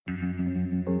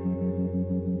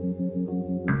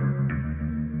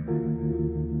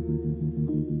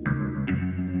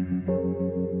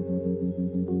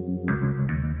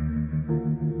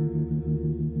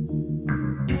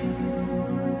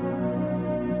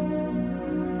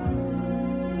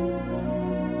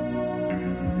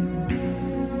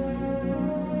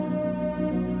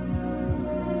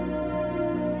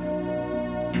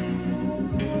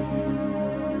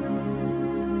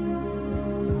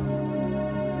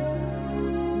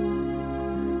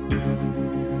Good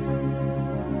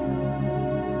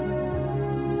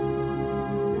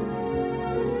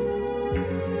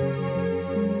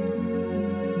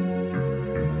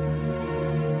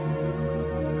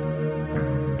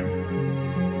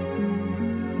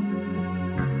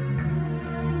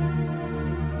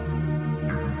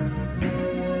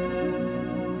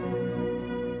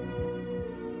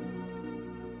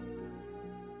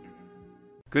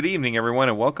evening, everyone,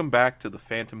 and welcome back to the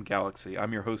Phantom Galaxy.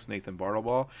 I'm your host, Nathan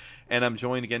Bartleball, and I'm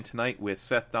joined again tonight with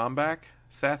Seth Dombach.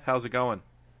 Seth, how's it going?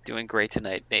 Doing great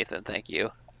tonight, Nathan. Thank you.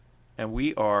 And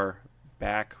we are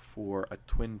back for a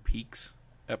Twin Peaks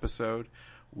episode.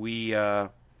 The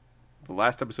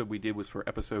last episode we did was for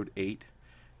episode 8,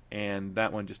 and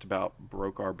that one just about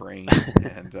broke our brains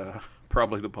and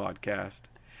probably the podcast.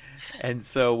 And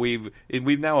so we've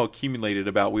now accumulated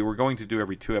about, we were going to do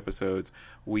every 2 episodes.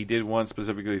 We did one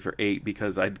specifically for 8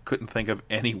 because I couldn't think of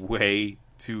any way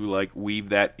to weave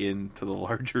that into the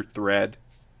larger thread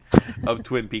of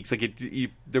Twin Peaks.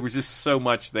 There was just so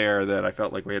much there that I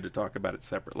felt like we had to talk about it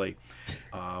separately.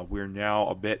 We're now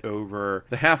a bit over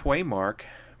the halfway mark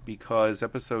because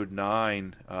episode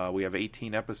 9, we have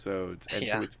 18 episodes, and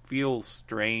so it feels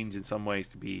strange in some ways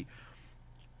to be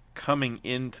coming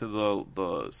into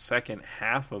the second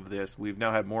half of this. We've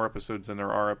now had more episodes than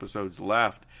there are episodes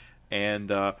left, and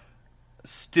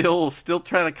still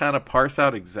trying to kind of parse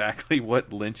out exactly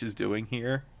what Lynch is doing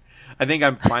here. I think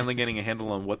I'm finally getting a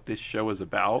handle on what this show is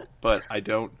about, but I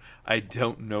don't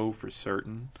know for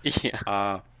certain.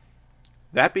 Yeah.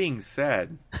 That being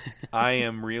said, I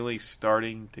am really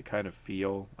starting to kind of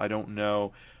feel, I don't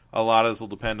know, a lot of this will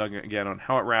depend on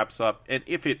how it wraps up, and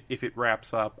if it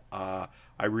wraps up,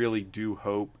 I really do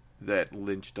hope that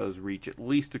Lynch does reach at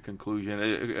least a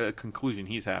conclusion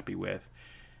he's happy with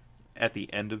at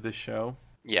the end of the show.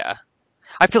 Yeah.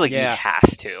 I feel like he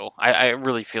has to. I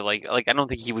really feel like I don't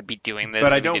think he would be doing this.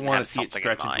 But I don't want to see it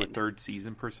stretch into a third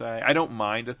season per se. I don't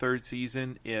mind a third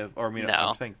season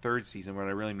I'm saying third season, what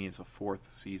I really mean is a 4th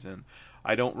season.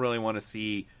 I don't really want to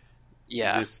see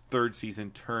this third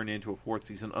season turn into a 4th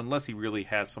season unless he really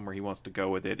has somewhere he wants to go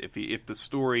with it. If the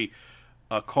story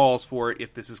calls for it,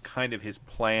 if this is kind of his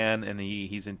plan and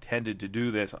he's intended to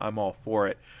do this, I'm all for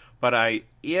it. But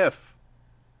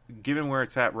given where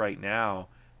it's at right now,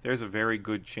 there's a very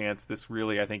good chance this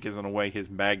really, I think, is in a way his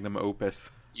magnum opus.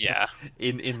 Yeah.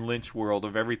 in Lynch world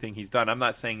of everything he's done. I'm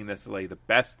not saying necessarily the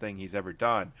best thing he's ever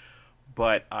done,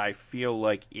 but I feel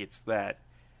like it's that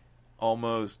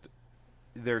almost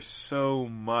there's so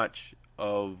much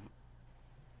of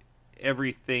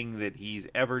everything that he's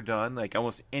ever done, like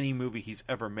almost any movie he's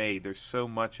ever made, there's so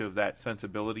much of that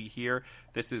sensibility here.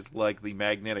 This is like the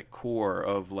magnetic core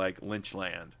of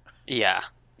Lynchland. Yeah.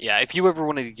 Yeah, if you ever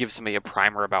wanted to give somebody a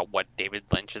primer about what David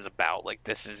Lynch is about,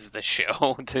 this is the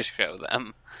show to show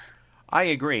them. I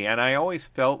agree, and I always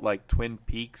felt like Twin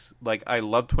Peaks, I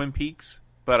love Twin Peaks,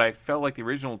 but I felt like the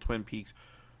original Twin Peaks,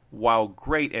 while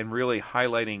great and really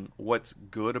highlighting what's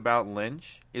good about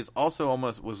Lynch,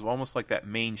 was almost like that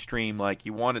mainstream,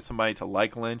 you wanted somebody to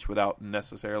like Lynch without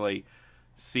necessarily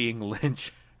seeing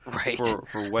Lynch right.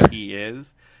 for what he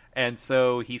is. And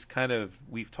so he's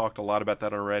we've talked a lot about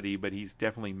that already, but he's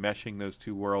definitely meshing those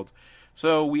two worlds.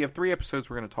 So we have 3 episodes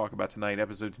we're going to talk about tonight,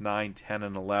 episodes 9, 10,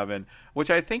 and 11, which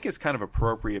I think is kind of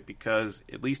appropriate because,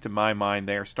 at least in my mind,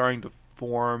 they are starting to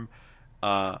form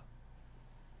a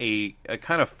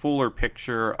kind of fuller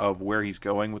picture of where he's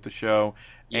going with the show.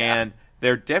 Yeah. And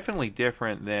they're definitely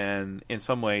different in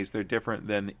some ways, they're different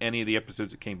than any of the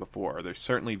episodes that came before. They're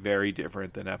certainly very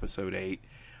different than episode 8,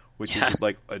 which is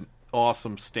an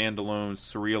awesome standalone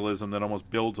surrealism that almost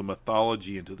builds a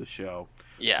mythology into the show.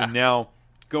 Yeah. So now,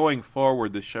 going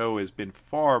forward, the show has been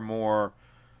far more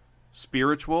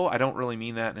spiritual. I don't really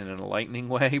mean that in an enlightening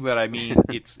way, but I mean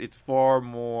it's far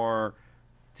more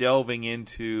delving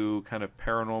into kind of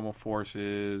paranormal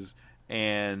forces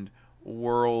and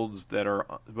worlds that are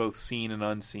both seen and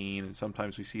unseen, and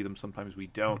sometimes we see them, sometimes we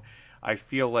don't. I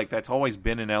feel like that's always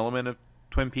been an element of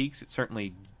Twin Peaks. It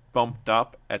certainly bumped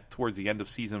up towards the end of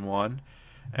season 1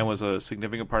 and was a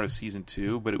significant part of season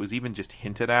 2, but it was even just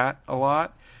hinted at a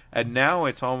lot. And now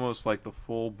it's almost like the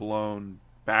full-blown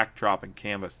backdrop and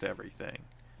canvas to everything.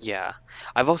 Yeah.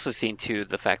 I've also seen, too,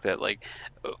 the fact that,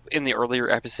 in the earlier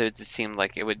episodes, it seemed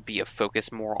like it would be a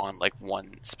focus more on,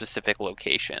 one specific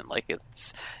location.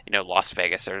 It's, Las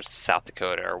Vegas or South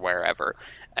Dakota or wherever.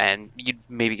 and you'd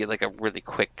maybe get like a really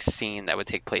quick scene that would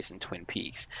take place in Twin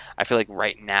Peaks. I feel like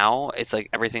right now it's like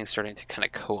everything's starting to kind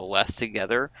of coalesce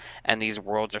together, and these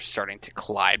worlds are starting to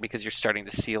collide because you're starting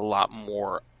to see a lot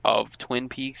more of Twin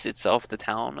Peaks itself, the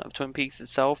town of Twin Peaks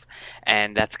itself,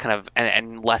 and that's kind of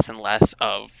and less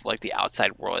of like the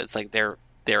outside world. It's like there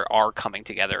are coming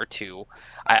together to.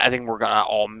 I think we're gonna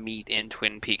all meet in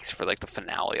Twin Peaks for like the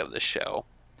finale of the show.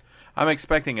 I'm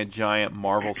expecting a giant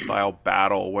Marvel-style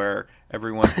battle where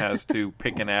everyone has to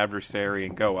pick an adversary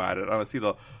and go at it.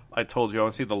 I told you, I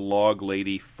want to see the log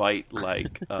lady fight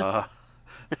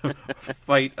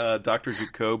fight Dr.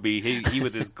 Jacoby. He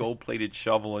with his gold-plated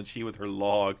shovel and she with her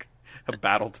log. A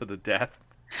battle to the death.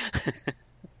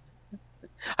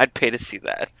 I'd pay to see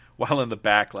that. While in the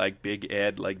back, like Big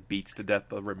Ed, like beats to death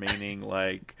the remaining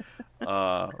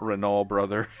Renault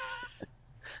brother.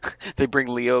 They bring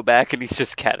Leo back and he's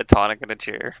just catatonic in a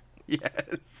chair.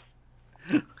 Yes.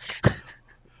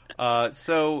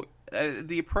 So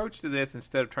the approach to this,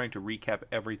 instead of trying to recap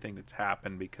everything that's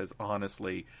happened, because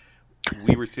honestly,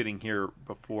 we were sitting here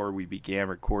before we began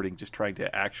recording just trying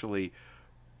to actually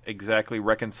exactly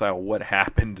reconcile what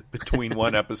happened between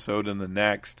one episode and the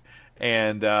next,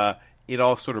 and it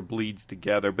all sort of bleeds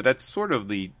together. But that's sort of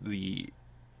the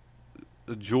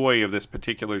joy of this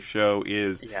particular show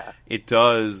is it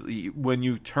does, when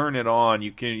you turn it on,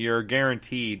 you're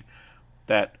guaranteed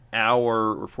that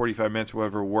hour or 45 minutes or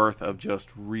whatever worth of just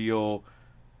real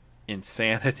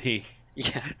insanity.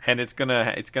 Yeah. And it's gonna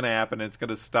happen, it's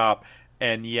gonna stop.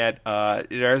 And yet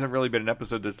there hasn't really been an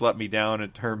episode that's let me down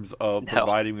in terms of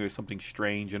providing me with something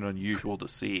strange and unusual to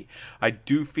see. I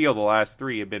do feel the last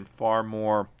three have been far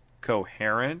more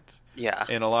coherent. Yeah.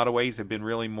 In a lot of ways, have been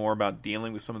really more about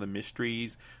dealing with some of the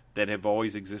mysteries that have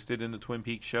always existed in the Twin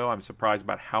Peaks show. I'm surprised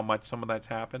about how much some of that's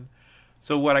happened.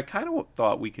 So what I kind of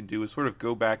thought we can do is sort of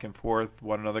go back and forth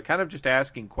one another, kind of just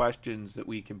asking questions that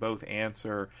we can both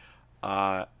answer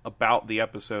about the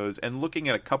episodes, and looking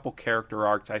at a couple character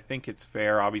arcs. I think it's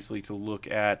fair, obviously, to look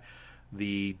at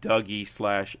the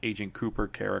Dougie / Agent Cooper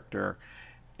character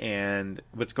and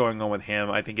what's going on with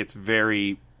him. I think it's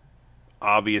very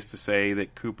obvious to say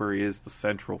that Cooper is the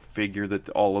central figure that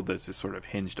all of this is sort of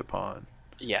hinged upon.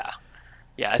 Yeah.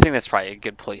 I think that's probably a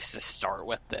good place to start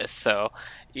with this. So,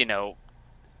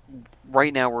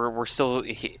 right now we're still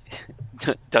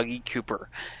Dougie Cooper.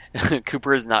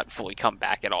 Cooper has not fully come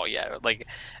back at all yet.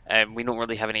 And we don't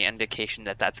really have any indication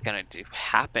that that's going to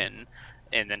happen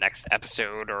in the next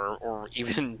episode or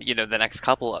even the next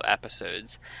couple of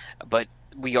episodes. But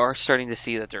we are starting to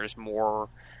see that there's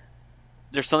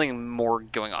something more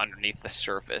going underneath the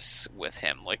surface with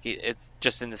him. It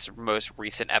just in this most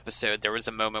recent episode, there was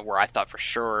a moment where I thought for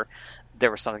sure there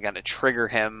was something going to trigger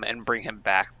him and bring him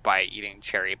back by eating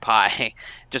cherry pie,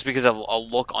 just because of a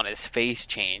look on his face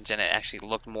change, and it actually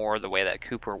looked more the way that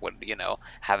Cooper would,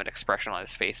 have an expression on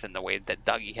his face, in the way that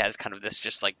Dougie has kind of this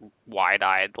just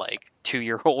wide-eyed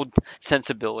 2-year-old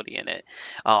sensibility in it.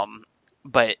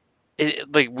 But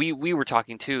we were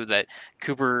talking too that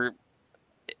Cooper,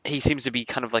 he seems to be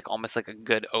kind of almost like a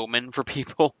good omen for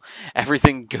people.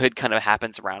 Everything good kind of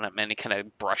happens around him, and he kind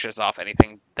of brushes off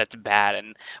anything that's bad.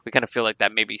 And we kind of feel like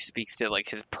that maybe speaks to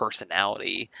his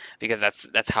personality, because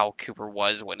that's how Cooper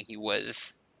was when he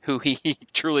was who he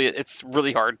truly. It's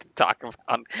really hard to talk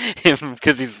about him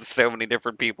because he's so many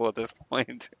different people at this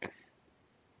point.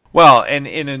 Well, and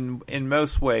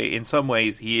in some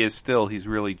ways, he's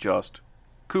really just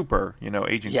Cooper,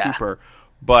 Agent Cooper.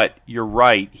 But you're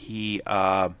right.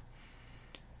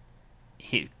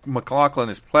 MacLachlan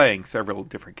is playing several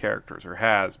different characters, or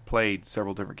has played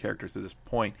several different characters at this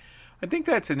point. I think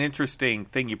that's an interesting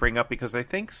thing you bring up, because I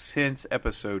think since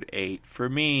episode 8, for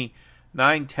me,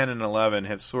 9, 10, and 11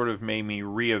 have sort of made me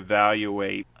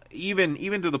reevaluate,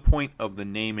 even to the point of the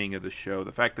naming of the show,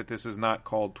 the fact that this is not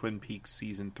called Twin Peaks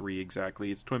Season 3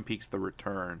 exactly. It's Twin Peaks The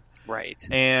Return. Right.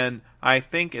 And I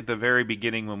think at the very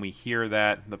beginning, when we hear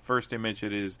that, the first image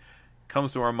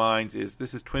comes to our minds is,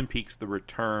 this is Twin Peaks The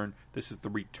Return. This is the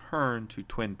return to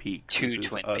Twin Peaks. Twin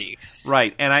Peaks.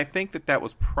 Right. And I think that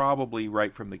was probably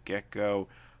right from the get-go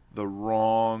the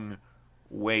wrong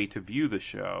way to view the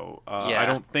show. I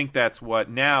don't think that's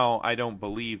I don't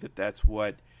believe that that's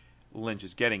what Lynch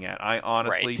is getting at. I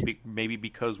honestly, maybe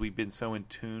because we've been so in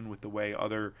tune with the way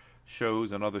other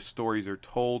shows and other stories are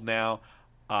told now,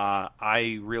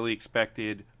 I really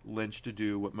expected Lynch to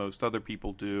do what most other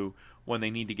people do when they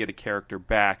need to get a character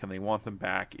back and they want them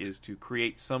back, is to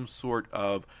create some sort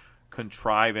of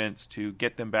contrivance to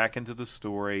get them back into the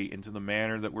story, into the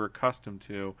manner that we're accustomed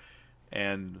to.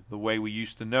 and the way we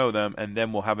used to know them, and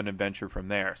then we'll have an adventure from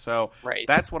there. So Right.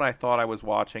 that's what I thought I was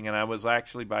watching, and I was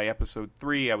actually, by episode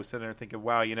 3, I was sitting there thinking,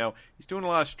 wow, he's doing a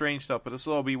lot of strange stuff, but this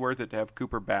will all be worth it to have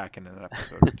Cooper back in an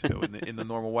episode or two in the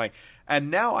normal way. And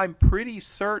now I'm pretty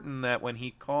certain that when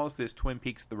he calls this Twin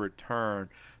Peaks The Return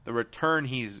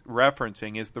he's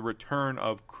referencing is the return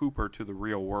of Cooper to the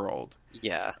real world.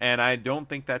 Yeah. And I don't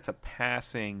think that's a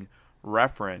passing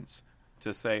reference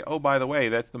to say, oh, by the way,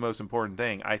 that's the most important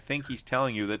thing. I think he's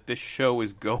telling you that this show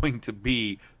is going to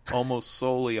be almost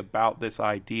solely about this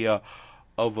idea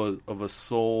of a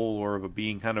soul or of a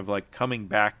being kind of like coming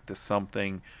back to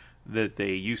something that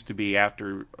they used to be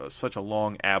after such a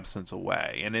long absence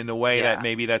away. And in a way that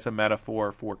maybe that's a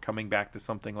metaphor for coming back to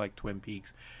something like Twin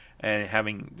Peaks and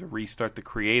having to restart the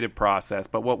creative process.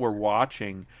 But what we're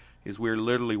watching is we're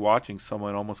literally watching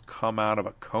someone almost come out of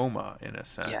a coma in a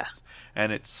sense. Yeah.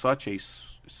 And it's such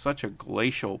a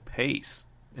glacial pace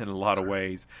in a lot of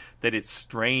ways that it's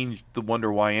strange to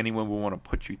wonder why anyone would want to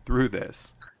put you through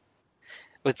this.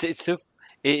 But it's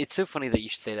so funny that you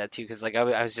should say that too, because like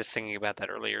I was just thinking about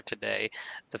that earlier today,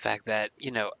 the fact that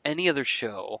any other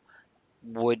show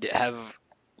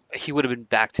he would have been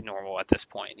back to normal at this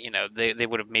point. They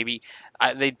would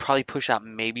have they'd probably push out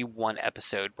maybe one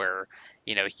episode where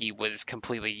he was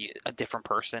completely a different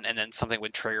person, and then something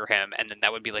would trigger him, and then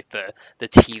that would be like the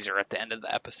teaser at the end of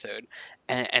the episode.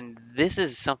 And this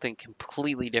is something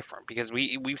completely different, because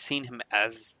we've seen him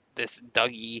as this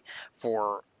Dougie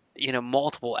for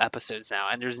multiple episodes now,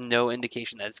 and there's no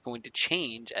indication that it's going to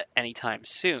change at anytime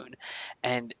soon.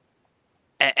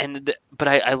 But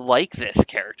I like this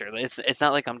character. It's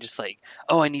not like I'm just like,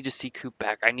 oh, I need to see Coop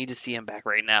back. I need to see him back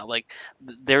right now. Like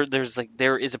there is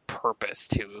a purpose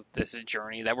to this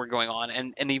journey that we're going on,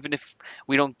 and even if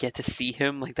we don't get to see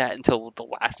him like that until the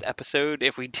last episode,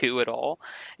 if we do at all,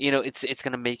 it's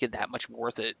gonna make it that much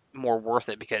more worth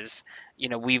it, because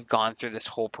we've gone through this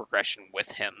whole progression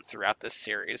with him throughout this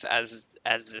series as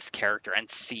this character, and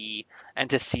to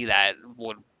see that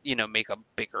would make a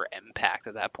bigger impact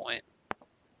at that point.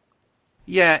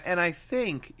 Yeah, and I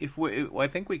think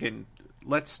we can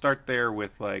let's start there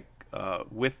with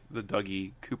with the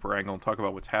Dougie Cooper angle and talk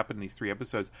about what's happened in these 3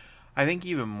 episodes. I think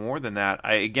even more than that,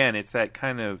 it's that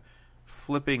kind of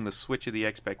flipping the switch of the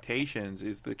expectations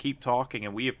is to keep talking,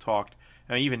 and we have talked,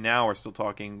 and even now we're still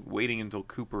talking, waiting until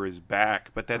Cooper is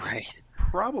back, but that's right.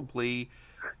 Probably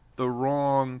the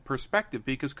wrong perspective,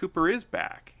 because Cooper is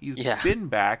back. He's been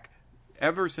back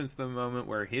ever since the moment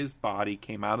where his body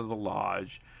came out of the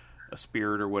lodge, a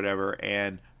spirit or whatever,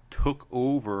 and took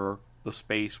over the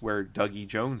space where Dougie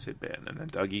Jones had been. And then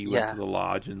Dougie went to the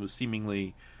lodge and was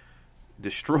seemingly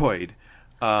destroyed.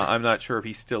 I'm not sure if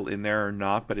he's still in there or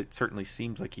not, but it certainly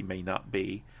seems like he may not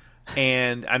be.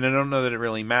 And I don't know that it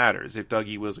really matters if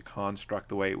Dougie was a construct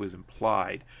the way it was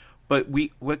implied. But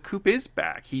Coop is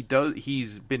back.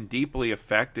 He's been deeply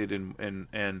affected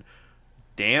and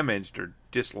damaged or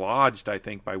dislodged, I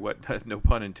think, by what, no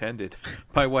pun intended,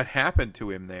 by what happened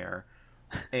to him there.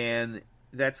 And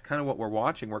that's kind of what we're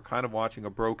watching. We're kind of watching a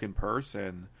broken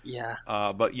person. Yeah.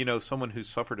 But, someone who's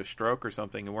suffered a stroke or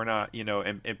something, and we're not,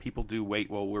 and people do wait.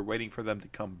 Well, we're waiting for them to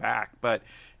come back. But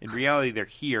in reality, they're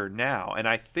here now. And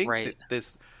I think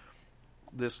that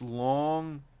this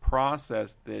long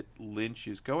process that Lynch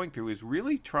is going through is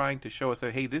really trying to show us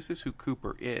that, hey, this is who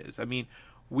Cooper is. I mean,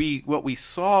 what we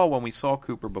saw when we saw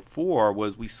Cooper before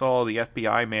was we saw the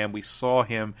FBI man. We saw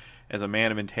him as a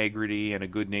man of integrity and a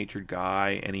good-natured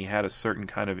guy, and he had a certain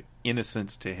kind of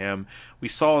innocence to him. We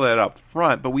saw that up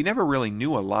front, but we never really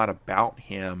knew a lot about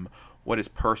him, what his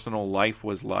personal life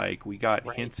was like. We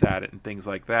got hints at it and things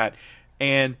like that.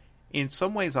 And in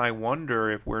some ways, I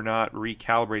wonder if we're not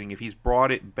recalibrating, if he's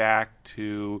brought it back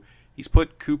to, he's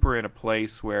put Cooper in a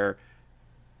place where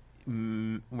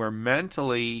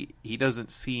mentally he doesn't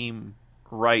seem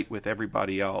right with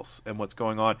everybody else and what's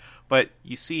going on, but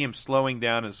you see him slowing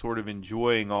down and sort of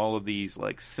enjoying all of these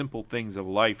like simple things of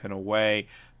life in a way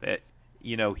that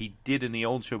he did in the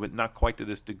old show, but not quite to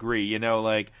this degree.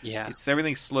 It's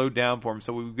everything slowed down for him,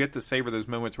 so we get to savor those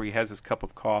moments where he has his cup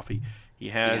of coffee, he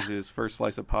has his first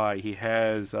slice of pie, he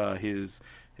has his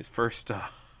first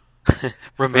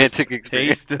romantic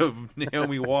experience. Taste of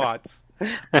Naomi Watts,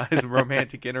 his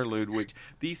romantic interlude. Which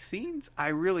these scenes, I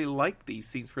really like these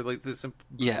scenes for like the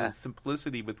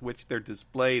simplicity with which they're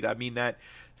displayed. I mean, that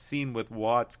scene with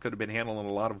Watts could have been handled in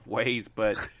a lot of ways,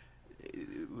 but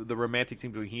the romantic scene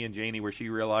between he and Janie, where she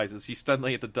realizes she's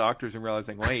suddenly at the doctor's and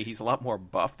realizing, well, hey, he's a lot more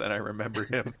buff than I remember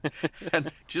him,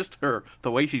 and just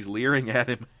the way she's leering at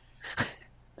him.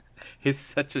 It's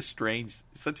such a strange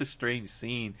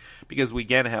scene, because we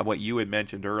again have what you had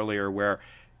mentioned earlier, where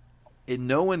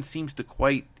no one seems to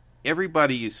quite.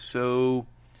 Everybody is so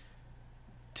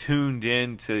tuned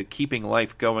in to keeping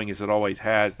life going as it always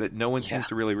has that no one Yeah. seems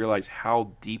to really realize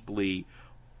how deeply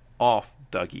off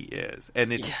Dougie is.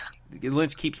 And it's Yeah.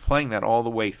 Lynch keeps playing that all the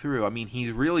way through. I mean,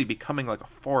 he's really becoming like a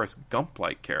Forrest Gump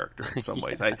like character in some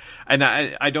ways.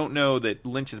 I don't know that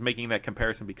Lynch is making that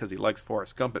comparison because he likes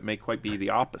Forrest Gump. It may quite be the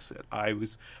opposite. I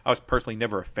was personally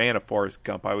never a fan of Forrest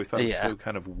Gump. I always thought it was Yeah. so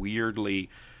kind of weirdly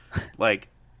like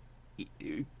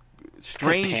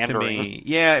strange to Pandering. me.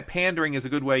 Yeah, pandering is a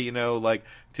good way, like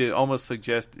to almost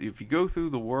suggest if you go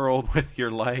through the world with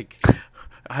your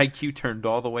IQ turned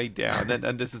all the way down,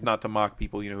 and this is not to mock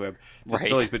people, who have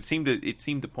disabilities, Right. but it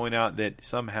seemed to point out that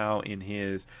somehow in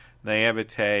his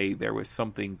naivete there was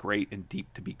something great and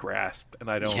deep to be grasped, and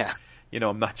I don't, Yeah.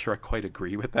 I'm not sure I quite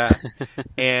agree with that,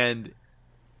 and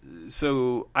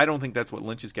so I don't think that's what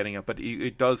Lynch is getting at, but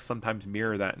it does sometimes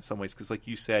mirror that in some ways because, like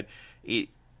you said,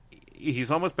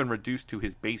 he's almost been reduced to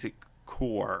his basic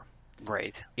core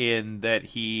Right. in that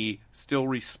he still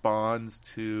responds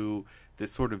to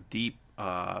this sort of deep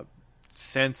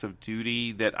sense of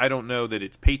duty that I don't know that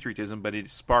it's patriotism, but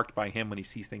it's sparked by him when he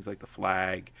sees things like the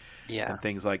flag Yeah. and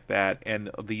things like that, and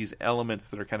these elements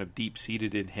that are kind of deep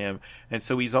seated in him, and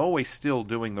so he's always still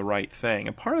doing the right thing,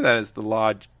 and part of that is the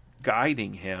lodge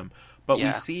guiding him, but we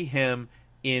Yeah. see him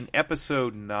in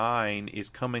episode 9 is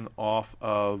coming off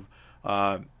of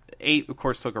 8, of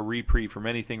course, took a reprieve from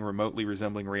anything remotely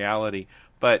resembling reality,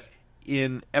 but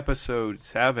in episode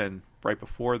 7, right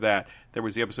before that, there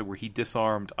was the episode where he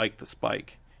disarmed Ike the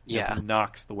Spike. Yeah. He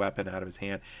knocks the weapon out of his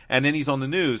hand. And then he's on the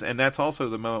news, and that's also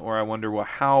the moment where I wonder, well,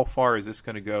 how far is this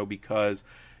going to go? Because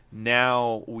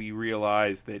now we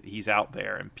realize that he's out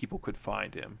there and people could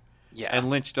find him. Yeah. And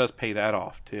Lynch does pay that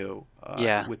off, too,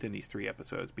 Yeah. within these 3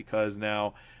 episodes, because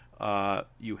now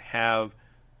you have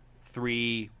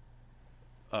 3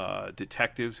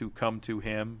 detectives who come to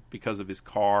him because of his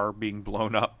car being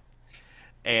blown up.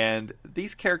 And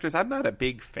these characters, I'm not a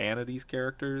big fan of these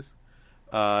characters.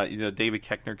 David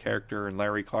Koechner character and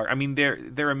Larry Clark. I mean,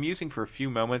 they're amusing for a few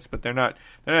moments, but they're not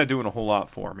doing a whole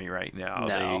lot for me right now.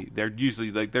 No. They're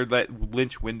usually like they're that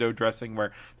Lynch window dressing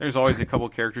where there's always a couple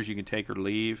characters you can take or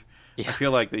leave. Yeah. I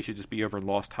feel like they should just be over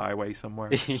Lost Highway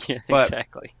somewhere. Yeah. But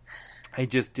Exactly. I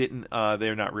just didn't.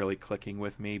 They're not really clicking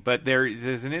with me. But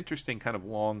there's an interesting kind of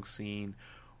long scene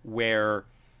where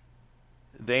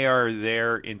they are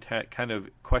there kind of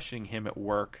questioning him at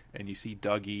work, and you see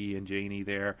Dougie and Janie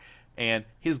there, and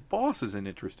his boss is an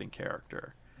interesting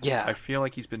character. Yeah. I feel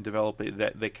like he's been developing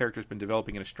that the character's been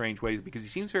developing in a strange ways because he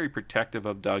seems very protective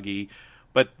of Dougie.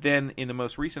 But then in the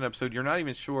most recent episode, you're not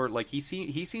even sure. Like he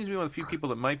seems to be one of the few people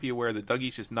that might be aware that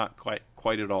Dougie's just not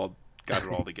quite at all got it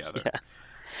all together. Yeah.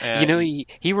 And,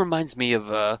 He reminds me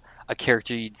of a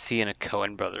character you'd see in a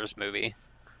Coen Brothers movie.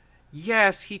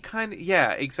 yes,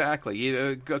 exactly.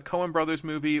 A Coen Brothers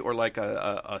movie or like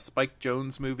a Spike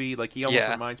Jonze movie. Like he almost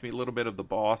Yeah. reminds me a little bit of the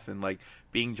boss and like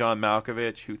being John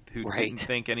Malkovich, who Right. didn't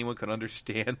think anyone could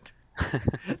understand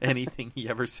anything he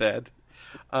ever said.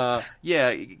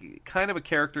 Kind of a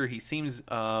character. He seems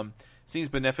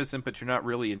beneficent, but you're not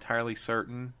really entirely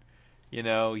certain.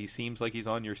 He seems like he's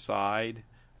on your side,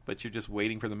 but you're just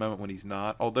waiting for the moment when he's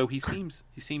not. Although he seems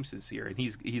sincere, and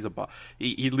he's at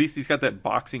least he's got that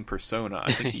boxing persona.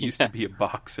 I think he used to be a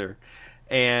boxer,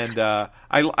 and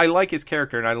I like his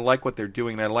character, and I like what they're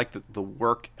doing, and I like that the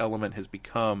work element has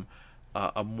become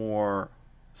a more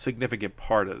significant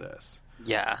part of this.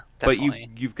 Yeah, definitely.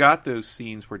 But you've got those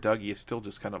scenes where Dougie is still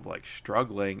just kind of like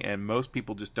struggling, and most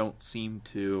people just don't seem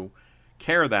to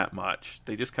care that much.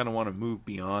 They just kind of want to move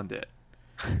beyond it.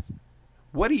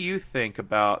 What do you think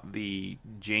about the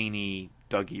Janie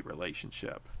Dougie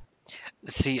relationship?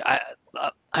 See, I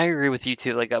agree with you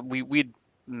too. Like we'd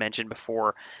mentioned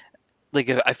before, like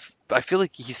I feel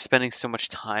like he's spending so much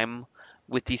time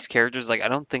with these characters. Like I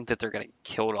don't think that they're gonna get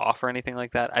killed off or anything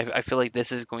like that. I feel like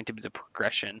this is going to be the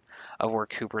progression of where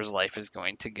Cooper's life is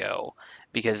going to go,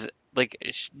 because like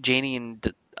Janie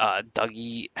and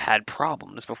Dougie had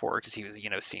problems before because he was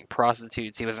seeing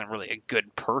prostitutes. He wasn't really a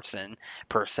good person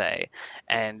per se,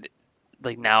 and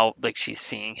like now like she's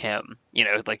seeing him,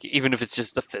 like even if it's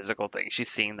just a physical thing, she's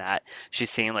seeing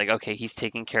like, okay, he's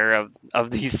taking care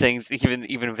of these things, even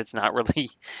if it's not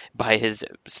really by his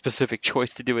specific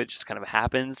choice to do it, just kind of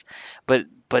happens. But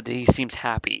he seems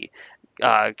happy.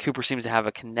 Cooper seems to have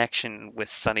a connection with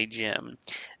Sonny Jim,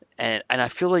 and I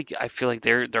feel like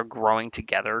they're growing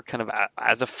together kind of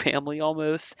as a family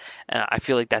almost, and I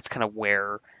feel like that's kind of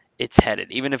where it's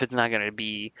headed, even if it's not going to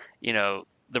be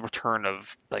the return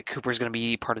of like Cooper's going to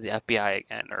be part of the FBI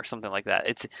again or something like that.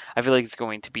 I feel like it's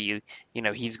going to be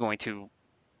he's going to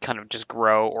kind of just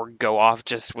grow or go off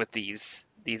just with this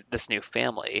new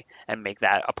family and make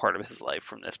that a part of his life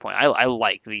from this point. I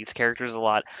like these characters a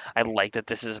lot. I like that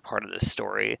this is a part of this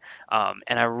story,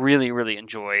 and I really really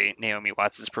enjoy Naomi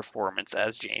Watts' performance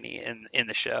as Janie in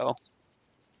the show.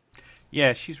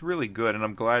 Yeah, she's really good, and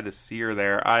I'm glad to see her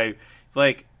there.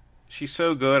 She's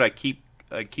so good. I keep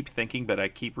thinking, but I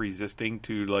keep resisting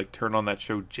to like turn on that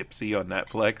show Gypsy on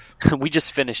Netflix. We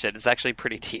just finished it. It's actually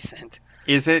pretty decent.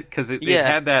 Is it? Because it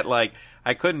had that like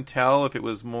I couldn't tell if it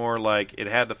was more like it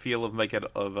had the feel of like a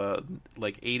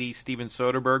like 80s Steven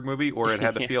Soderbergh movie, or it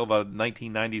had the feel of a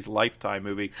 1990s Lifetime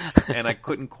movie, and I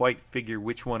couldn't quite figure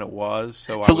which one it was.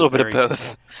 So a little bit of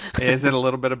both. Is it a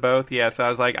little bit of both? Yeah. So I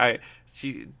was like,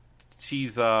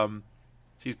 she's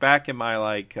back in my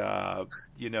like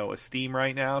esteem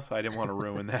right now, so I didn't want to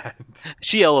ruin that.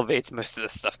 She elevates most of the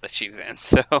stuff that she's in,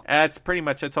 so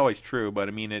that's always true. But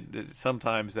I mean, it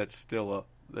sometimes that's still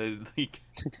like,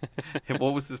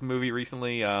 what was this movie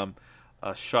recently?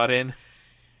 Shut In.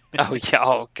 Oh yeah.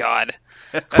 Oh God.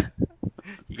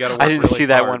 You got to. I didn't really see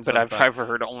that one, but sometimes. I've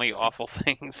heard only awful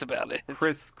things about it.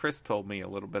 Chris told me a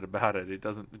little bit about it. It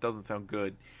doesn't sound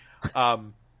good.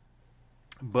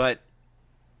 But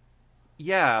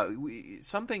yeah,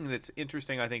 something that's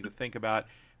interesting, I think, to think about,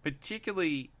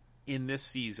 particularly in this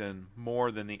season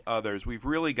more than the others, we've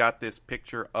really got this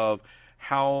picture of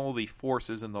how the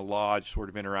forces in the lodge sort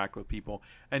of interact with people,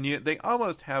 and they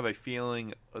almost have a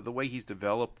feeling, the way he's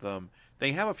developed them,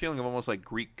 they have a feeling of almost like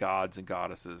Greek gods and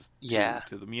goddesses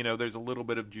to them. There's a little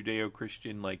bit of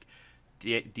Judeo-Christian like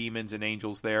demons and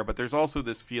angels there, but there's also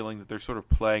this feeling that they're sort of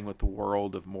playing with the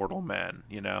world of mortal men,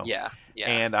 Yeah.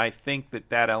 And I think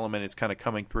that element is kind of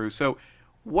coming through. So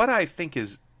what I think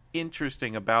is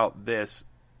interesting about this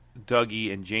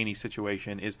Dougie and Janie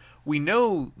situation is we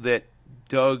know that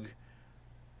Dougie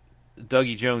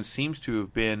Jones seems to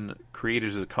have been created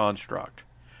as a construct.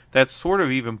 That's sort of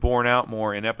even borne out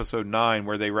more in episode 9,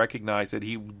 where they recognize that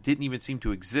he didn't even seem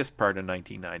to exist prior to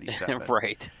 1997.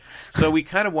 Right. So we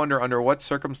kind of wonder, under what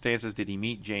circumstances did he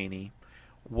meet Janie?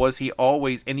 Was he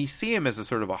always... And you see him as a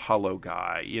sort of a hollow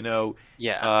guy,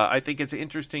 Yeah. I think it's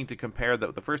interesting to compare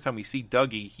that the first time we see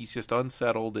Dougie, he's just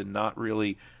unsettled and not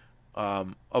really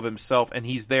of himself, and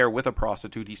he's there with a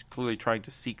prostitute. He's clearly trying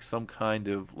to seek some kind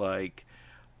of, like...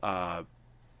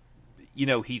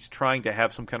 he's trying to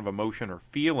have some kind of emotion or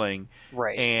feeling,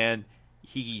 right? And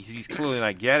he's clearly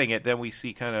not getting it. Then we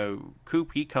see kind of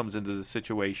Coop. He comes into the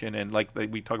situation, and like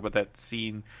we talk about that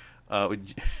scene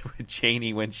with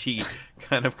Janie when she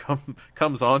kind of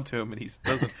comes onto him, and he's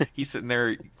sitting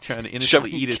there trying to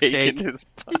innocently eat his cake.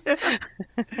 Yeah.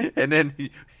 And then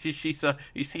you see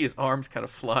his arms kind of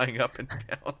flying up and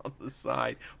down on the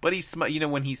side. But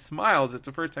when he smiles, it's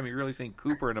the first time you're really seeing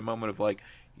Cooper in a moment of like,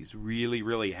 he's really,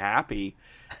 really happy.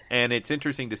 And it's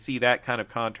interesting to see that kind of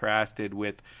contrasted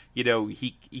with,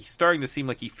 he's starting to seem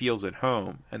like he feels at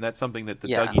home. And that's something that the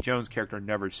Dougie Jones character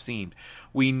never seemed.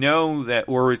 We know that,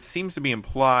 or it seems to be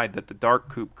implied, that the Dark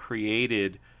Coop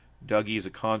created Dougie as a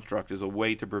construct as a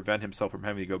way to prevent himself from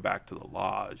having to go back to the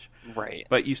lodge. Right.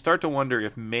 But you start to wonder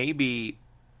if maybe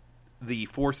the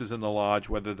forces in the lodge,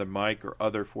 whether the Mike or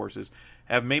other forces,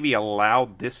 have maybe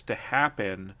allowed this to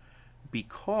happen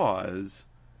because...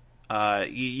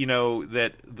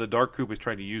 that the Dark Coop is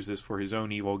trying to use this for his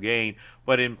own evil gain,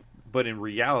 but in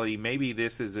reality, maybe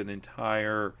this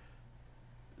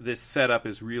setup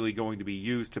is really going to be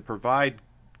used to provide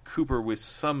Cooper with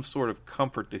some sort of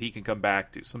comfort that he can come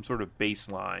back to, some sort of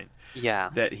baseline,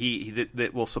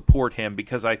 that will support him.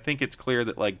 Because I think it's clear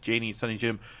that like Janie and Sonny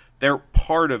Jim, they're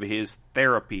part of his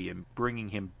therapy and bringing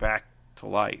him back to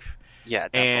life. Yeah,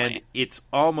 definitely. And it's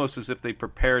almost as if they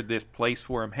prepared this place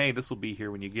for him. Hey, this will be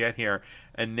here when you get here.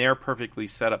 And they're perfectly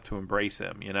set up to embrace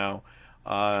him,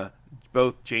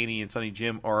 Both Janie and Sonny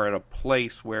Jim are at a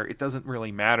place where it doesn't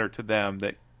really matter to them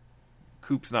that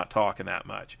Coop's not talking that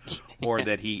much, or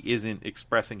that he isn't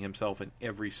expressing himself in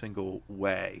every single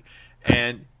way.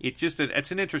 And it's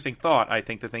an interesting thought, I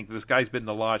think, to think that this guy's been in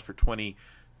the lodge for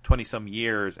 20-some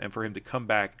years, and for him to come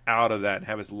back out of that and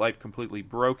have his life completely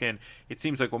broken, it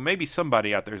seems like, well, maybe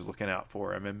somebody out there is looking out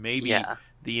for him, and maybe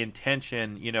the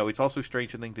intention, it's also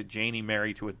strange to think that Janie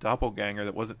married to a doppelganger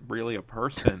that wasn't really a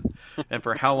person, and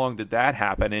for how long did that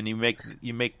happen? And you make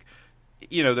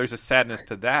there's a sadness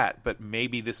to that, but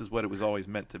maybe this is what it was always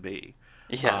meant to be.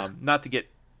 Yeah. Not to get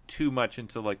too much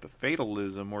into like the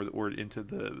fatalism or into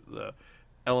the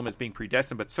elements being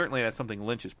predestined, but certainly that's something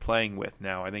Lynch is playing with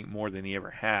now, I think, more than he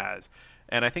ever has.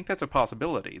 And I think that's a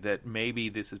possibility, that maybe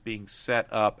this is being set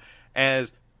up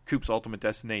as Coop's ultimate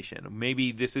destination.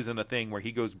 Maybe this isn't a thing where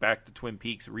he goes back to Twin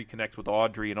Peaks, reconnects with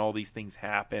Audrey, and all these things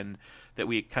happen that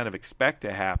we kind of expect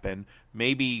to happen.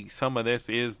 Maybe some of this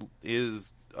is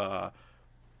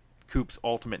Coop's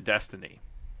ultimate destiny.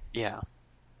 Yeah,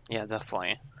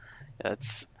 definitely.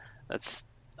 That's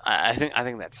I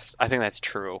think that's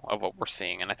true of what we're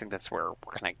seeing, and I think that's where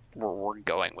we're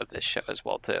going with this show as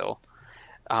well too.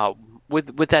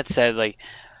 With that said, like,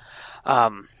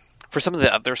 for some of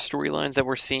the other storylines that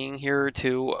we're seeing here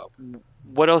too,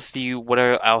 what else are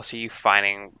you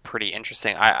finding pretty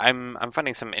interesting? I'm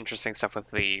finding some interesting stuff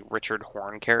with the Richard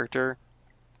Horn character.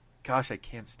 Gosh, I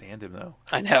can't stand him though.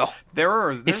 I know.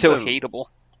 He's so hateable.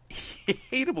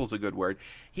 Hateable's a good word.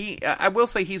 I will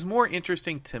say he's more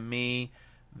interesting to me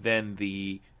than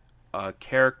the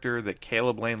character that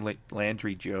Caleb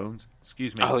Landry Jones.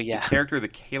 Excuse me. Oh yeah. The character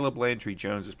that Caleb Landry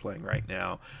Jones is playing right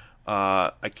now.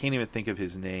 I can't even think of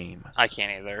his name. I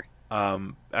can't either.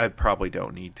 I probably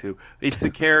don't need to. It's the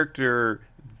character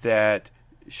that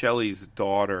Shelley's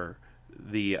daughter,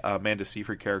 the Amanda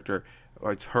Seyfried character,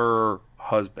 it's her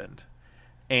husband,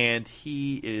 and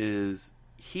he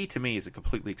to me is a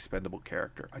completely expendable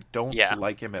character. I don't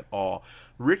like him at all.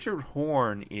 Richard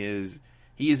Horn is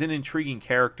an intriguing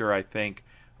character, I think,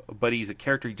 but he's a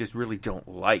character you just really don't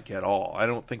like at all. I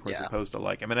don't think we're supposed to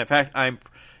like him, and in fact,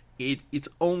 it's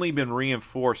only been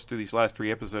reinforced through these last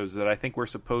 3 episodes that I think we're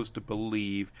supposed to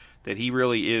believe that he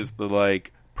really is the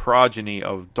like progeny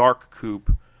of Dark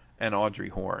Coop and Audrey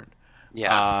Horn.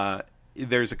 Yeah.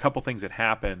 There's a couple things that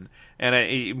happen, and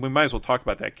we might as well talk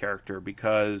about that character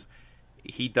because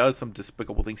he does some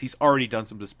despicable things. He's already done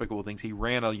some despicable things. He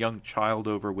ran a young child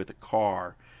over with a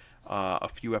car a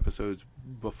few episodes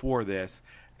before this,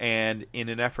 and in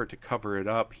an effort to cover it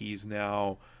up, he's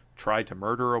now tried to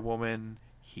murder a woman.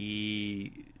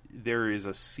 There is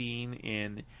a scene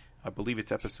in, I believe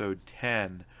it's episode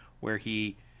 10, where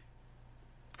he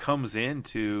comes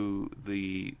into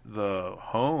the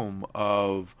home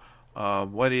of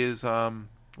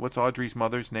what's Audrey's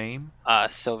mother's name?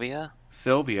 Sylvia.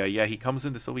 Sylvia, yeah, he comes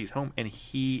into Sylvia's home, and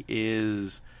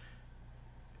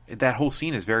that whole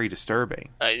scene is very disturbing.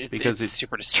 Because it's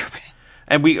super disturbing.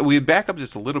 And we back up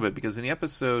just a little bit, because in the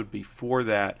episode before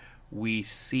that, we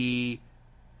see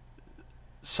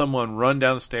someone run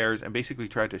down the stairs and basically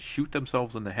try to shoot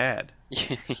themselves in the head.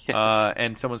 Yes.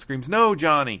 And someone screams, "No,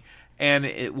 Johnny!"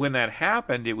 And when that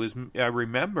happened, I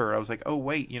remember, I was like, oh,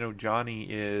 wait, Johnny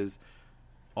is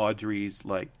Audrey's,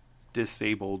 like,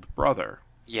 disabled brother.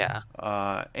 Yeah.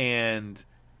 And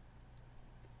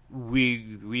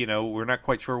we're not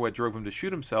quite sure what drove him to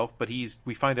shoot himself, but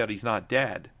we find out he's not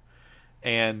dead.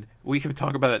 And we can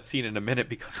talk about that scene in a minute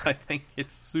because I think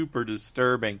it's super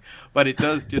disturbing. But it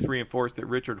does just reinforce that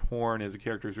Richard Horn as a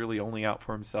character is really only out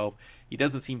for himself. He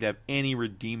doesn't seem to have any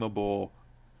redeemable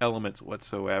elements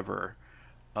whatsoever.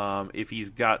 If he's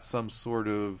got some sort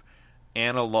of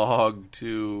analog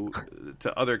to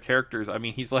other characters, I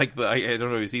mean, he's like I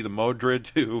don't know, is he the Modred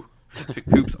to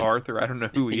Coop's Arthur? I don't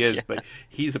know who he is, but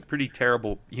he's a pretty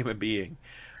terrible human being.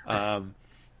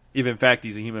 If in fact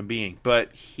he's a human being, but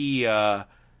but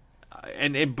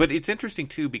it's interesting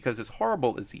too because as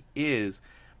horrible as he is,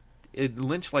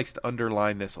 Lynch likes to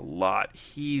underline this a lot.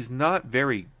 He's not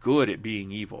very good at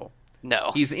being evil.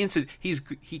 No,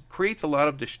 he creates a lot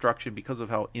of destruction because of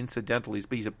how incidental he is,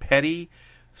 but he's a petty,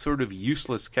 sort of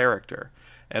useless character.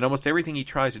 And almost everything he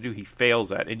tries to do, he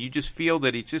fails at. And you just feel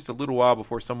that it's just a little while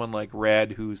before someone like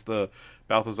Red, who's the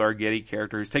Balthazar Getty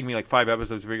character, who's taken me like 5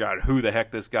 episodes to figure out who the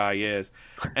heck this guy is.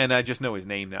 And I just know his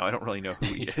name now. I don't really know who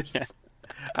he is. Yeah.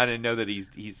 I didn't know that he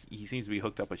seems to be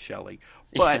hooked up with Shelley.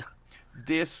 But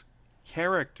this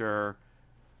character,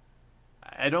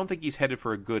 I don't think he's headed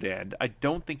for a good end. I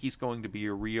don't think he's going to be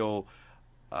a real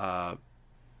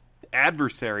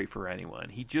adversary for anyone.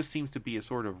 He just seems to be a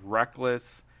sort of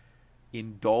reckless,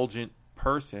 indulgent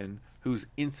person who's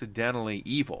incidentally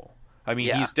evil. I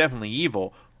mean, he's definitely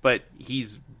evil, but he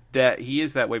is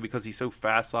that way because he's so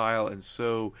facile and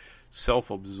so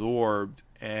self-absorbed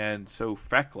and so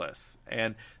feckless.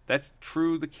 And that's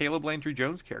true. The Caleb Landry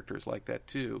Jones character is like that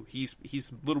too. He's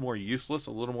a little more useless,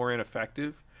 a little more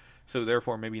ineffective, so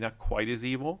therefore maybe not quite as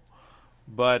evil.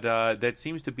 But that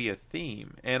seems to be a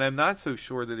theme. And I'm not so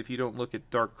sure that if you don't look at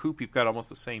Dark Coop, you've got almost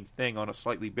the same thing on a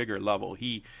slightly bigger level.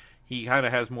 He kind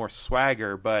of has more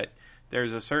swagger, but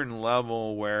there's a certain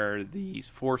level where these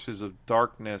forces of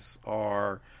darkness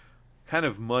are kind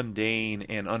of mundane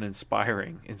and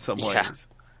uninspiring in some ways.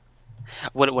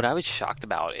 What I was shocked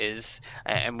about is,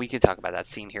 and we could talk about that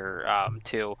scene here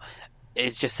too,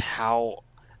 is just how,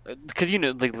 because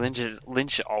like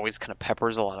Lynch always kind of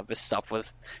peppers a lot of his stuff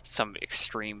with some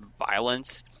extreme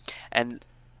violence, and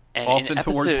And often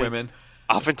towards women.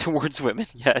 Often towards women,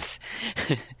 yes.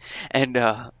 And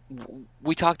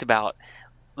we talked about,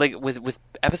 like, with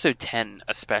episode 10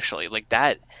 especially, like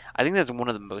that, I think that's one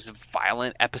of the most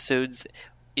violent episodes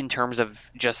in terms of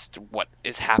just what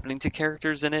is happening to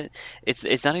characters in it.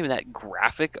 It's not even that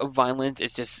graphic of violence.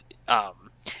 It's just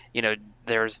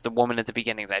there's the woman at the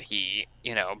beginning that he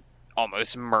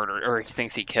almost murdered, or he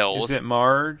thinks he kills. Is it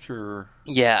Marge or?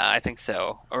 Yeah, I think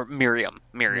so. Or Miriam.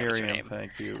 Miriam's her name.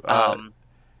 Thank you.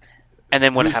 And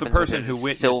then what who's happens the person with who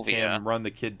witnessed Sylvia? him run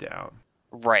the kid down?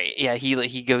 Right. Yeah,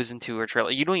 he goes into her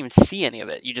trailer. You don't even see any of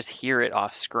it. You just hear it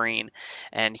off screen,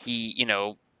 and he,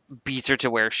 beats her to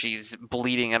where she's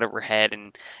bleeding out of her head,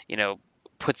 and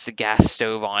puts the gas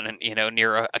stove on, and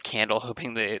near a candle,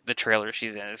 hoping the trailer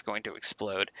she's in is going to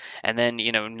explode. And then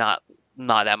not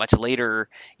that much later,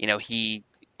 he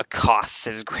accosts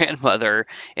his grandmother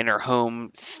in her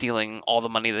home, stealing all the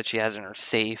money that she has in her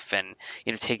safe, and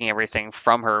taking everything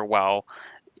from her, while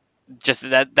just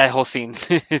that whole scene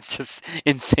it's just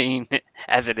insane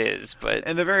as it is. But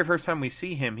and the very first time we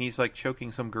see him, he's like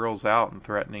choking some girls out and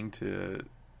threatening to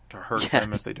hurt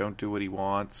them if they don't do what he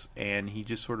wants, and he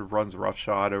just sort of runs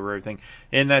roughshod over everything.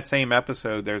 In that same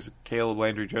episode, there's Caleb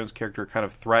Landry Jones' character kind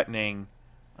of threatening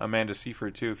Amanda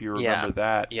Seyfried too, if you remember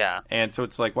that. Yeah. And so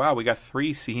it's like, wow, we got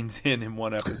 3 scenes in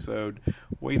one episode.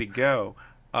 Way to go.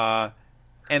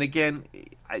 And again,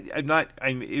 it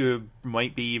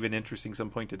might be even interesting some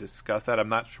point to discuss that. I'm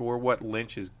not sure what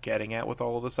Lynch is getting at with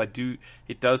all of this.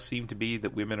 It does seem to be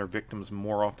that women are victims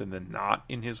more often than not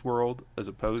in his world, as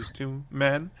opposed to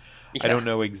men. Yeah. I don't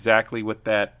know exactly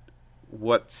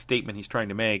what statement he's trying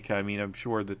to make. I mean, I'm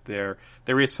sure that there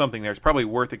is something there. It's probably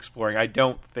worth exploring. I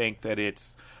don't think that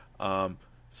it's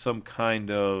some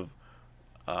kind of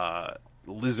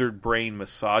lizard brain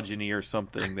misogyny or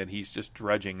something that he's just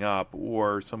dredging up,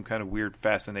 or some kind of weird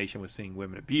fascination with seeing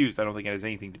women abused. I don't think it has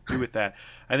anything to do with that.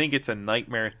 I think it's a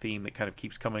nightmare theme that kind of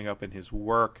keeps coming up in his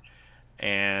work,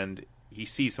 and he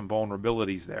sees some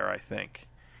vulnerabilities there, I think.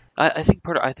 I think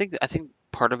part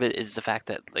of it is the fact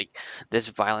that, like, this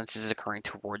violence is occurring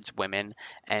towards women,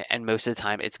 and most of the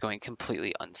time it's going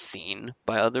completely unseen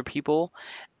by other people.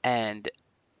 And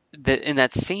in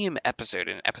that same episode,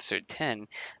 in episode 10,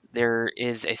 there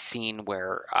is a scene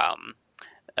where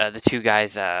the two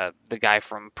guys, the guy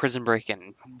from Prison Break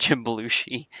and Jim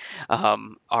Belushi,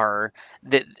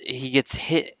 he gets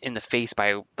hit in the face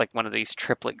by, like, one of these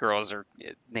triplet girls, or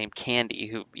named Candy,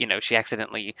 who she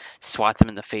accidentally swats him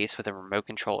in the face with a remote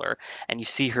controller, and you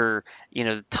see her,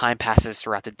 time passes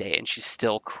throughout the day, and she's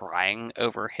still crying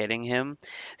over hitting him.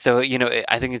 So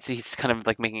I think he's kind of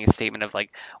like making a statement of,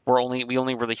 like, we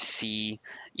only really see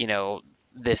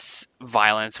this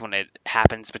violence when it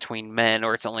happens between men,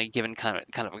 or it's only given kind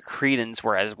of a credence,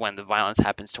 whereas when the violence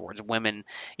happens towards women,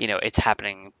 it's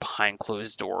happening behind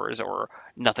closed doors, or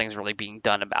nothing's really being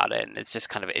done about it, and it's just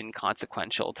kind of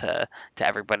inconsequential to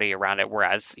everybody around it.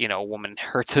 Whereas a woman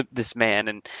hurts this man,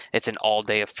 and it's an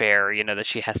all-day affair that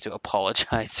she has to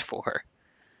apologize for.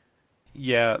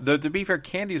 Yeah, though, to be fair,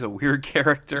 Candy's a weird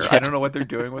character. Yeah. I don't know what they're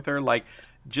doing with her. Like,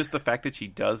 just the fact that she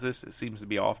does this, it seems to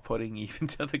be off-putting even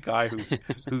to the guy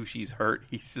who she's hurt.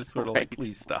 He's just sort of like,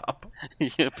 please stop.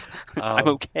 Yep. I'm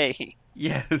okay.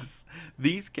 Yes.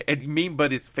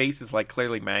 But his face is, like,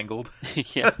 clearly mangled.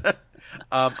 Yeah.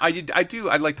 I'd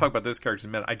like to talk about those characters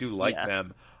in a minute. I do like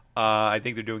them. I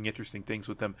think they're doing interesting things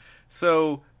with them.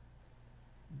 So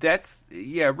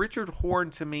Richard Horne,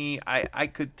 to me, I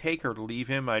could take or leave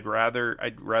him. I'd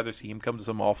rather see him come to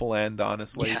some awful end,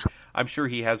 honestly. Yeah. I'm sure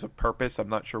he has a purpose. I'm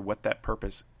not sure what that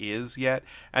purpose is yet.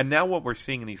 And now what we're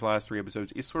seeing in these last 3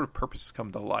 episodes is sort of purposes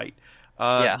come to light.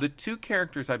 The 2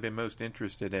 characters I've been most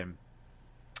interested in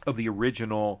of the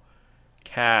original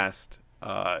cast,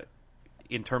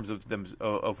 in terms of them,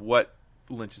 of what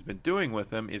Lynch has been doing with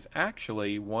them, is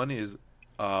actually, one is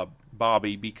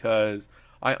Bobby, because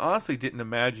I honestly didn't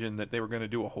imagine that they were going to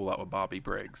do a whole lot with Bobby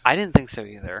Briggs. I didn't think so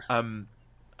either.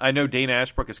 I know Dana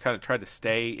Ashbrook has kind of tried to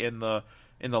stay in the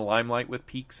limelight with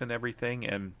Peaks and everything,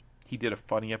 and he did a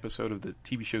funny episode of the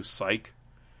TV show Psych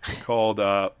called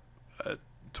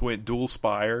Dual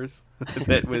Spires.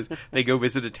 That was, they go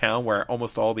visit a town where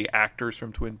almost all the actors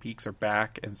from Twin Peaks are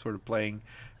back and sort of playing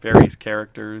various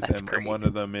characters. That's and great. One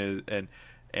of them is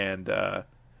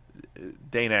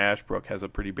Dana Ashbrook has a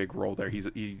pretty big role there.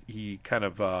 He kind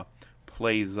of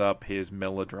plays up his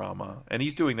melodrama, and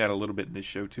he's doing that a little bit in this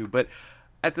show too. But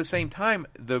at the same time,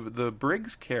 the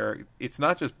Briggs character, it's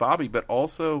not just Bobby, but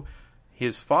also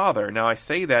his father. Now, I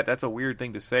say that's a weird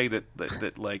thing to say,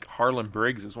 that like Harlan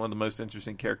Briggs is one of the most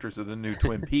interesting characters of the new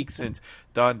Twin Peaks, since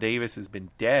Don Davis has been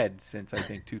dead since, I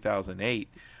think, 2008.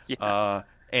 Yeah.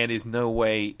 and is no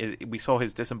way. We saw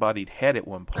his disembodied head at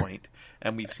one point,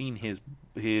 and we've seen his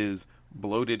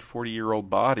bloated 40-year-old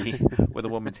body with a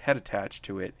woman's head attached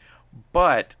to it.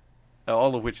 But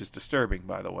all of which is disturbing,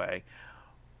 by the way.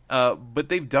 But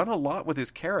they've done a lot with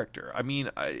his character. I mean,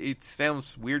 it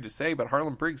sounds weird to say, but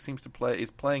Harlan Briggs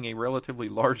is playing a relatively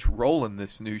large role in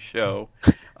this new show,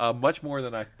 much more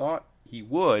than I thought he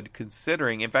would,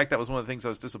 considering. In fact, that was one of the things I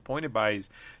was disappointed by, is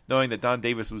knowing that Don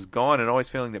Davis was gone and always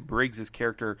feeling that Briggs'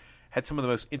 character had some of the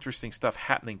most interesting stuff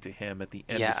happening to him at the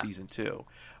end of season 2.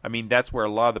 I mean, that's where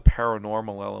a lot of the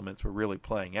paranormal elements were really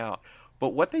playing out.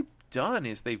 But what they've done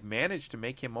is they've managed to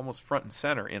make him almost front and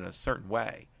center in a certain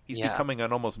way. He's becoming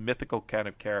an almost mythical kind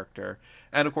of character.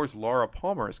 And, of course, Laura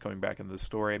Palmer is coming back into the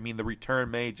story. I mean, the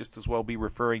return may just as well be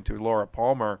referring to Laura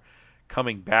Palmer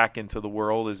coming back into the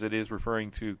world as it is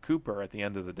referring to Cooper at the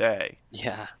end of the day.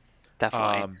 Yeah,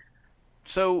 definitely.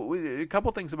 So a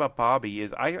couple things about Bobby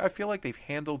is I feel like they've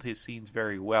handled his scenes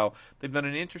very well. They've done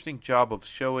an interesting job of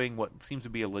showing what seems to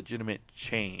be a legitimate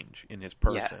change in his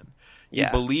person. You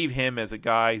believe him as a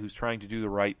guy who's trying to do the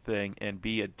right thing and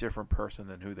be a different person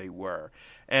than who they were.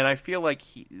 And I feel like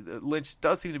Lynch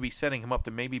does seem to be setting him up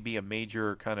to maybe be a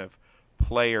major kind of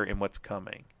player in what's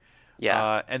coming.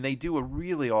 Yeah. And they do a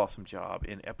really awesome job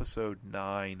in episode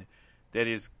 9 that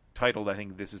is titled, I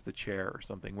think, This is the Chair or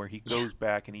something, where he goes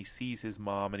back and he sees his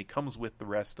mom and he comes with the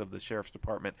rest of the sheriff's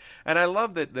department. And I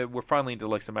love that we're finally into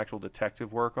like some actual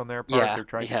detective work on their part. They're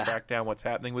trying to track down what's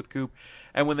happening with Coop.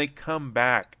 And when they come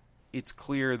back, it's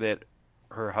clear that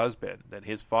her husband, that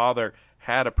his father,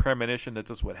 had a premonition that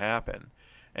this would happen.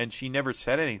 And she never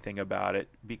said anything about it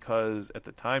because at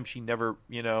the time she never,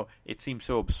 it seemed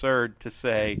so absurd to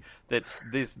say that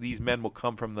these men will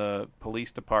come from the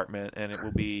police department and it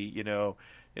will be,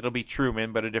 it'll be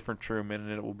Truman, but a different Truman,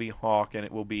 and it will be Hawk, and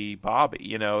it will be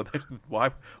Bobby.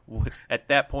 Why? At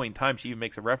that point in time, she even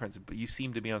makes a reference, but you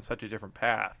seem to be on such a different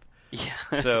path. Yeah.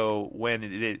 So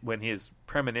when his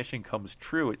premonition comes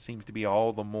true, it seems to be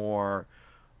all the more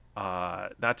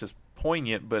not just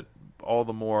poignant, but all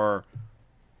the more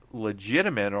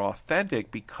legitimate or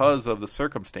authentic because of the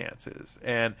circumstances.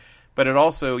 But it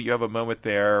also, you have a moment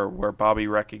there where Bobby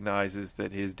recognizes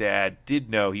that his dad did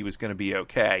know he was going to be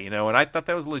okay, and I thought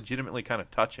that was legitimately kind of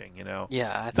touching,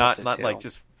 Yeah, I thought so not too. like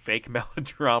just fake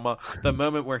melodrama. The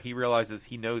moment where he realizes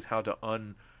he knows how to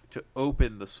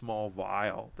open the small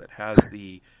vial that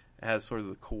has sort of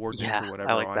the coordinates or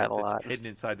whatever I like on that it a that's lot. hidden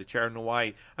inside the chair. I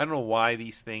don't know why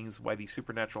these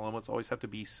supernatural elements always have to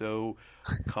be so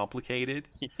complicated.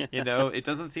 It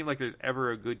doesn't seem like there's ever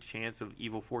a good chance of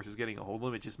evil forces getting a hold of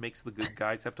them. It just makes the good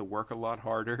guys have to work a lot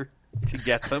harder to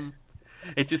get them.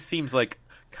 It just seems like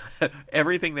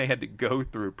everything they had to go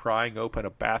through prying open a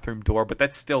bathroom door, but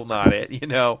that's still not it.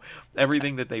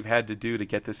 Everything that they've had to do to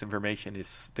get this information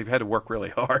they've had to work really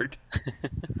hard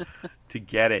to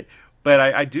get it. But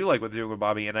I do like what they're doing with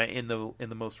Bobby, and in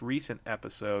the most recent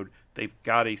episode, they've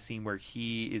got a scene where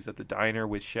he is at the diner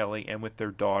with Shelley and with their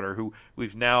daughter, who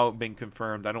we've now been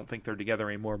confirmed. I don't think they're together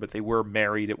anymore, but they were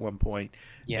married at one point.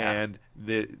 Yeah. And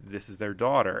this is their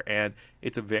daughter, and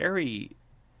it's a very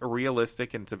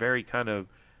realistic and it's a very kind of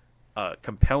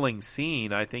compelling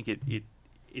scene. I think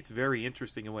it's very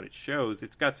interesting in what it shows.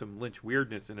 It's got some Lynch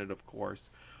weirdness in it, of course,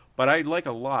 but I like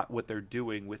a lot what they're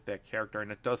doing with that character,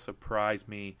 and it does surprise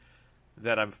me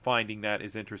that I'm finding that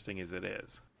as interesting as it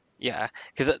is. Yeah,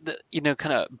 because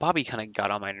Bobby kind of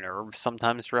got on my nerves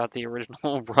sometimes throughout the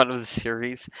original run of the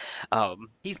series.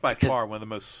 He's by far one of the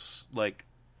most, like,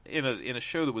 in a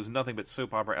show that was nothing but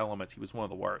soap opera elements, he was one of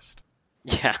the worst.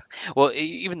 Yeah, well,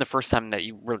 even the first time that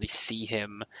you really see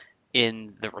him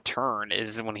in The Return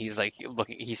is when he's like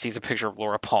looking, he sees a picture of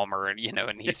Laura Palmer, and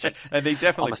and he starts and they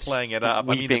definitely playing it up,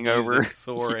 weeping over,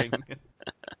 soaring.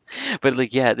 But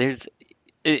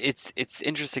it's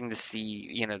interesting to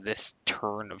see this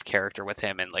turn of character with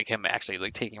him, and like him actually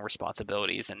like taking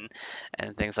responsibilities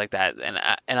and things like that, and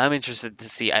I'm interested to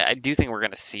see. I do think we're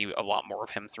going to see a lot more of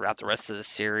him throughout the rest of the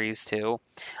series too.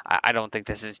 I don't think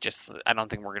this is just. I don't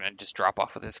think we're going to just drop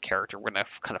off with this character. We're going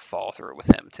to kind of follow through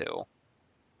with him too.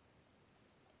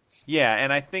 Yeah,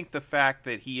 and I think the fact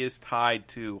that he is tied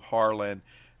to Harlan,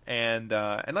 and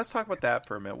let's talk about that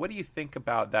for a minute. What do you think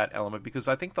about that element? Because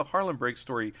I think the Harlan Briggs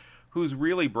story, who's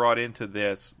really brought into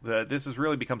this, this is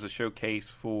really becomes a showcase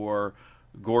for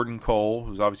Gordon Cole,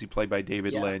 who's obviously played by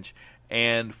David Lynch,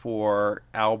 and for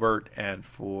Albert, and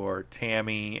for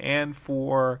Tammy, and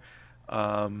for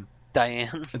Diane,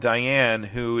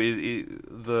 who is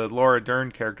the Laura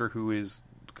Dern character, who is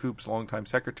Coop's longtime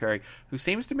secretary, who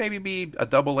seems to maybe be a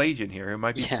double agent here, who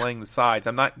might be playing the sides.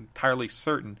 I'm not entirely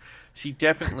certain. She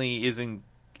definitely is in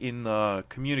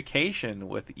communication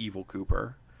with Evil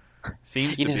Cooper.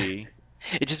 Seems You to know, be.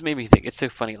 it just made me think. It's so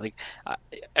funny. Like uh,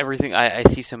 everything I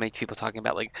see so many people talking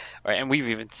about, like, and we've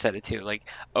even said it too. Like,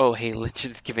 oh, hey, Lynch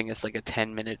is giving us like a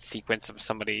 10-minute sequence of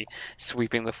somebody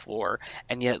sweeping the floor,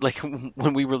 and yet, like,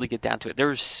 when we really get down to it,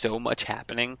 there's so much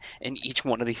happening in each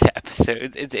one of these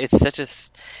episodes. It's such a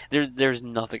there's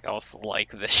nothing else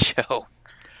like this show.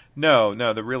 No,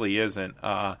 no, there really isn't.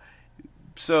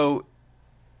 So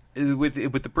with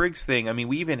the Briggs thing, I mean,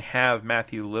 we even have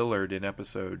Matthew Lillard in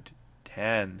episode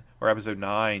 10 or episode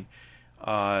 9.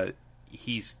 Uh,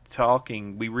 he's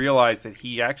talking. We realize that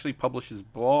he actually publishes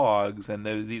blogs, and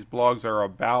these blogs are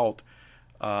about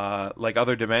like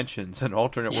other dimensions and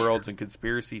alternate worlds and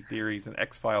conspiracy theories and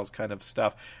X-Files kind of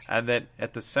stuff. And that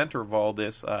at the center of all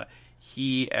this,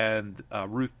 he and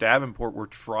Ruth Davenport were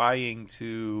trying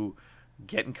to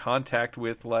get in contact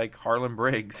with like Harlan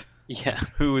Briggs, Yeah,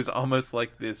 who is almost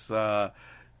like this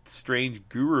strange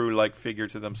guru like figure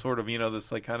to them, sort of,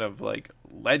 this like kind of like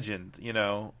legend,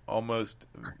 almost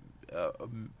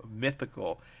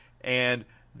mythical. And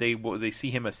they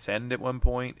see him ascend at one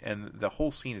point, and the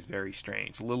whole scene is very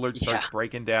strange. Lillard starts yeah,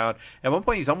 breaking down. At one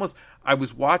point, he's almost. I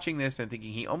was watching this and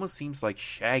thinking he almost seems like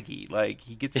Shaggy. Like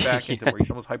he gets back into where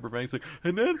he's almost hyperventilating. He's like,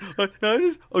 and then I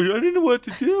didn't know what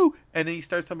to do. And then he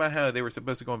starts talking about how they were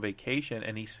supposed to go on vacation,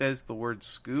 and he says the word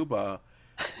scuba,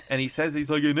 and he's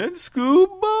like, and then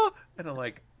scuba, and I'm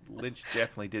like, Lynch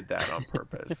definitely did that on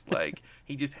purpose. Like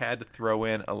he just had to throw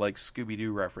in a like Scooby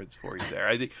Doo reference for you there.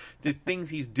 I think the things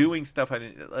he's doing stuff.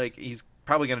 Like he's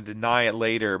probably going to deny it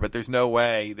later, but there's no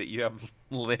way that you have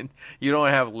you don't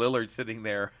have Lillard sitting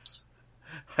there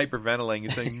hyperventilating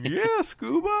and saying yeah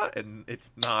scuba, and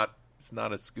it's not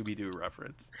a Scooby Doo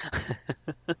reference.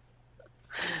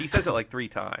 He says it like 3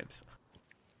 times.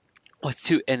 well, it's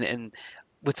too, and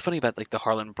what's funny about like the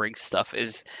Harlan Briggs stuff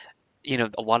is,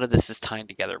 a lot of this is tying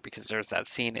together because there's that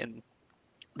scene in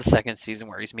the second season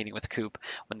where he's meeting with Coop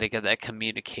when they get that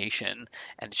communication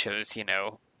and it shows,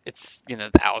 it's,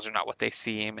 the owls are not what they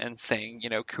seem, and saying,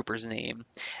 Cooper's name.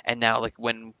 And now like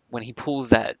when he pulls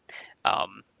that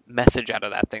message out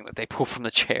of that thing that they pull from the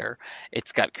chair,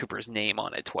 it's got Cooper's name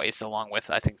on it twice, along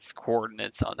with I think it's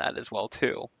coordinates on that as well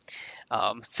too.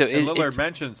 So And Lillard it's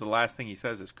mentions the last thing he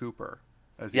says is Cooper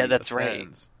as he yeah, that's right.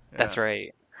 ascends. That's Yeah.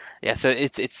 right. Yeah, so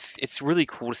it's really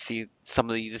cool to see some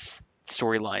of these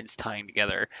storylines tying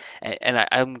together, and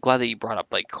I'm glad that you brought up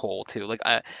like Cole too. Like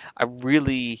I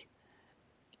really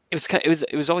it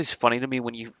was always funny to me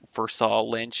when you first saw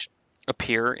Lynch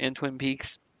appear in Twin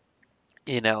Peaks,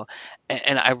 and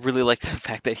I really like the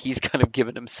fact that he's kind of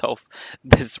given himself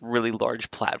this really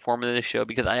large platform in this show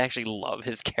because I actually love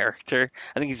his character.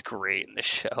 I think he's great in this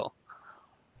show.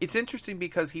 It's interesting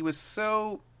because he was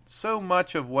so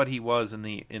much of what he was in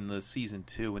the season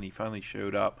 2 when he finally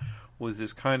showed up was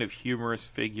this kind of humorous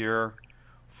figure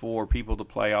for people to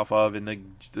play off of, and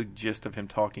the gist of him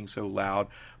talking so loud.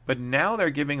 But now they're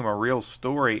giving him a real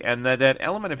story, and that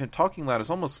element of him talking loud is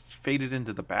almost faded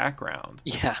into the background.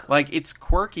 Yeah. Like it's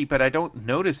quirky, but I don't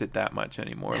notice it that much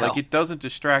anymore. No. Like it doesn't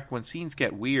distract when scenes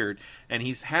get weird, and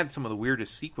he's had some of the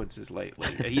weirdest sequences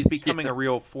lately. He's becoming a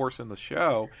real force in the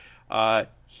show.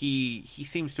 He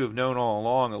seems to have known all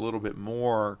along a little bit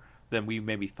more than we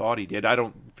maybe thought he did. I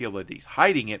don't feel that he's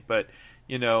hiding it, but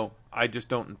I just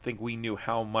don't think we knew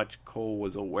how much Cole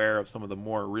was aware of some of the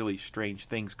more really strange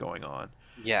things going on.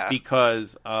 Yeah.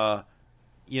 Because at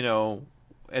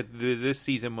this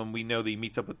season when we know that he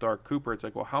meets up with Dark Cooper, it's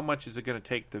like, well, how much is it going to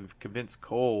take to convince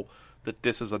Cole that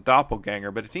this is a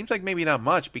doppelganger? But it seems like maybe not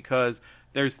much, because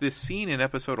there's this scene in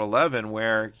episode 11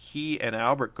 where he and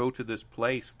Albert go to this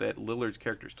place that Lillard's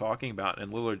character's talking about,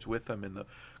 and Lillard's with them in the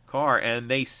car, and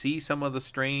they see some of the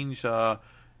strange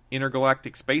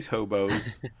intergalactic space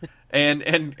hobos,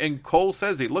 and Cole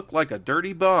says he looked like a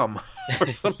dirty bum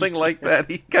or something like that.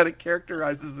 He kind of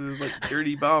characterizes it as like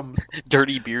dirty bums,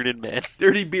 Dirty bearded man.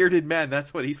 dirty bearded men.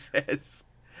 That's what he says.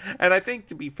 And I think,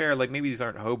 to be fair, like maybe these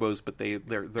aren't hobos, but they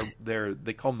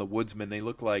call them the woodsmen. They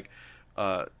look like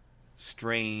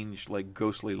strange, like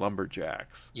ghostly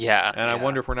lumberjacks. Yeah. And I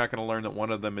wonder if we're not going to learn that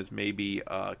one of them is maybe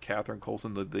Catherine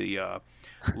Coulson, the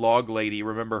log lady.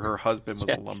 Remember, her husband was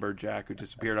Yes. a lumberjack who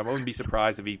disappeared. I wouldn't be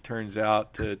surprised if he turns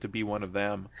out to be one of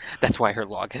them. That's why her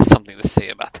log has something to say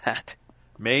about that.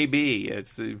 Maybe.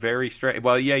 It's very strange.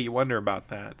 Well, yeah, you wonder about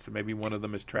that. So maybe one of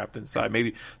them is trapped inside.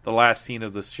 Maybe the last scene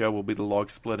of this show will be the log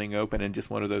splitting open and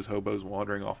just one of those hobos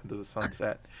wandering off into the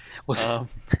sunset. Well,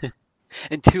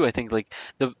 and two, I think like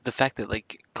the fact that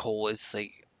like Cole is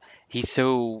like he's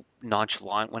so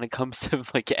nonchalant when it comes to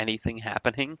like anything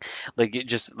happening. Like it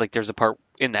just like there's a part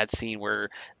in that scene where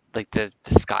like the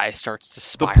sky starts to The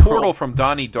spiral. portal from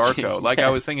Donnie Darko. Like, Yeah.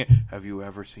 I was thinking, have you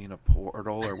ever seen a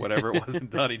portal or whatever it was in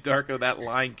Donnie Darko? That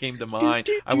line came to mind.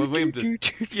 I was waiting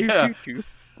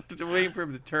waiting for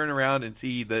him to turn around and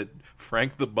see that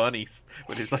Frank the Bunny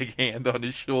with his like hand on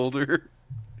his shoulder.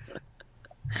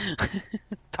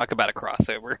 Talk about a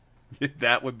crossover.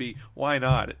 That would be, why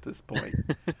not at this point?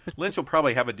 Lynch will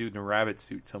probably have a dude in a rabbit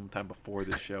suit sometime before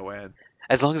the show ends.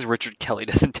 As long as Richard Kelly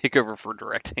doesn't take over for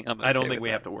directing, I'm okay I don't think with we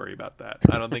that. have to worry about that.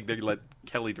 I don't think they let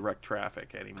Kelly direct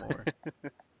Traffic anymore.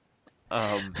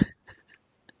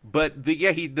 But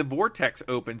the vortex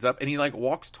opens up and he like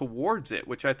walks towards it,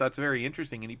 which I thought's very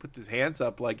interesting. And he puts his hands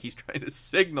up like he's trying to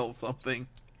signal something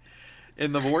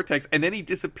in the vortex, and then he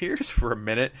disappears for a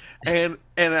minute. And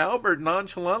Albert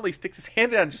nonchalantly sticks his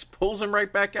hand out and just pulls him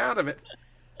right back out of it.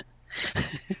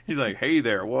 He's like, "Hey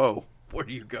there, whoa, where are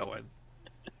you going?"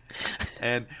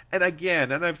 And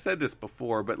again, and I've said this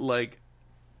before, but like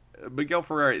Miguel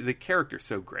Ferrer, the character's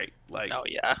so great. Like, Oh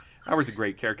yeah, Howard's a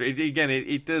great character.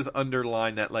 It does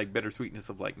underline that like bittersweetness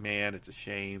of like, man, it's a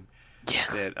shame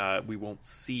that we won't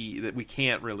see, that we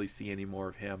can't really see any more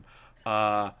of him.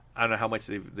 I don't know how much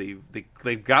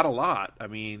they've got a lot. I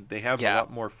mean, they have a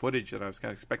lot more footage than I was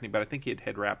kind of expecting, but I think it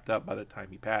had wrapped up by the time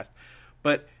he passed.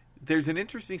 But there's an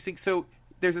interesting scene. So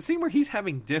there's a scene where he's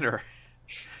having dinner.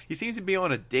 He seems to be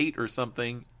on a date or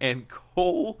something, and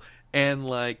Cole and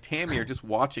like Tammy are just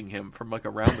watching him from like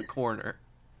around the corner.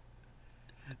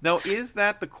 Now, is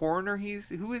that the coroner?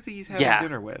 Who is he's having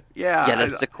dinner with? Yeah,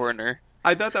 that's the coroner.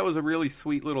 I thought that was a really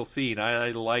sweet little scene.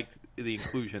 I liked the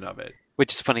inclusion of it.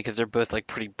 Which is funny because they're both like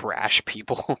pretty brash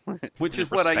people. Which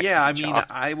is what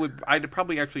I'd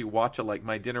probably actually watch it like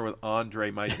My Dinner with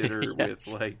Andre, My Dinner with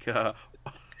like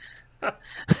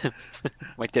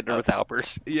My Dinner with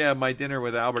Albert. Yeah, My Dinner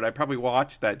with Albert. I probably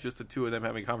watched that, just the two of them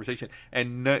having a conversation.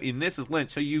 And this is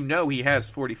Lynch, so you know he has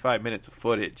 45 minutes of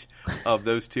footage of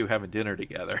those two having dinner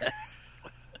together.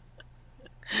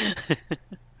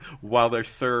 While they're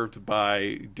served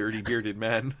by dirty bearded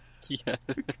men. Yeah.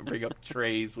 Bring up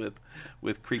trays with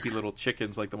creepy little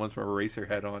chickens like the ones from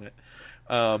Eraserhead on it.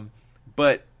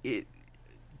 But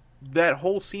that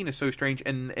whole scene is so strange,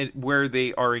 and where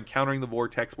they are encountering the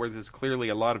vortex, where there's clearly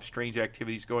a lot of strange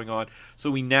activities going on. So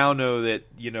we now know that,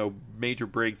 Major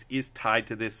Briggs is tied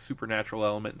to this supernatural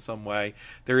element in some way.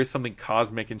 There is something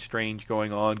cosmic and strange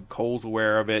going on. Cole's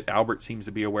aware of it. Albert seems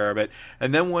to be aware of it.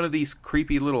 And then one of these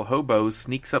creepy little hobos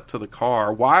sneaks up to the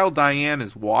car while Diane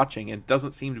is watching and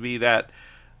doesn't seem to be that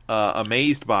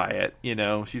amazed by it.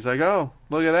 She's like, "Oh,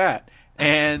 look at that."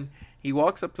 And he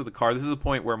walks up to the car. This is the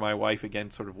point where my wife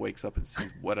again sort of wakes up and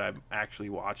sees what I'm actually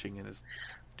watching and is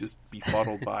just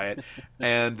befuddled by it.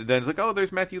 And then it's like, "Oh,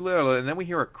 there's Matthew Lillard." And then we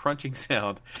hear a crunching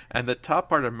sound, and the top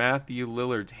part of Matthew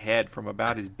Lillard's head from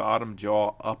about his bottom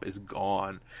jaw up is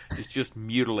gone. It's just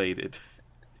mutilated.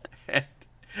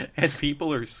 And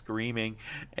people are screaming.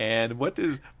 And what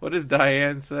does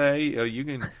Diane say? "Oh, you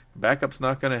can, backup's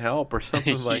not going to help," or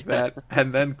something like that.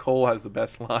 And then Cole has the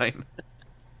best line.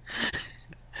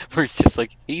 Where it's just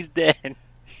like, he's dead.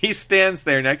 He stands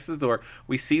there next to the door.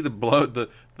 We see the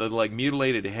like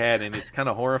mutilated head, and it's kind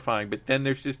of horrifying. But then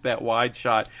there's just that wide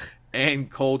shot, and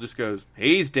Cole just goes,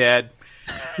 "He's dead."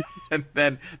 And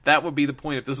then that would be the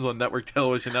point if this was on network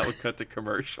television. That would cut to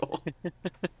commercial.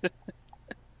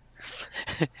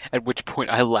 At which point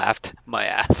I laughed my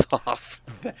ass off.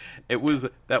 That was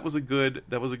a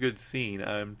good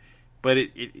scene. But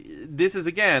this is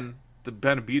again the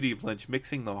kind of beauty of Lynch,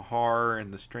 mixing the horror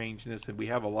and the strangeness, and we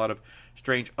have a lot of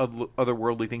strange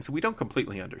otherworldly things that we don't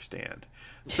completely understand.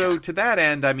 So to that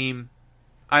end, I mean,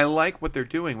 I like what they're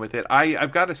doing with it.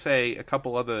 I've got to say a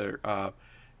couple other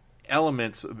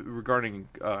elements regarding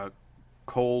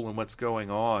Cole and what's going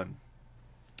on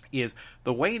is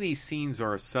the way these scenes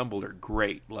are assembled are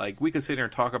great. Like, we could sit here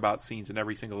and talk about scenes in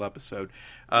every single episode.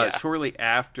 Shortly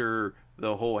after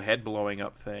the whole head blowing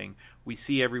up thing, we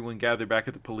see everyone gather back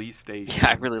at the police station. Yeah,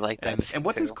 I really like that. And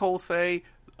what does Cole say?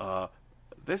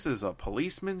 This is a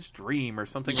policeman's dream, or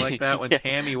something like that. When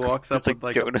Tammy walks up with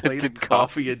like a plate of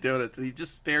coffee and donuts, he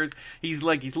just stares. He's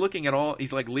looking at all.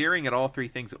 He's like leering at all three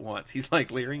things at once. He's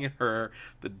like leering at her,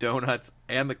 the donuts,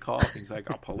 and the coffee. He's like,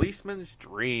 a policeman's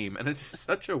dream, and it's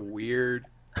such a weird.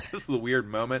 This is a weird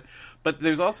moment. But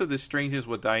there's also this strangeness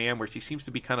with Diane, where she seems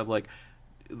to be kind of like,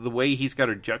 the way he's got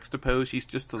her juxtaposed, she's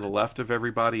just to the left of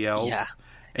everybody else. Yeah.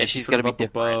 And she's got to be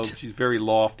different. Above. She's very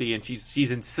lofty, and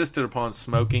she's insisted upon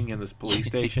smoking in this police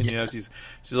station. She's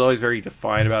always very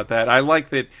defiant about that. I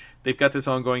like that they've got this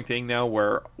ongoing thing now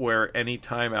where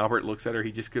anytime Albert looks at her,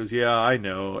 he just goes, "Yeah, I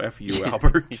know, F you,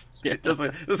 Albert." Yeah. It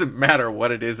doesn't matter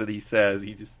what it is that he says,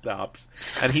 he just stops.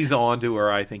 And he's on to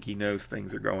her. I think he knows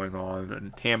things are going on.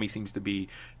 And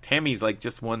Tammy's like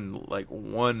just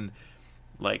one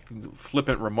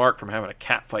flippant remark from having a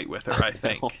cat fight with her, I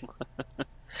think.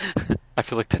 I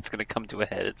feel like that's going to come to a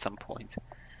head at some point.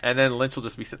 And then Lynch will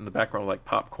just be sitting in the background like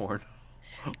popcorn,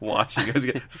 watching,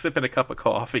 sipping a cup of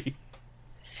coffee,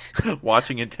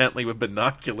 watching intently with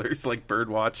binoculars like bird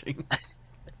watching.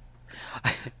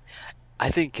 I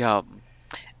think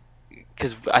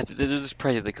because there's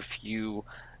probably like a few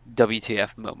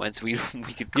WTF moments we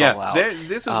could call out.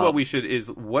 This is what we should is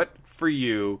what for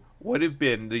you would have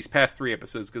been these past 3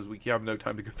 episodes, because we have no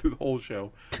time to go through the whole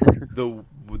show.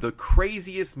 the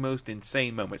craziest, most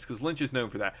insane moments, because Lynch is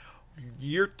known for that.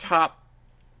 Your top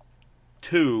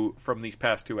 2 from these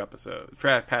past 3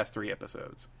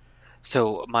 episodes.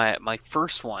 So my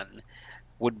first one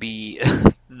would be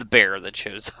the bear that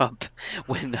shows up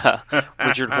when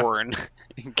Richard Horn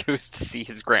goes to see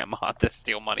his grandma to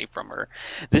steal money from her.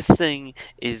 This thing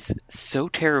is so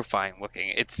terrifying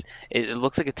looking. It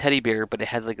looks like a teddy bear, but it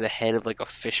has like the head of like a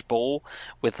fishbowl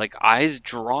with like eyes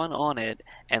drawn on it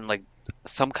and like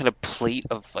some kind of plate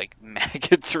of like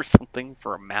maggots or something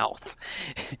for a mouth.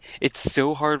 It's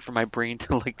so hard for my brain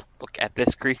to like look at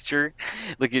this creature.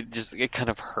 Like it kind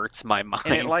of hurts my mind.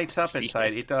 And it lights up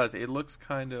inside. It does. It looks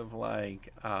kind of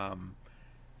like a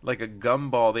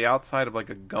gumball, the outside of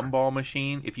like a gumball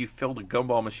machine. If you filled a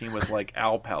gumball machine with like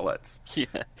owl pellets. Yes.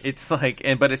 It's like,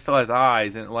 but it still has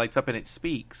eyes and it lights up and it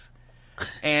speaks.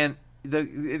 And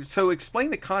so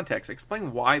explain the context.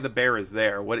 Explain why the bear is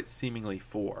there, what it's seemingly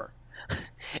for.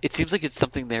 It seems like it's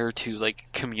something there to like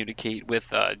communicate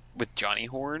with Johnny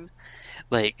Horn,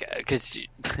 like because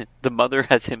the mother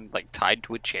has him like tied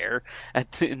to a chair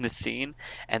in the scene,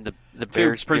 and the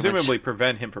bears presumably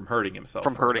prevent him from hurting himself.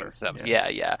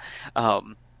 Yeah.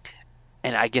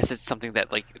 And I guess it's something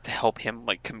that like to help him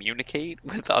like communicate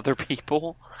with other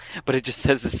people, but it just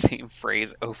says the same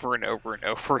phrase over and over and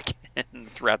over again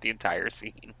throughout the entire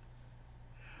scene.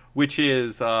 Which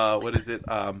is, what is it?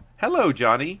 Hello,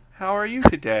 Johnny. How are you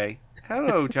today?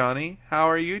 Hello, Johnny. How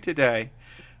are you today?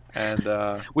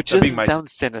 And which doesn't sound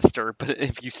sinister, but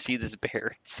if you see this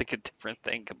bear, it's like a different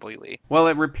thing completely. Well,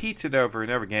 it repeats it over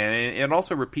and over again, and it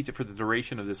also repeats it for the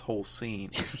duration of this whole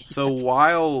scene. So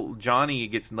while Johnny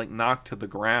gets like knocked to the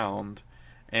ground,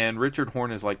 and Richard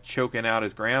Horn is like choking out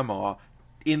his grandma,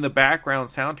 in the background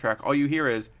soundtrack, all you hear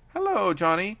is, "Hello,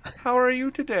 Johnny. How are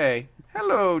you today?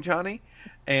 Hello, Johnny."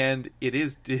 And it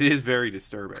is very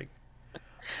disturbing.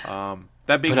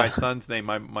 That being my son's name,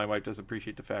 my wife does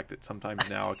appreciate the fact that sometimes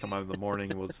now I come out in the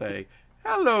morning and will say,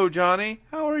 "Hello, Johnny.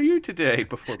 How are you today?"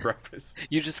 before breakfast.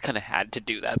 You just kind of had to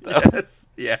do that, though. Yes,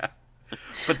 yeah.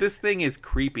 But this thing is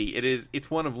creepy. It's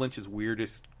one of Lynch's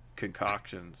weirdest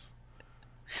concoctions.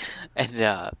 And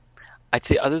I'd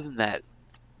say other than that,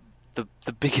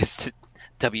 the biggest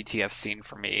WTF scene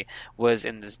for me was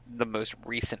in the most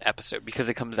recent episode, because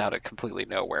it comes out of completely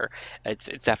nowhere.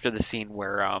 It's after the scene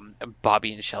where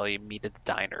Bobby and Shelley meet at the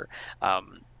diner.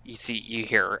 You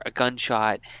hear a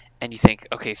gunshot and you think,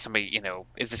 okay, somebody,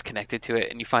 is this connected to it?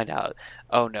 And you find out,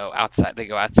 oh no, they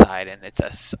go outside and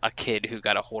it's a kid who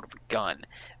got a hold of a gun.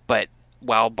 But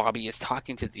while Bobby is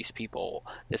talking to these people,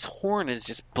 this horn is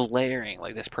just blaring.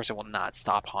 Like, this person will not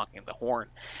stop honking the horn.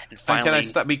 And finally, can I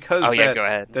stop? Because go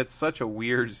ahead. That's such a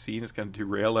weird scene. It's going to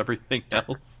derail everything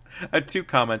else. I have 2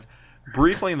 comments.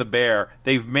 Briefly in the bear,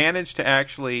 they've managed to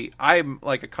actually... I'm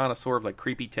like a connoisseur of like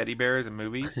creepy teddy bears in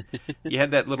movies. You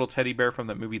had that little teddy bear from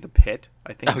that movie The Pit.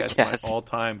 I think that's my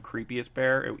all-time creepiest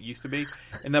bear. It used to be.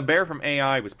 And the bear from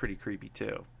AI was pretty creepy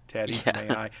too. Teddy from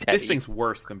AI. Teddy. This thing's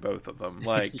worse than both of them,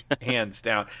 like hands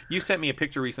down. You sent me a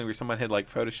picture recently where someone had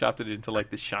like photoshopped it into like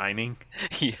The Shining.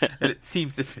 Yeah. And it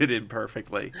seems to fit in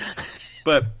perfectly.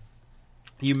 But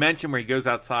you mentioned where he goes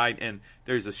outside and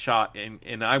there's a shot,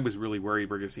 and I was really worried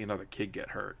we're going to see another kid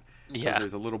get hurt. Yeah.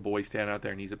 There's a little boy standing out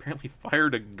there, and he's apparently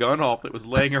fired a gun off that was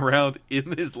laying around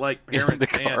in his like parents'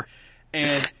 van.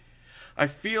 And I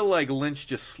feel like Lynch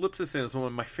just slips this in as one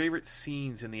of my favorite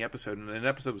scenes in the episode, and an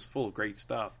episode was full of great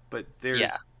stuff. But there's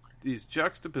this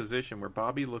juxtaposition where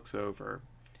Bobby looks over,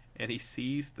 and he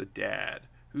sees the dad,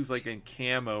 who's like in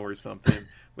camo or something,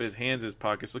 with his hands in his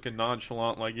pockets, looking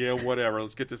nonchalant, like, yeah, whatever,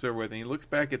 let's get this over with. And he looks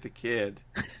back at the kid,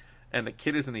 and the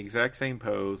kid is in the exact same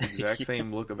pose, the exact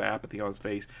same look of apathy on his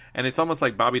face, and it's almost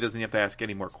like Bobby doesn't have to ask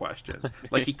any more questions.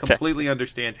 Like he completely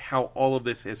understands how all of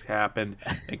this has happened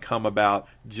and come about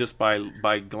just by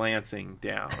glancing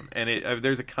down. And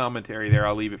there's a commentary there.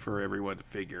 I'll leave it for everyone to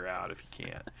figure out if you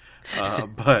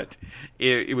can't. But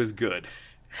it was good.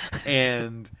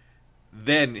 And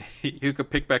then you could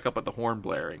pick back up at the horn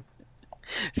blaring.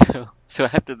 So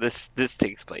after this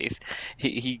takes place,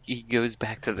 he goes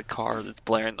back to the car that's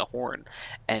blaring the horn,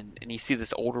 and you see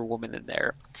this older woman in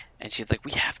there, and she's like,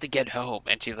 "We have to get home,"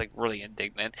 and she's like really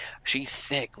indignant. "She's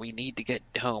sick. We need to get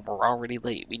home. We're already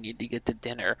late. We need to get to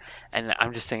dinner." And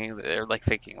I'm just thinking that they're like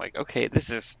thinking like, okay, this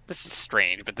is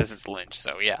strange, but this is Lynch,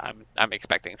 so yeah, I'm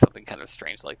expecting something kind of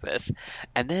strange like this.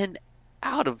 And then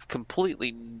out of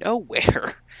completely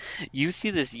nowhere, you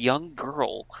see this young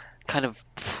girl kind of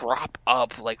prop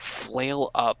up, like flail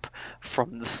up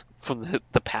from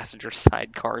the passenger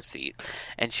side car seat,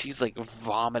 and she's like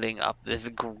vomiting up this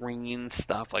green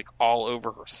stuff like all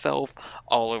over herself,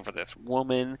 all over this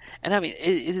woman. And I mean,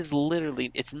 it is literally,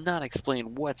 it's not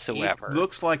explained whatsoever. It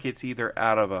looks like it's either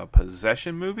out of a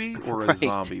possession movie or a Right.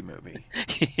 zombie movie.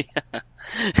 Yeah.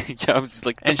 I was just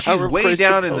like, And she's way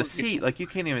down in the seat, like you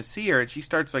can't even see her, and she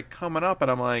starts like coming up, and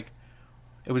I'm like,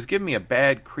 it was giving me a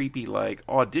bad, creepy, like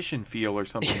audition feel or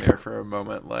something there for a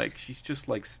moment. Like she's just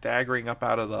like staggering up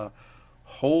out of the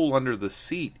hole under the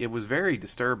seat. It was very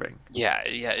disturbing. Yeah,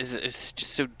 it's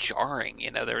just so jarring.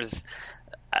 You know, there was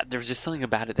just something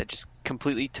about it that just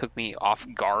completely took me off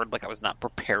guard. Like I was not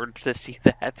prepared to see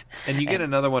that. And you get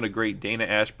another one of great Dana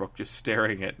Ashbrook just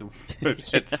staring at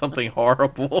something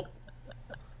horrible.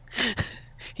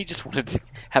 He just wanted to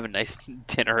have a nice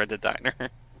dinner at the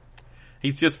diner.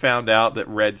 He's just found out that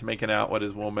Red's making out with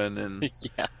his woman, and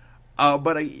Yeah.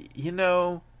 but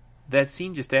that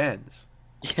scene just ends.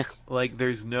 Yeah. Like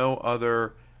there's no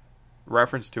other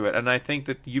reference to it, and I think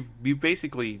that you've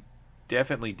basically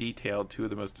definitely detailed two of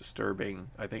the most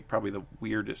disturbing, I think probably the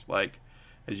weirdest, like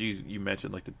as you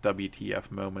mentioned, like the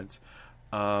WTF moments.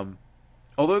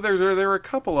 Although there are a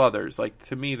couple others, like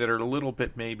to me, that are a little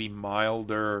bit maybe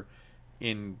milder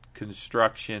in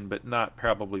construction, but not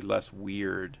probably less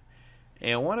weird.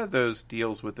 And one of those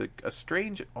deals with a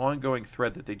strange ongoing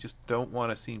thread that they just don't want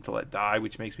to seem to let die,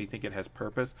 which makes me think it has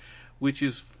purpose, which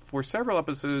is for several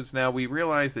episodes now we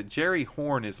realize that Jerry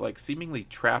Horn is like seemingly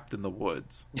trapped in the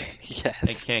woods Yes.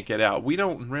 and can't get out. We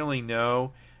don't really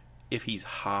know if he's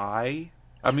high.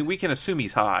 I mean, we can assume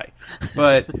he's high,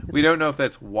 but we don't know if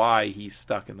that's why he's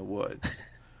stuck in the woods.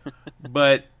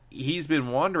 But he's been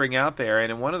wandering out there,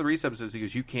 and in one of the recent episodes he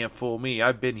goes, "You can't fool me.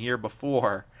 I've been here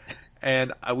before."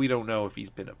 And we don't know if he's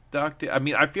been abducted. I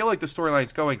mean, I feel like the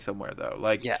storyline's going somewhere, though.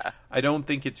 Like, Yeah. I don't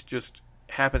think it's just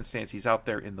happenstance. He's out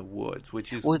there in the woods,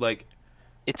 which is like...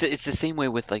 It's the same way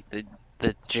with, like,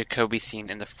 the Jacoby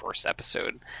scene in the first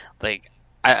episode. Like,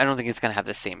 I don't think it's going to have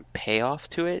the same payoff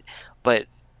to it, but,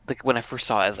 like, when I first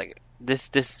saw it, I was like, this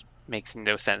makes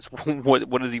no sense.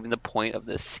 What is even the point of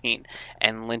this scene?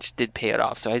 And Lynch did pay it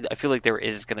off, so I feel like there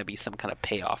is going to be some kind of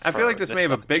payoff. I feel like this may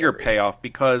have a bigger payoff,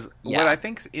 because what I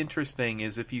think's interesting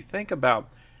is if you think about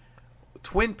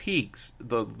Twin Peaks,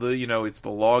 the it's the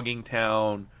logging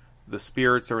town, the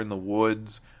spirits are in the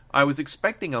woods. I was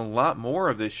expecting a lot more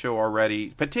of this show already,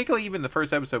 particularly even the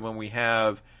first episode when we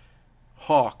have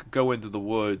Hawk go into the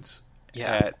woods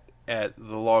at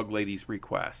the log lady's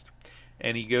request.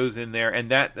 And he goes in there,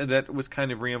 and that was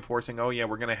kind of reinforcing, oh yeah,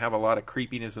 we're going to have a lot of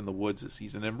creepiness in the woods this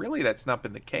season. And really that's not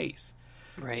been the case.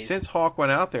 Right. Since Hawk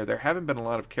went out there haven't been a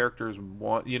lot of characters,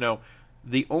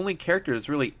 the only character that's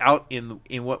really out in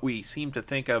what we seem to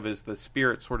think of as the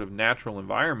spirit sort of natural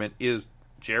environment is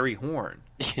Jerry Horn.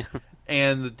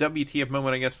 And the WTF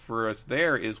moment, I guess, for us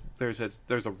there is there's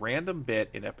a random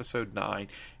bit in episode 9.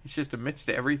 It's just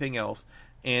amidst everything else,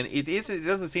 and it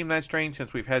doesn't seem that strange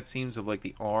since we've had scenes of like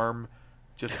the arm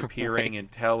just appearing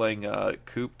and telling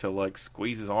Coop to like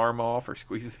squeeze his arm off or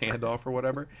squeeze his hand off or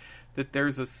whatever. That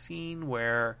there's a scene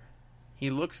where he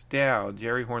looks down,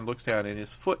 Jerry Horn looks down, and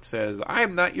his foot says, "I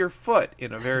am not your foot,"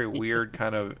 in a very weird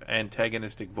kind of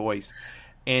antagonistic voice.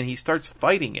 And he starts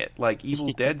fighting it, like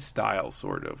Evil Dead style,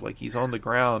 sort of. Like he's on the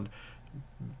ground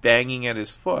banging at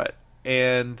his foot.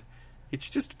 And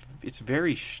it's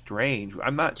very strange.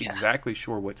 I'm not exactly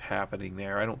sure what's happening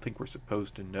there. I don't think we're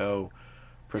supposed to know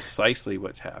precisely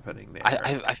what's happening there.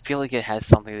 I feel like it has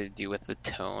something to do with the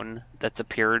tone that's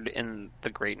appeared in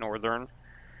the Great Northern.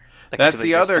 Like, that's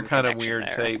the like other kind of weird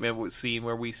scene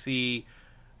where we see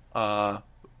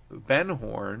Ben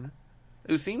Horn,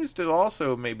 who seems to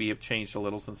also maybe have changed a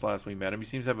little since last we met him. He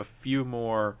seems to have a few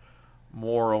more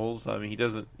morals. I mean, he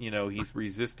doesn't, he's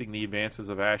resisting the advances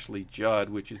of Ashley Judd,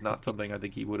 which is not something I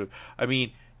think he would have. I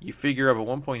mean, you figure at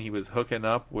one point he was hooking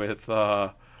up with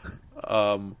Piper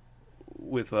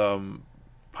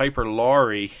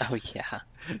Laurie. Oh yeah.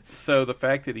 So the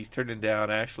fact that he's turning down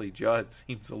Ashley Judd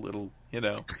seems a little,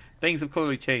 things have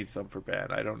clearly changed some for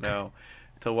Ben. I don't know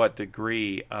to what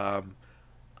degree. I'm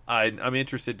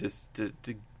interested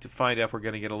to find out if we're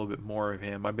going to get a little bit more of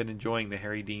him. I've been enjoying the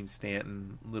Harry Dean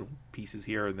Stanton little pieces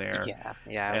here and there.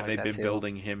 Yeah, and they've been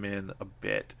building him in a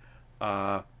bit.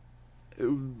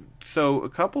 So a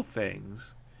couple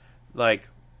things, like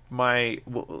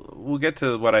we'll get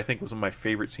to what I think was one of my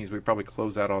favorite scenes. We probably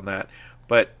close out on that,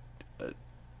 but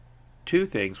two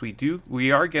things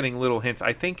we are getting little hints.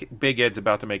 I think Big Ed's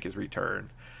about to make his return.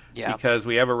 Yeah. Because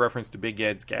we have a reference to Big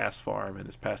Ed's gas farm in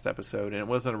this past episode, and it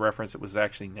wasn't a reference that was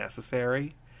actually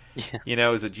necessary. Yeah.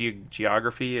 As a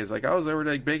geography, is like, I was over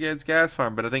to Big Ed's gas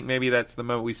farm, but I think maybe that's the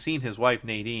moment. We've seen his wife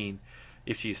Nadine,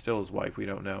 if she's still his wife, we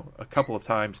don't know, a couple of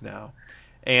times now.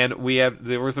 And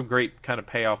there was a great kind of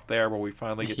payoff there where we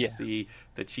finally get to see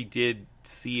that she did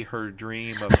see her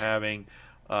dream of having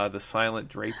the Silent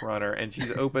Drape Runner, and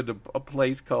she's opened a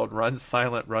place called Run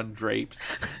Silent Run Drapes.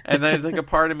 And there's like a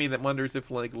part of me that wonders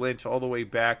if like Lynch, all the way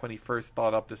back when he first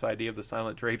thought up this idea of the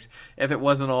Silent Drapes, if it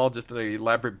wasn't all just an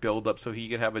elaborate build-up so he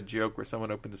could have a joke where someone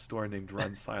opened a store named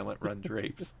Run Silent Run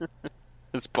Drapes.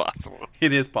 It's possible.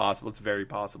 It is possible. It's very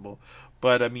possible.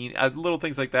 But I mean, little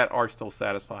things like that are still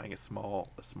satisfying, as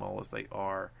small as they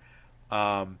are.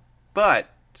 But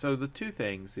so the two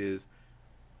things is,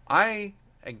 I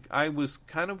was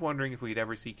kind of wondering if we'd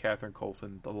ever see Catherine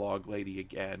Coulson, the log lady,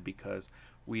 again, because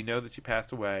we know that she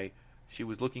passed away. She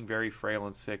was looking very frail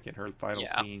and sick in her final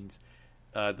scenes,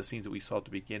 the scenes that we saw at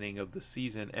the beginning of the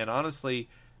season. And honestly,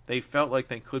 they felt like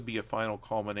they could be a final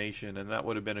culmination, and that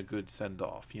would have been a good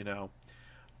send-off,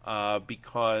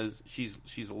 because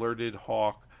she's alerted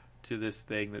Hawk to this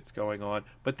thing that's going on.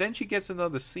 But then she gets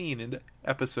another scene in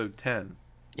episode 10.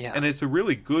 Yeah. And it's a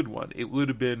really good one.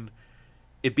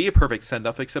 It'd be a perfect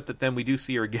send-off, except that then we do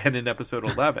see her again in episode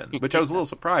 11, which I was a little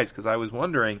surprised because I was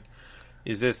wondering,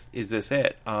 is this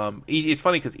it? It's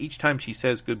funny because each time she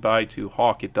says goodbye to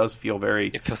Hawk, it does feel very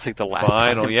It feels like the last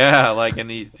final. time. Yeah, and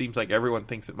it seems like everyone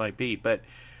thinks it might be. But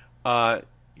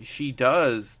she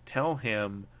does tell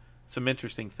him some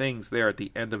interesting things there at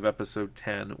the end of episode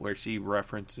 10 where she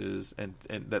references and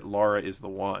that Laura is the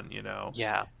one,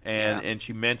 Yeah. And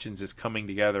she mentions this coming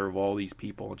together of all these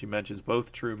people, and she mentions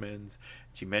both Trumans,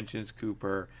 she mentions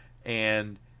Cooper,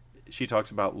 and she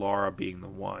talks about Laura being the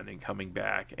one and coming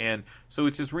back. And so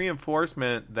it's this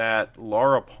reinforcement that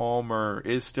Laura Palmer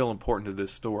is still important to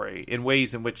this story in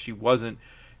ways in which she wasn't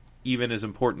even as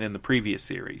important in the previous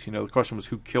series. The question was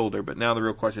who killed her, but now the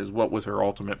real question is what was her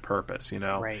ultimate purpose,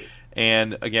 Right.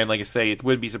 And again, like I say, it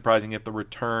wouldn't be surprising if the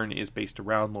return is based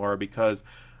around Laura, because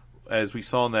as we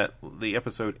saw in the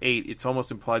episode 8, it's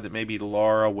almost implied that maybe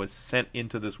Laura was sent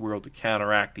into this world to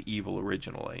counteract the evil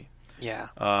originally. Yeah.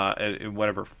 In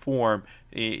whatever form.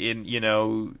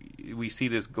 We see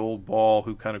this gold ball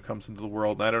who kind of comes into the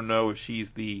world, and I don't know if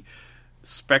she's the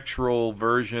spectral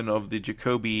version of the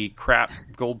Jacoby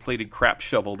gold-plated crap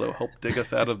shovel that'll help dig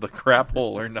us out of the crap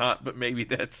hole or not, but maybe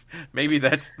that's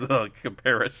the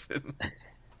comparison.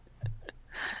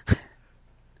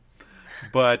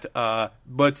 But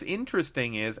what's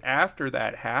interesting is after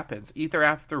that happens, either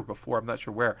after or before, I'm not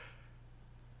sure where,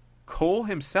 Cole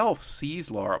himself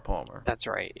sees Laura Palmer. That's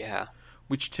right, yeah.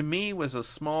 Which to me was a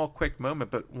small, quick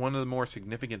moment, but one of the more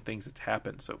significant things that's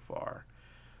happened so far.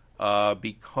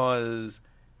 Because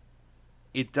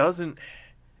it didn't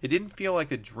feel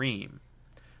like a dream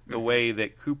the way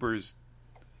that Cooper's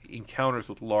encounters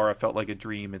with Laura felt like a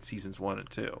dream in seasons 1 and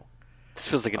 2. This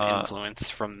feels like an influence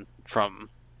from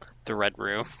the Red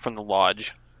Room, from the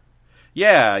Lodge.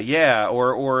 Yeah,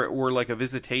 or like a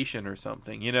visitation or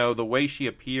something. The way she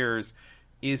appears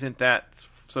isn't that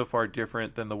so far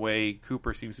different than the way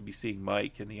Cooper seems to be seeing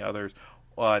Mike and the others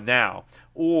now,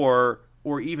 or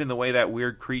even the way that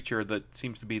weird creature that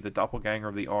seems to be the doppelganger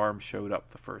of the Arm showed up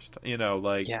the first time.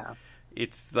 Yeah.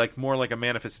 It's like more like a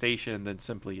manifestation than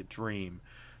simply a dream.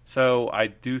 So I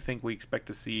do think we expect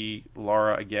to see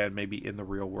Laura again, maybe in the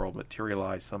real world,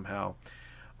 materialize somehow.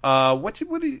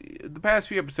 The past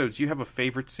few episodes, do you have a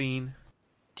favorite scene?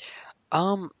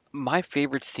 My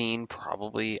favorite scene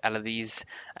probably out of these,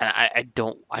 and I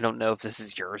don't know if this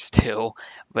is yours too,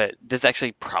 but this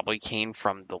actually probably came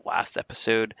from the last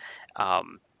episode.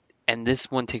 And this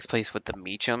one takes place with the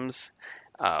Meachums.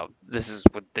 This is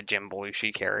with the Jim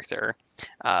Belushi character.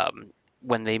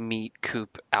 When they meet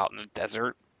Coop out in the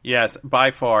desert, Yes,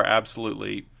 by far,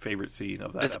 absolutely favorite scene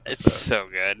of that It's episode. so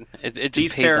good. It just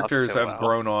These pays off characters so have well.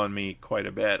 grown on me quite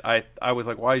a bit. I was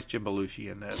like, why is Jim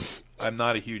Belushi in this? I'm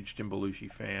not a huge Jim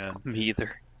Belushi fan, Me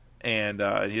either. and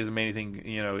he hasn't made anything.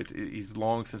 He's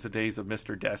long since the days of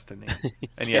Mr. Destiny,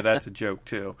 and yeah, Yeah. that's a joke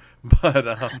too. But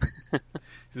this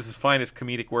is his finest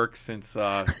comedic work since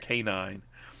K9.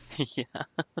 Yeah.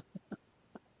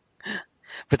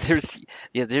 But there's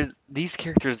these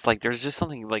characters, like there's just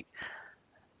something like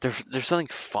there's something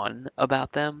fun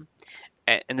about them,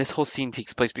 and this whole scene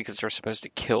takes place because they're supposed to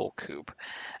kill Coop.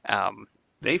 Um,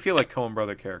 They feel like Coen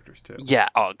Brother characters too. yeah,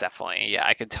 oh, definitely, yeah,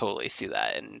 I could totally see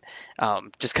that, and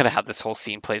just kind of how this whole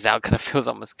scene plays out kind of feels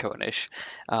almost Coenish.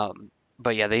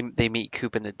 But yeah, they meet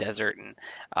Coop in the desert,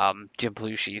 and Jim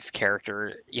Belushi's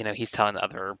character, he's telling the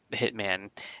other hitman,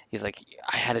 he's like,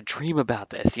 I had a dream about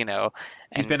this, He's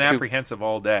and been Coop, apprehensive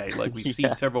all day. Like we've seen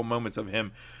yeah. several moments of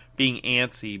him being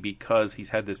antsy because he's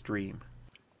had this dream.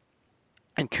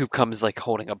 And Coop comes like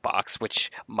holding a box,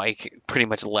 which Mike pretty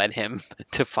much led him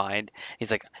to find. He's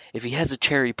like, if he has a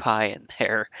cherry pie in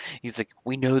there, he's like,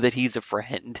 we know that he's a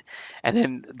friend. And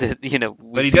then we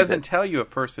But he see doesn't that. tell you at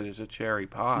first that it's a cherry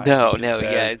pie. No, He just no,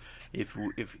 yeah, says, it's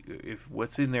if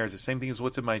what's in there is the same thing as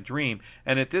what's in my dream.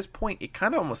 And at this point, it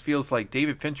kind of almost feels like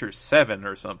David Fincher's Seven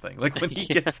or something. Like when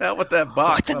he yeah. gets out with that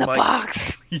box, What's in I'm the like,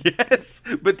 box? yes.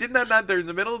 But didn't that not? They're in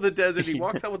the middle of the desert. He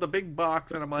walks out with a big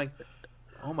box, and I'm like,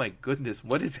 oh my goodness,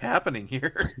 what is happening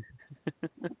here?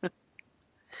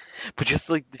 But just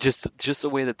the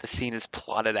way that the scene is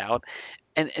plotted out,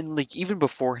 and like even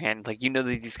beforehand, like that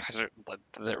these guys are like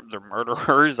they're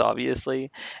murderers, obviously,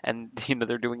 and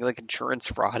they're doing like insurance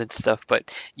fraud and stuff,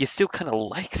 but you still kind of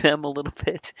like them a little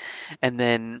bit, and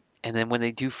then when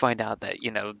they do find out that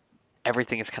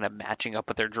everything is kind of matching up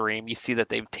with their dream, you see that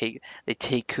they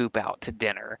take Coop out to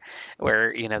dinner,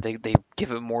 where they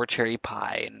give him more cherry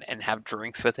pie and have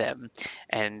drinks with him,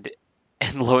 and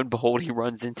lo and behold, he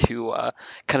runs into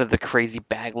kind of the crazy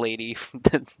bag lady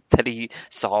that he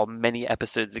saw many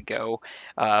episodes ago,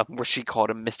 where she called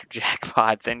him Mr.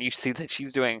 Jackpots, and you see that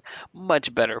she's doing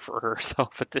much better for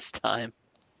herself at this time.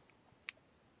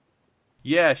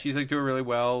 Yeah, she's like doing really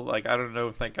well. Like I don't know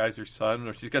if that guy's her son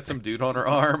or she's got some dude on her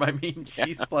arm. I mean, Yeah.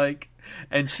 she's like,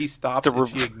 and she stops The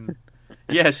and rev-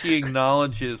 yeah, she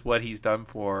acknowledges what he's done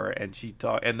for her, and she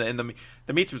talk and the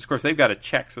Meachams, of course, they've got a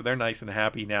check, so they're nice and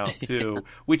happy now too.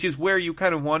 Which is where you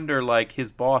kind of wonder, like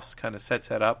his boss kind of sets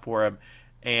that up for him,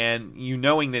 and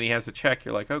knowing that he has a check,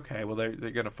 you're like, okay, well they're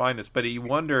going to find this, but you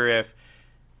wonder if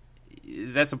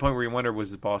that's the point where you wonder, was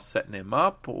his boss setting him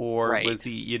up, or Right. was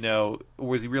he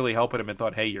really helping him and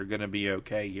thought, hey, you're going to be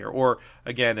okay here? Or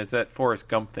again, is that Forrest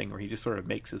Gump thing where he just sort of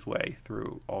makes his way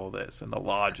through all this and the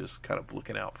lodge is kind of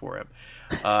looking out for him?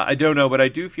 I don't know, but I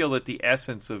do feel that the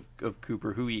essence of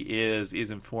Cooper, who he is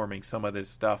informing some of this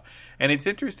stuff. And it's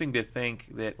interesting to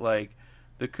think that, like,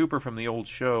 the Cooper from the old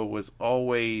show was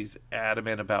always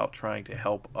adamant about trying to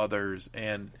help others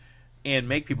and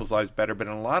make people's lives better, but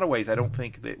in a lot of ways, I don't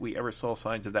think that we ever saw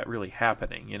signs of that really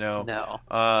happening. No.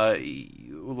 A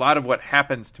lot of what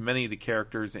happens to many of the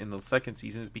characters in the second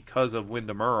season is because of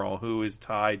Wyndham Earle, who is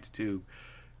tied to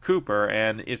Cooper,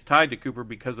 and is tied to Cooper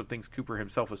because of things Cooper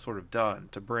himself has sort of done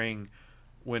to bring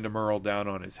Wyndham Earle down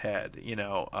on his head.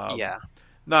 Yeah.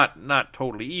 Not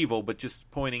totally evil, but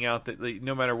just pointing out that, like,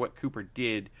 no matter what Cooper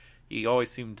did, he always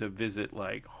seemed to visit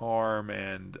like harm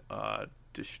and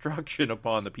destruction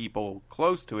upon the people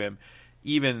close to him,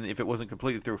 even if it wasn't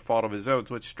completely through fault of his own.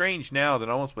 So it's strange now that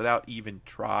almost without even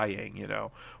trying,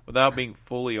 without being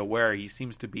fully aware, he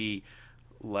seems to be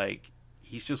like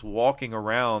he's just walking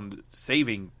around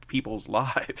saving people's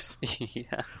lives.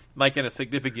 Yeah. Like in a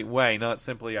significant way, not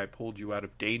simply I pulled you out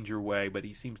of danger way, but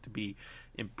he seems to be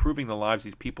improving the lives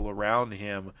of these people around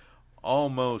him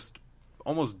almost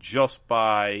just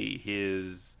by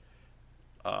his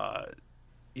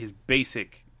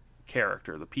basic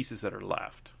character, the pieces that are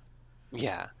left.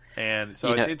 Yeah. And so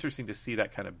You it's know, interesting to see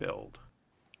that kind of build.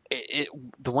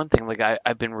 the one thing, like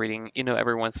I've been reading,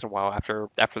 every once in a while after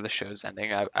the show's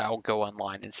ending, I'll go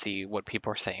online and see what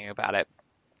people are saying about it.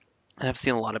 And I've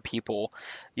seen a lot of people,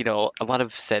 a lot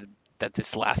have said that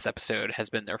this last episode has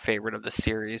been their favorite of the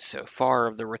series so far,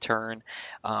 of the return.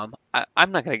 I'm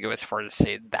not going to go as far as to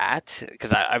say that,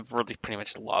 because I've really pretty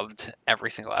much loved every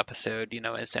single episode, in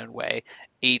its own way.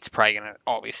 Eight's probably going to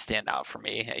always stand out for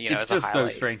me, It's as a just so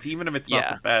highlight. strange. Even if it's not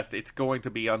Yeah. the best, it's going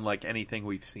to be unlike anything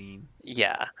we've seen.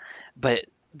 Yeah, but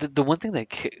the one thing that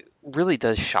really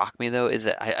does shock me, though, is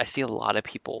that I see a lot of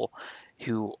people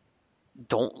who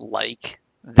don't like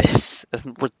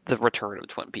the return of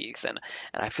Twin Peaks, and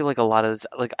I feel like a lot of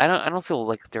like I don't feel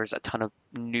like there's a ton of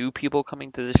new people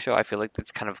coming to this show. I feel like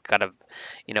it's kind of got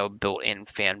a built-in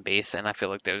fan base, and I feel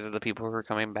like those are the people who are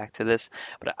coming back to this.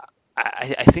 But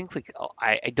I think like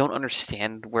I don't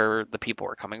understand where the people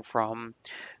are coming from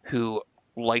who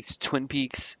liked Twin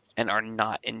Peaks and are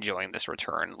not enjoying this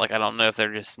return. Like I don't know if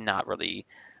they're just not really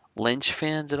Lynch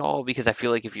fans at all, because I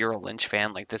feel like if you're a Lynch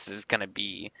fan, like this is gonna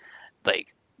be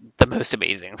like the most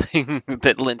amazing thing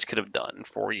that Lynch could have done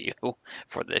for you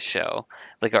for this show.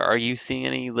 Like, are you seeing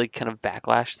any like kind of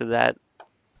backlash to that?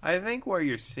 I think where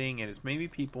you're seeing it is maybe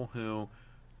people who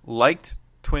liked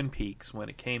Twin Peaks when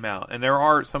it came out, and there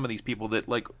are some of these people that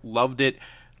like loved it,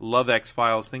 love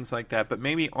X-Files, things like that, but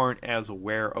maybe aren't as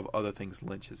aware of other things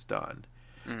Lynch has done.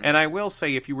 And I will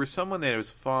say, if you were someone that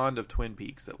was fond of Twin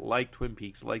Peaks, that liked Twin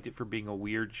Peaks, liked it for being a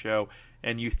weird show,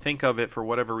 and you think of it for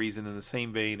whatever reason in the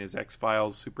same vein as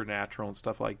X-Files, Supernatural, and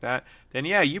stuff like that, then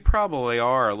yeah, you probably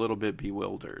are a little bit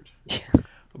bewildered.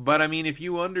 But I mean, if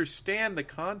you understand the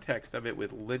context of it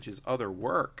with Lynch's other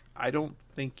work, I don't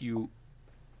think you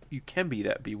can be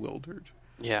that bewildered.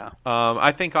 Yeah.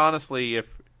 I think honestly,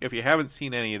 if you haven't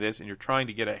seen any of this and you're trying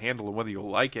to get a handle on whether you'll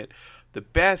like it, the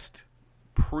best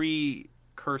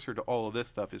precursor to all of this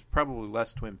stuff is probably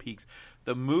less Twin Peaks.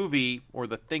 The movie or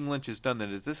the thing Lynch has done that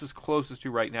is this is closest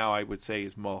to right now, I would say,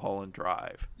 is Mulholland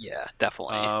Drive. Yeah,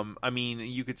 definitely. I mean,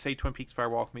 you could say Twin Peaks Fire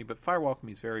Walk with Me, but Fire Walk with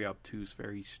Me is very obtuse,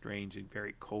 very strange, and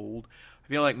very cold. I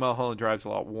feel like Mulholland Drive's a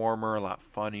lot warmer, a lot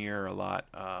funnier, a lot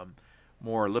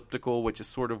more elliptical, which is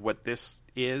sort of what this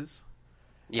is.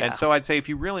 Yeah. And so I'd say if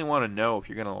you really want to know if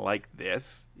you're going to like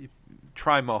this,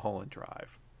 try Mulholland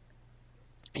Drive.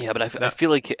 Yeah, but I feel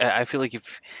like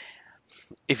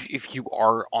if you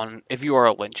are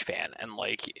a Lynch fan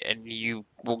and you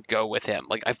will go with him,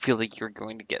 like I feel like you're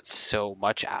going to get so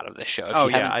much out of the show.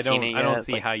 If you haven't seen it yet, I don't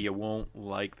see how you won't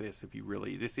like this if you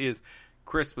really. This is.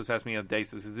 Chris was asking me the other day,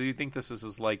 says, "Do you think this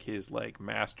is like his like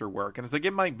masterwork?" And it's like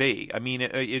it might be. I mean,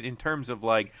 in terms of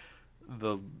like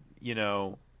the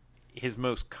his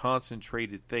most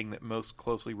concentrated thing that most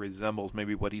closely resembles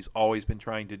maybe what he's always been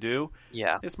trying to do.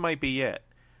 Yeah, this might be it.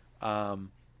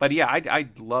 But yeah, I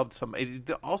loved some.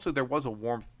 Also, there was a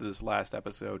warmth to this last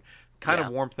episode, kind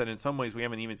of warmth that in some ways we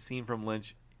haven't even seen from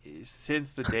Lynch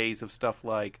since the days of stuff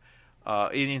like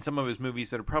in some of his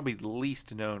movies that are probably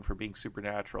least known for being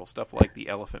supernatural, stuff like The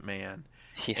Elephant Man,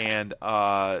 and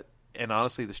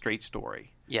honestly, The Straight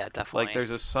Story. Yeah, definitely. Like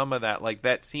there's some of that, like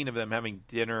that scene of them having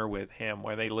dinner with him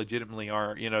where they legitimately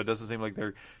are, it doesn't seem like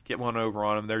they're getting one over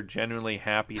on him. They're genuinely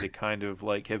happy to kind of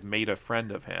like have made a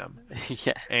friend of him.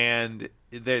 Yeah. And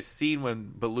the scene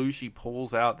when Belushi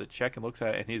pulls out the check and looks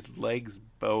at it and his legs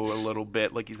bow a little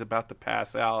bit like he's about to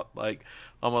pass out, like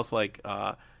almost like,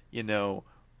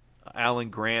 Alan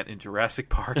Grant in Jurassic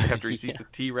Park after he sees the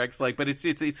T-Rex, but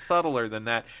it's subtler than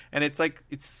that, and it's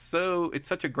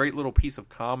such a great little piece of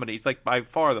comedy. It's like by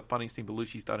far the funniest thing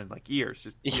Belushi's done in like years.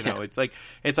 Just it's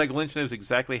like Lynch knows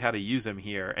exactly how to use him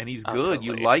here, and he's good.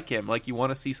 Totally. You like him, like you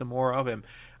want to see some more of him.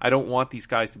 I don't want these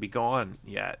guys to be gone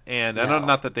yet, and I know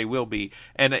not that they will be.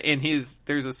 And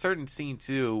there's a certain scene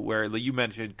too where you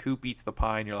mentioned Coop eats the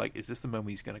pie, and you're like, is this the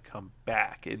moment he's going to come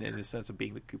back? In the sense of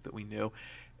being the Coop that we knew,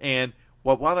 and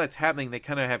well, while that's happening, they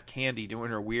kind of have Candy doing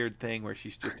her weird thing where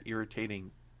she's just irritating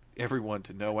everyone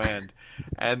to no end.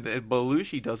 And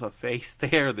Belushi does a face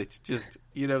there that's just,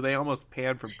 they almost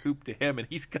pan from Coop to him, and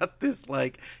he's got this,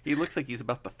 he looks like he's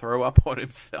about to throw up on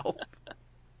himself.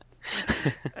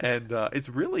 And it's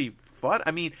really fun.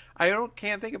 I mean,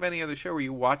 can't think of any other show where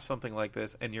you watch something like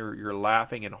this and you're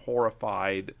laughing and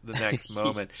horrified the next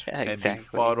moment and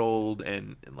befuddled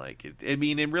and like it. I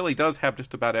mean, it really does have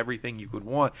just about everything you could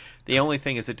want. The only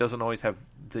thing is it doesn't always have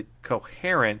the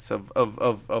coherence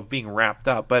of being wrapped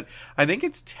up. But I think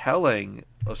it's telling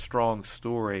a strong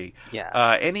story.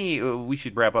 Yeah. We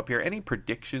should wrap up here. Any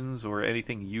predictions or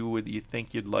anything you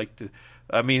think you'd like to?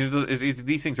 I mean,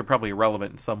 these things are probably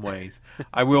irrelevant in some ways.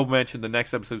 I will mention the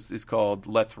next episode is called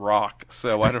Let's Rock,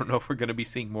 so I don't know if we're going to be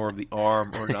seeing more of the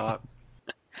arm or not.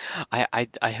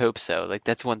 I hope so. Like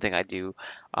that's one thing I do.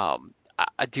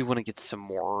 I do want to get some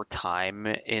more time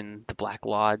in the Black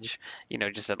Lodge.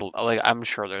 I'm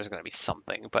sure there's going to be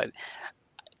something, but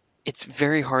it's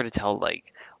very hard to tell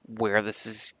like where this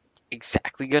is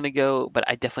exactly going to go. But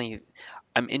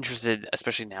I'm interested,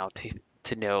 especially now to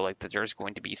know like that there's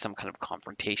going to be some kind of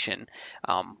confrontation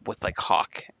with like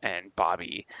Hawk and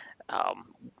Bobby.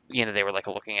 They were like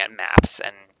looking at maps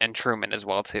and Truman as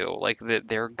well too. Like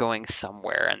they're going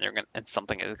somewhere and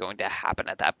something is going to happen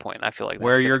at that point. I feel like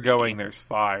where you're going, there's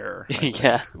fire.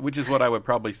 Yeah, which is what I would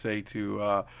probably say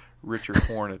to Richard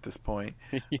Horn at this point.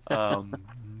 Yeah.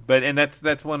 And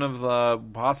that's one of the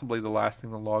possibly the last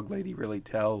thing the Log Lady really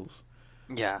tells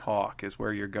Hawk is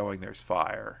where you're going. There's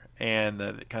fire,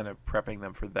 and kind of prepping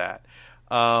them for that.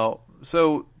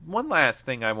 So one last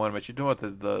thing I want to mention about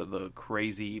the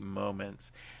crazy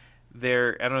moments.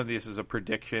 There, I don't know if this is a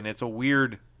prediction. It's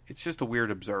just a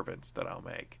weird observance that I'll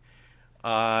make.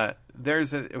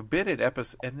 There's a bit at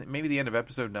episode, and maybe the end of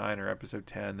episode 9 or episode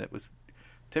 10 that was,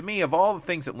 to me, of all the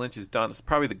things that Lynch has done, it's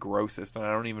probably the grossest, and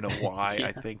I don't even know why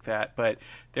I think that. But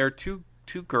there are two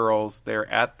girls. They're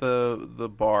at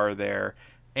the bar there,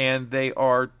 and they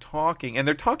are talking, and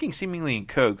they're talking seemingly in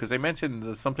code because they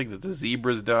mentioned something that the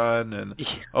zebra's done, and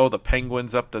the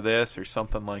penguin's up to this or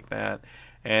something like that.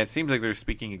 And it seems like they're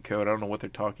speaking in code. I don't know what they're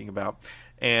talking about.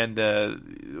 And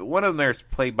one of them there is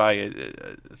played by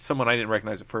someone I didn't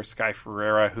recognize at first, Sky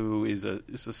Ferreira, who is a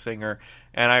singer.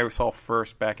 And I saw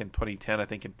first back in 2010, I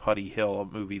think, in Putty Hill, a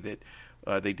movie that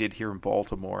they did here in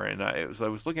Baltimore. And I was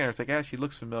looking at her, I was like, she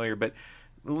looks familiar. But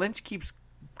Lynch keeps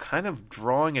kind of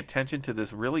drawing attention to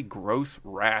this really gross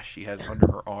rash she has under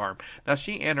her arm. Now,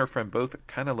 she and her friend both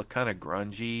kind of look kind of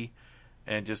grungy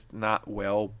and just not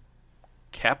well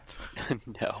kept.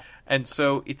 No. And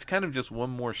so it's kind of just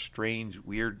one more strange,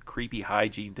 weird, creepy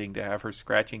hygiene thing to have her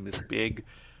scratching this big,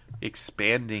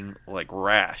 expanding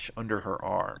rash under her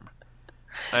arm.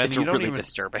 And it's really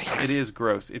disturbing. It is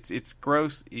gross. It's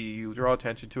gross. You draw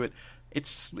attention to it.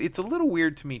 It's a little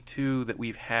weird to me too that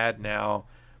we've had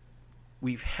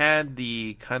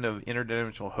the kind of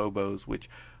interdimensional hobos, which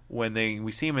when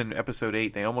we see them in episode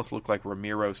 8, they almost look like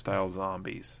Ramiro style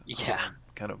zombies. Yeah.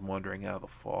 Kind of wandering out of the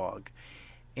fog.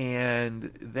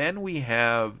 And then we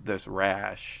have this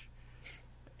rash,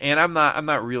 and I'm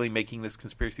not really making this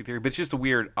conspiracy theory, but it's just a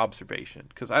weird observation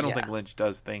because I don't think Lynch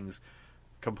does things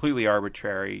completely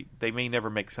arbitrary. They may never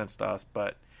make sense to us,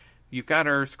 but you've got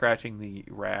her scratching the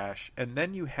rash, and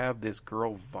then you have this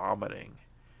girl vomiting,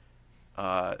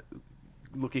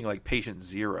 looking like patient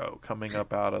zero coming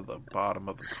up out of the bottom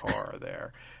of the car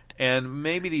there. And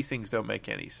maybe these things don't make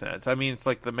any sense. I mean, it's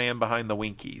like the man behind the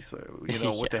Winkies. So,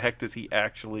 what the heck does he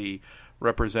actually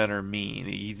represent or mean?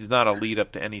 He's not a lead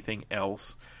up to anything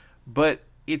else. But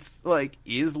it's like,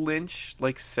 is Lynch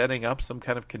setting up some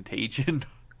kind of Contagion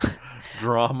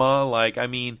drama? I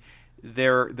mean,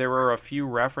 there are a few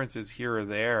references here or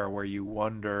there where you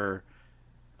wonder.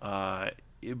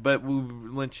 But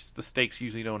Lynch, the stakes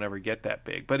usually don't ever get that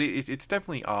big. But it's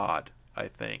definitely odd. I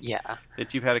think. Yeah.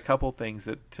 That you've had a couple things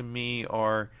that to me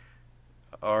are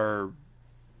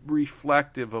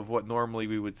reflective of what normally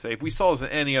we would say. If we saw this in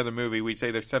any other movie, we'd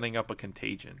say they're setting up a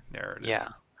Contagion narrative. Yeah.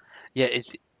 Yeah,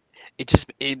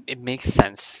 it makes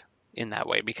sense in that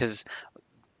way because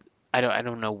I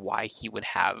don't know why he would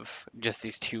have just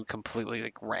these two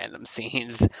completely random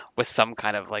scenes with some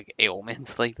kind of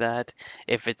ailment like that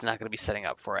if it's not going to be setting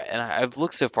up for it. And I've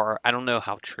looked so far, I don't know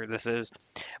how true this is,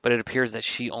 but it appears that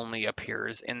she only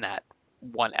appears in that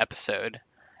one episode.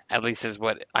 At least is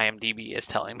what IMDb is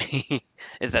telling me,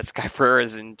 is that Sky Ferreira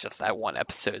is in just that one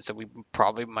episode, so we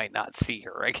probably might not see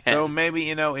her again. So maybe,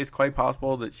 it's quite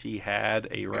possible that she had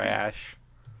a rash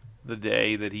the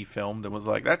day that he filmed and was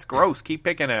like, that's gross, keep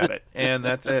picking at it. And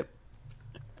that's it.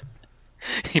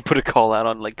 He put a call out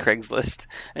on Craigslist.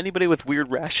 Anybody with weird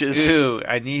rashes? Ew,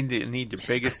 I need the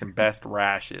biggest and best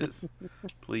rashes.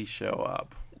 Please show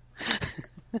up.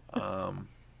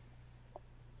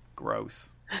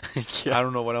 Gross. Yeah. I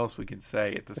don't know what else we can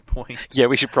say at this point. Yeah,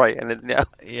 we should probably end it now.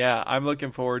 Yeah, I'm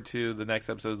looking forward to the next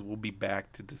episodes. We'll be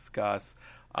back to discuss.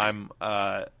 I'm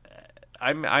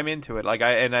into it.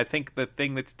 I think the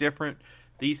thing that's different,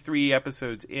 these 3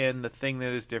 episodes in, the thing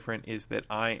that is different is that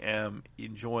I am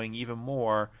enjoying even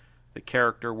more the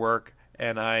character work,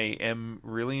 and I am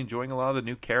really enjoying a lot of the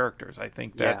new characters. I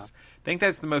think that's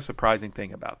the most surprising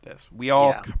thing about this. We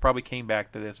all probably came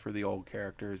back to this for the old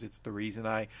characters. It's the reason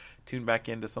I tuned back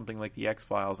into something like the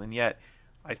X-Files, and yet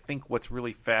I think what's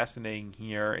really fascinating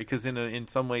here, because in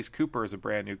some ways Cooper is a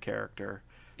brand new character.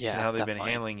 Yeah, and how they've been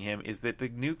handling him, is that the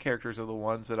new characters are the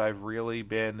ones that I've really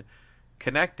been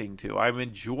connecting to. I'm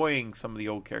enjoying some of the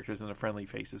old characters and the friendly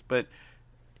faces, but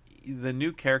the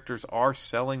new characters are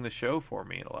selling the show for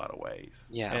me in a lot of ways.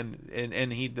 Yeah.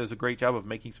 And he does a great job of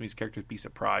making some of these characters be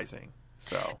surprising.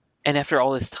 So. And after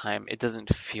all this time, it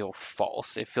doesn't feel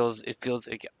false. It feels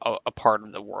like a part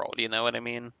of the world. You know what I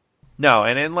mean? No,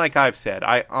 and like I've said,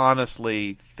 I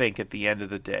honestly think at the end of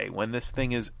the day, when this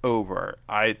thing is over,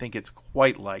 I think it's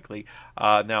quite likely.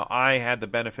 Now, I had the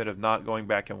benefit of not going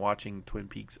back and watching Twin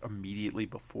Peaks immediately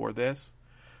before this.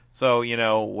 So,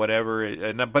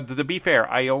 whatever. But to be fair,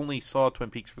 I only saw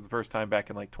Twin Peaks for the first time back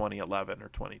in 2011 or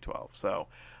 2012. So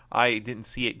I didn't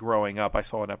see it growing up. I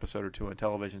saw an episode or two on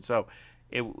television, so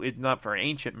it's not for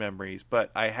ancient memories,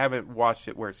 but I haven't watched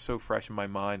it where it's so fresh in my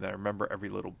mind that I remember every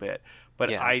little bit. But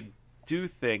Yeah. I do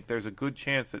think there's a good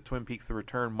chance that Twin Peaks: The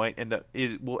Return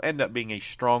will end up being a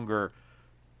stronger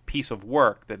piece of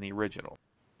work than the original.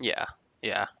 Yeah,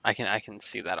 I can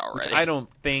see that already. Which I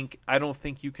don't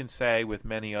think you can say with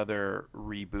many other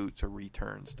reboots or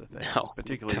returns to things, No,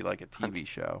 particularly like a TV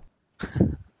show.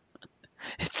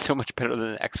 It's so much better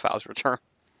than the X-Files Return.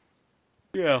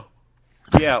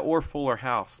 Yeah, or Fuller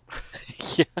House.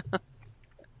 Yeah.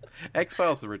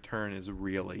 X-Files: The Return is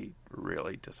really,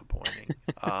 really disappointing.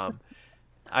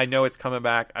 I know it's coming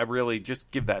back. I really just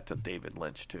give that to David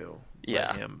Lynch too.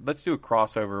 Yeah. Let's do a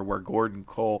crossover where Gordon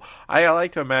Cole. I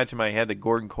like to imagine in my head that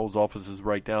Gordon Cole's office is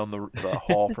right down the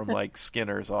hall from like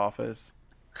Skinner's office.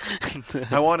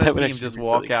 I want to see him just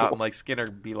walk really out cool. and like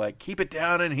Skinner be like, "Keep it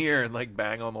down in here," and like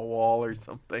bang on the wall or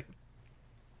something.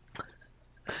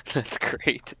 That's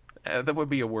great. That would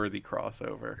be a worthy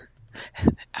crossover.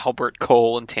 Albert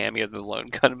Cole and Tammy are the lone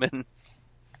gunmen.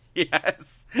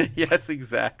 Yes,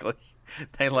 exactly.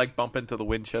 They like bump into the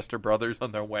Winchester brothers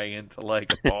on their way into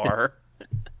like a bar.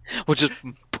 We'll just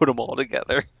put them all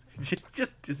together.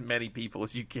 just as many people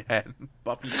as you can.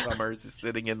 Buffy Summers is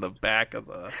sitting in the back of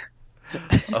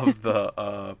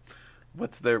the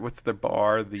what's their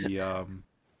bar? The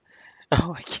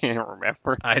Oh, I can't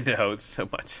remember. I know it's so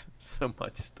much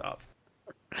stuff.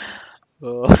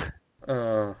 But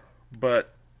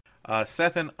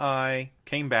Seth and I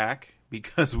came back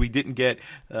because we didn't get,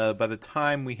 by the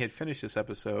time we had finished this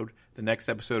episode, the next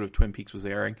episode of Twin Peaks was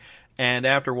airing. And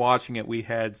after watching it, we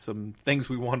had some things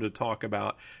we wanted to talk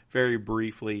about very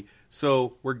briefly.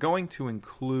 So we're going to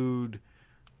include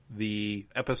the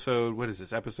episode, what is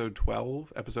this, episode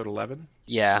 12? Episode 11?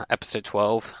 Yeah, episode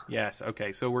 12. Yes,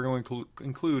 okay. So we're going to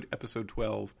include episode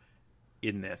 12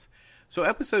 in this. So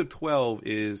episode 12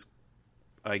 is,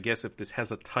 I guess if this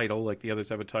has a title, like the others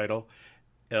have a title,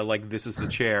 like This Is the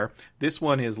Chair. This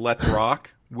one is Let's Rock,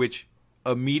 which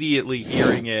immediately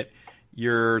hearing it,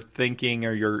 you're thinking,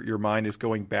 or your mind is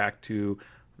going back to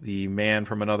the man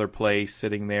from another place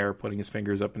sitting there putting his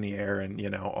fingers up in the air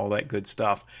and, all that good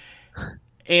stuff.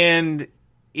 And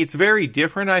it's very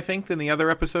different, I think, than the other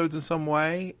episodes in some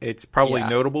way. It's probably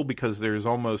notable because there's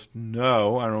almost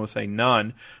no, I don't want to say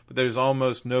none, but there's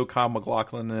almost no Kyle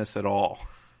MacLachlan-ness at all.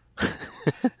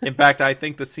 In fact, I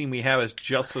think the scene we have is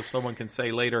just so someone can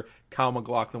say later, Kyle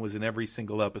MacLachlan was in every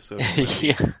single episode.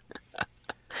 Yeah.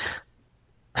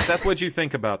 Seth, what'd you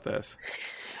think about this?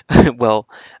 Well,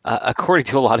 according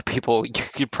to a lot of people, you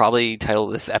could probably title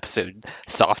this episode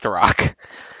Soft Rock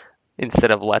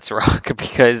instead of Let's Rock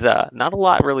because not a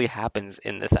lot really happens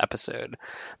in this episode.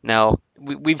 Now,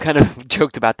 we've kind of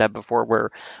joked about that before where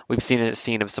we've seen a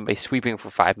scene of somebody sweeping for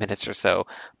 5 minutes or so,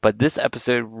 but this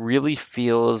episode really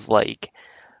feels like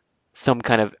some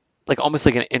kind of, like almost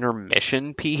like an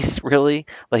intermission piece, really.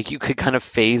 Like you could kind of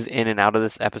phase in and out of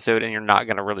this episode and you're not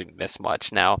going to really miss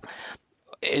much. Now,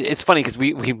 it's funny because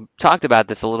we talked about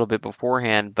this a little bit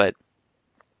beforehand, but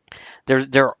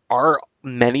there are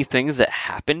many things that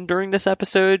happen during this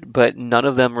episode, but none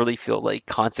of them really feel like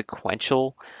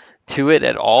consequential to it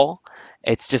at all.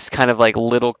 It's just kind of like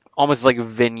little, almost like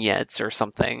vignettes or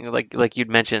something. Like you'd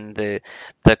mentioned, the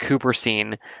Cooper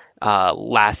scene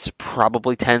lasts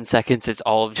probably 10 seconds. It's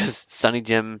all of just Sonny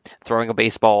Jim throwing a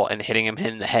baseball and hitting him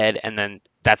in the head, and then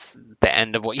that's the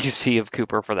end of what you see of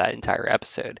Cooper for that entire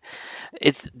episode.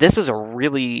 This was a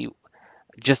really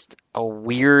just a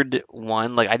weird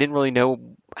one. Like I didn't really know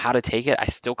how to take it. I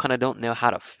still kind of don't know how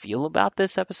to feel about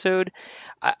this episode.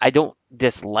 I don't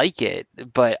dislike it,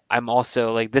 but I'm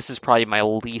also like, this is probably my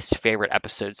least favorite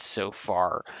episode so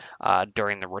far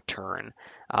during the return.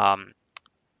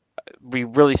 We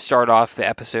really start off the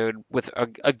episode with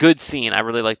a good scene. I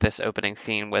really like this opening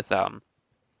scene with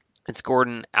it's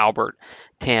Gordon, Albert,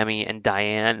 Tammy, and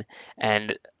Diane,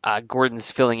 and Gordon's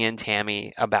filling in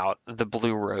Tammy about the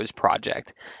Blue Rose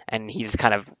Project, and he's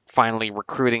kind of finally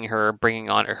recruiting her, bringing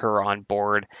her on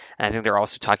board, and I think they're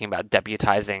also talking about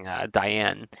deputizing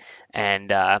Diane,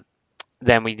 and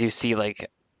then we do see,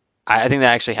 like, I think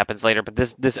that actually happens later, but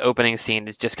this opening scene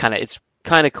is just it's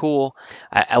kind of cool.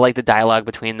 I like the dialogue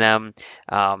between them.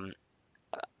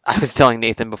 I was telling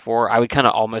Nathan before, I would kind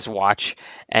of almost watch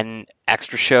an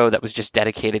extra show that was just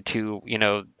dedicated to,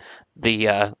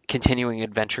 the continuing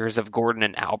adventures of Gordon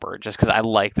and Albert, just because I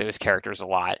like those characters a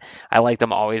lot. I like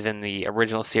them always in the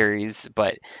original series,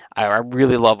 but I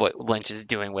really love what Lynch is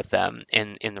doing with them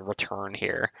in the return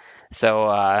here.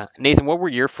 So, Nathan, what were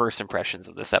your first impressions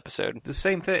of this episode? The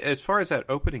same thing, as far as that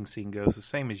opening scene goes, the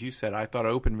same as you said. I thought it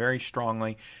opened very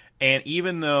strongly, and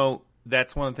even though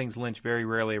that's one of the things Lynch very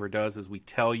rarely ever does is we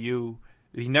tell you.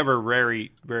 He never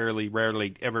rarely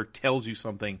ever tells you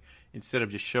something instead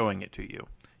of just showing it to you,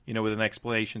 with an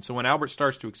explanation. So when Albert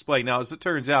starts to explain, now as it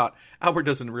turns out, Albert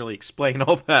doesn't really explain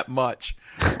all that much.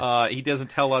 He doesn't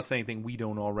tell us anything we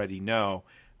don't already know.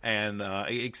 And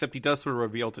except he does sort of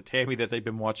reveal to Tammy that they've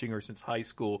been watching her since high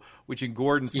school, which in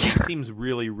Gordon's case seems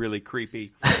really, really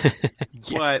creepy.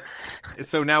 But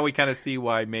so now we kind of see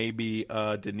why maybe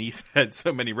Denise had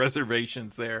so many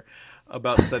reservations there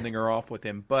about sending her off with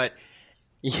him. But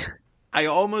I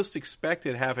almost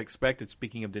half expected,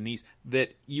 speaking of Denise,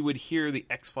 that you would hear the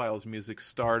X-Files music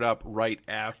start up right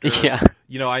after. Yeah.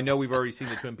 I know we've already seen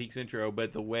the Twin Peaks intro,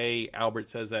 but the way Albert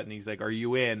says that and he's like, "Are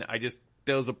you in?"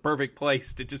 That was a perfect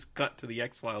place to just cut to the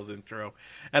X-Files intro.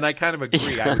 And I kind of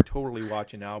agree. I would totally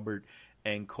watch an Albert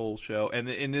and Cole show. And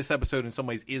in this episode, in some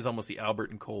ways, is almost the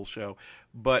Albert and Cole show.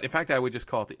 But in fact, I would just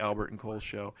call it the Albert and Cole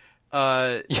show.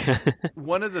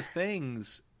 One of the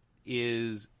things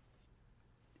is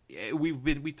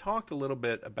we talked a little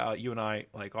bit about, you and I,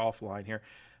 like offline here,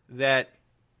 that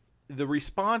the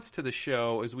response to the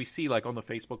show, as we see like on the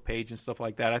Facebook page and stuff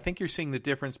like that, I think you're seeing the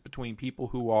difference between people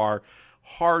who are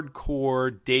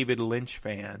hardcore David Lynch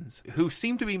fans who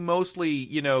seem to be mostly,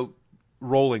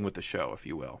 rolling with the show, if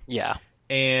you will. Yeah.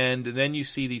 And then you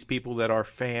see these people that are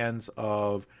fans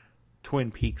of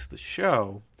Twin Peaks, the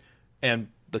show, and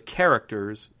the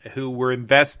characters who were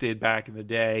invested back in the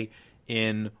day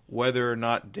in whether or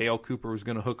not Dale Cooper was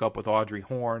going to hook up with Audrey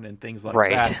Horne and things like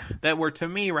that were, to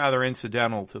me, rather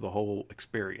incidental to the whole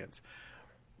experience.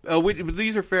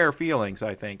 These are fair feelings,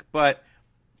 I think, but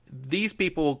these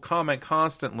people comment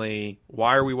constantly,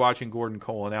 why are we watching Gordon,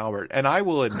 Cole, and Albert? And I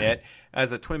will admit,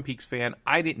 as a Twin Peaks fan,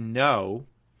 I didn't know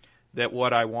that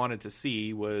what I wanted to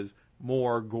see was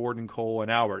more Gordon, Cole,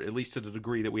 and Albert, at least to the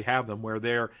degree that we have them, where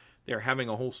they're having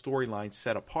a whole storyline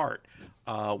set apart.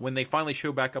 When they finally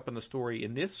show back up in the story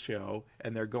in this show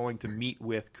and they're going to meet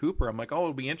with Cooper, I'm like, oh,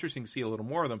 it'll be interesting to see a little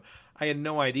more of them. I had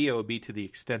no idea it would be to the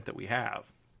extent that we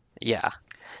have. Yeah.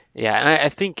 Yeah, and I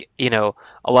think, a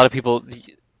lot of people,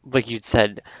 like you'd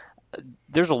said,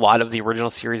 there's a lot of the original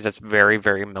series that's very,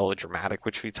 very melodramatic,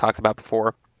 which we talked about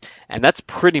before. And that's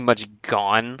pretty much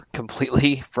gone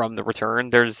completely from the return.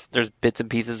 There's bits and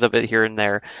pieces of it here and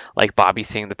there, like Bobby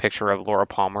seeing the picture of Laura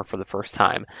Palmer for the first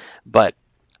time. But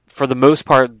for the most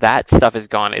part, that stuff is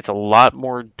gone. It's a lot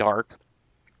more dark.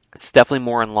 It's definitely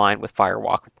more in line with Fire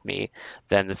Walk with Me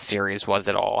than the series was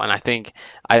at all. And I think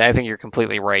you're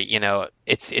completely right.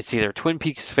 It's either Twin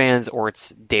Peaks fans or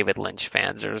it's David Lynch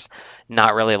fans. There's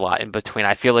not really a lot in between.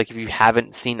 I feel like if you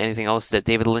haven't seen anything else that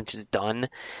David Lynch has done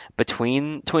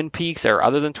between Twin Peaks or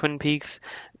other than Twin Peaks,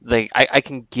 like I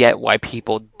can get why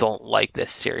people don't like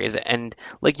this series. And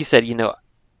like you said,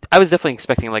 I was definitely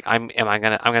expecting, like, I'm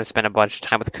gonna spend a bunch of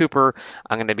time with Cooper.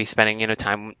 I'm gonna be spending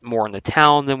time more in the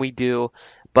town than we do.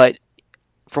 But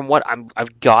from what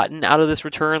I've gotten out of this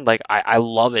return, like I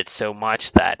love it so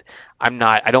much that I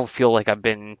don't feel like I've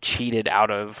been cheated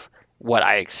out of what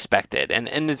I expected.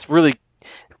 And it's really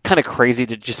kind of crazy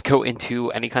to just go into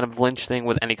any kind of Lynch thing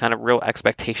with any kind of real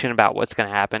expectation about what's going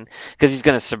to happen, because he's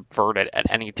going to subvert it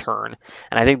at any turn.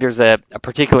 And I think there's a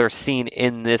particular scene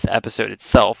in this episode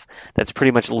itself that's pretty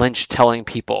much Lynch telling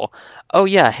people, oh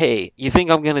yeah, hey, you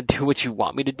think I'm going to do what you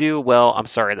want me to do? Well, I'm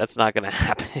sorry, that's not going to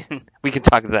happen. We can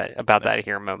talk about that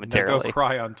here momentarily. Now go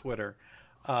cry on Twitter.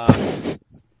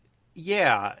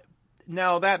 Yeah.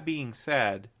 Now, that being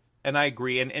said, and I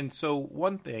agree. And so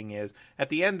one thing is, at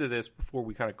the end of this, before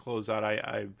we kind of close out,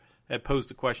 I had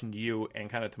posed a question to you and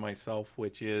kind of to myself,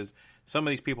 which is, some of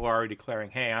these people are already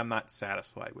declaring, hey, I'm not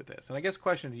satisfied with this. And I guess the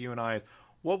question to you and I is,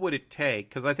 what would it take?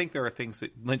 Because I think there are things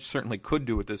that Lynch certainly could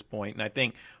do at this point, and I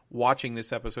think watching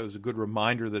this episode is a good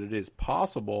reminder that it is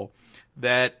possible,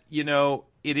 that,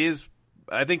 it is.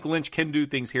 I think Lynch can do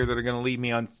things here that are going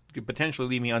to potentially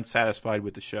leave me unsatisfied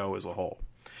with the show as a whole.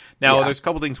 Now, There's a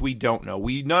couple things we don't know.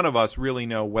 None of us really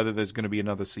know whether there's going to be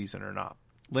another season or not.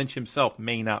 Lynch himself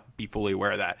may not be fully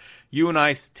aware of that. You and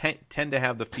I tend to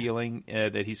have the feeling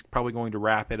that he's probably going to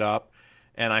wrap it up,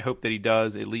 and I hope that he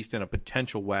does, at least in a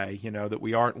potential way, that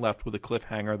we aren't left with a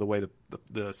cliffhanger the way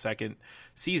the second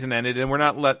season ended, and we're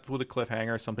not left with a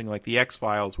cliffhanger, something like the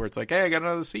X-Files, where it's like, hey, I got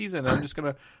another season, and I'm just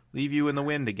going to leave you in the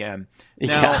wind again.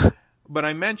 Now, but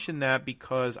I mention that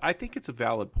because I think it's a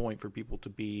valid point for people to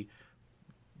be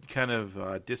kind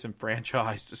of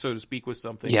disenfranchised, so to speak, with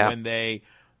something when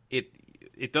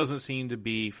it doesn't seem to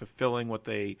be fulfilling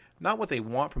not what they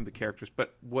want from the characters,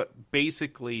 but what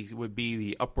basically would be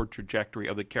the upward trajectory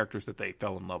of the characters that they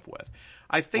fell in love with.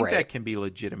 I think that can be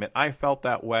legitimate. I felt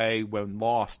that way when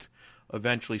Lost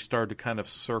eventually started to kind of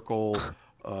circle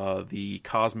the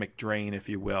cosmic drain, if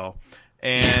you will.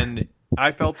 And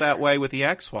I felt that way with the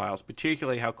X-Files,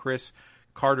 particularly how Chris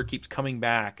Carter keeps coming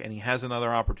back, and he has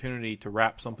another opportunity to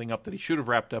wrap something up that he should have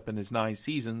wrapped up in his 9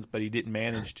 seasons, but he didn't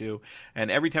manage to. And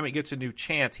every time he gets a new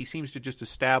chance, he seems to just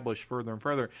establish further and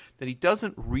further that he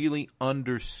doesn't really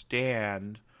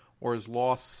understand or has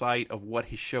lost sight of what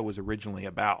his show was originally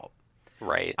about.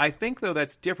 Right. I think, though,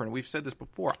 that's different. We've said this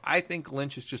before. I think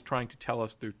Lynch is just trying to tell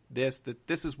us through this that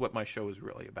this is what my show is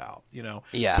really about.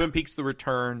 Yeah. Twin Peaks: The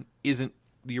Return isn't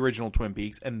the original Twin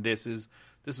Peaks, and this is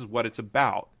what it's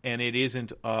about. And it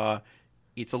isn't.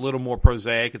 It's a little more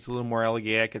prosaic. It's a little more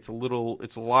elegiac. It's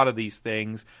a lot of these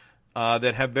things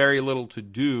that have very little to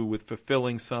do with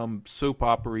fulfilling some soap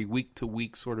opera week to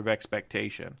week sort of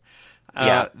expectation.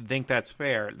 I think that's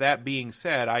fair. That being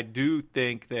said, I do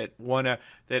think that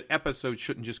that episode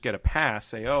shouldn't just get a pass.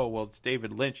 Say, oh, well, it's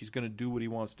David Lynch. He's going to do what he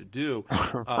wants to do.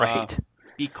 Right.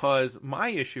 Because my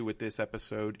issue with this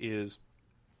episode is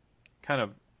kind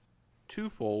of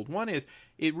twofold. One is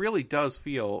it really does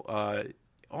feel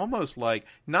almost like,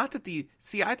 not that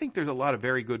I think there's a lot of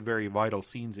very good, very vital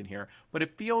scenes in here, but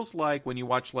it feels like when you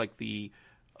watch like the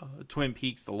Twin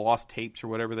Peaks, the lost tapes or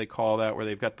whatever they call that, where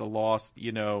they've got the lost,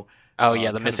 the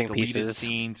missing pieces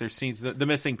scenes. There's scenes, the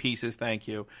missing pieces. Thank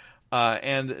you.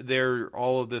 And they're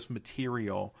all of this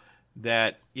material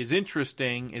that is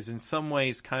interesting, is in some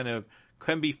ways kind of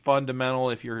can be fundamental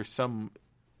if you're some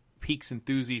Peaks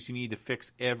enthusiast. You need to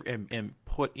fix and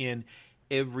put in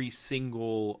every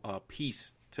single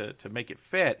piece to make it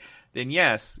fit. Then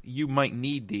yes, you might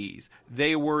need these.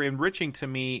 They were enriching to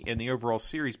me in the overall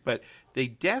series, but they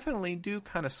definitely do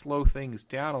kind of slow things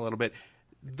down a little bit.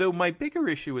 Though my bigger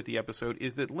issue with the episode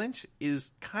is that Lynch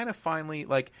is kind of finally,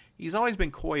 like, he's always been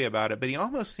coy about it, but he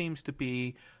almost seems to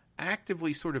be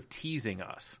actively sort of teasing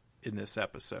us in this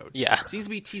episode. Yeah. Seems to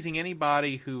be teasing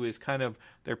anybody who is kind of,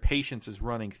 their patience is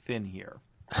running thin here.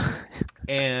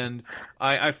 And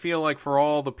I feel like for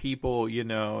all the people,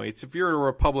 it's if you're a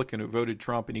Republican who voted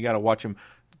Trump and you got to watch him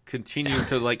continue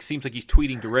to, like, seems like he's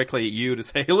tweeting directly at you to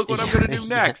say, hey, look what I'm going to do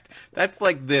next. That's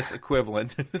like this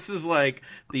equivalent. This is like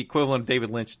the equivalent of David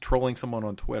Lynch trolling someone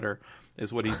on Twitter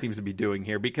is what he seems to be doing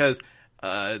here, because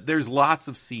there's lots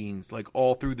of scenes like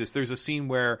all through this. There's a scene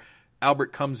where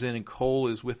Albert comes in and Cole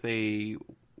is with an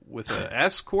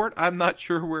escort. I'm not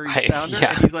sure where he found her. Yeah.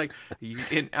 And he's like,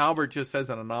 and Albert just says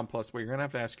in a nonplussed way, you're going to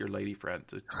have to ask your lady friend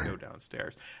to go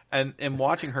downstairs. And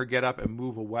watching her get up and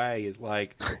move away is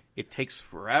like, it takes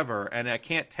forever. And I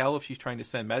can't tell if she's trying to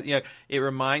send messages. It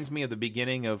reminds me of the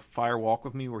beginning of Fire Walk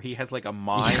With Me, where he has like a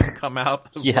mime come out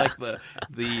of like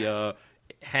the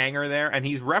hangar there. And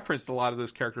he's referenced a lot of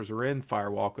those characters are in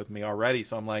Fire Walk With Me already.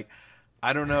 So I'm like,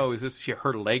 I don't know. Is this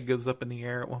her leg goes up in the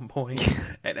air at one point,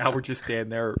 and Albert just standing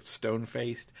there stone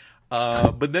faced?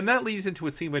 But then that leads into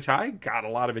a scene which I got a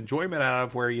lot of enjoyment out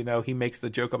of, where he makes the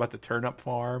joke about the turnip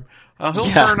farm. He'll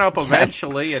turn up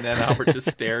eventually, and then Albert just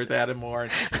stares at him more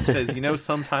and says,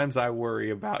 "Sometimes I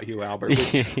worry about you, Albert."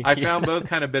 Which I found both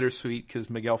kind of bittersweet because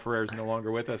Miguel Ferrer is no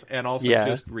longer with us, and also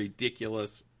just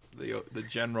ridiculous. The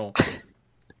general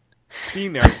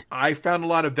scene there. I found a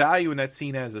lot of value in that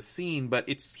scene as a scene, but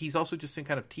he's also just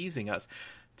kind of teasing us.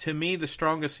 To me, the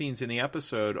strongest scenes in the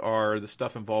episode are the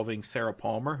stuff involving Sarah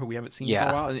Palmer, who we haven't seen for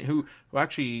a while, and who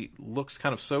actually looks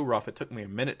kind of so rough. It took me a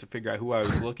minute to figure out who I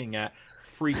was looking at.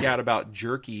 Freak out about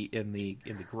jerky in the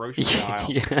grocery aisle,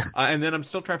 and then I'm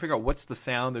still trying to figure out what's the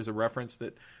sound. There's a reference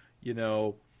that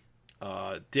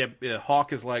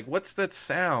Hawk is like, what's that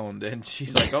sound? And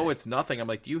she's like, oh, it's nothing. I'm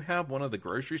like, do you have one of the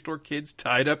grocery store kids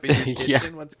tied up in your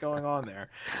kitchen? What's going on there?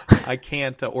 I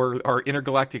can't. Or are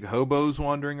intergalactic hobos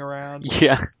wandering around?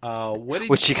 Yeah.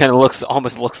 Which she kind of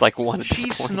almost looks like one. She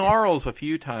snarls a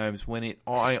few times when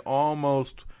I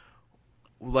almost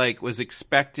was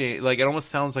expecting, it almost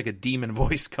sounds like a demon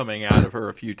voice coming out of her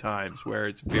a few times, where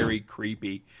it's very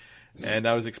creepy. And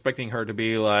I was expecting her to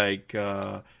be like,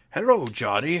 hello,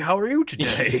 Johnny. How are you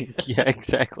today? Yeah,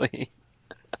 exactly.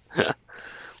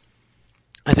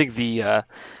 I think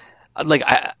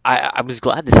I was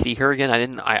glad to see her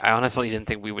again. I honestly didn't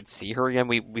think we would see her again.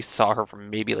 We saw her for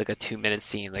maybe like a 2-minute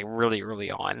scene, like really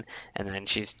early on, and then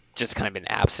she's just kind of been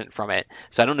absent from it.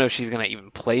 So I don't know if she's gonna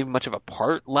even play much of a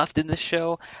part left in this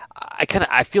show.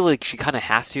 I feel like she kind of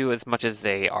has to, as much as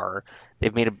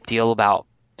they've made a deal about.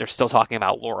 They're still talking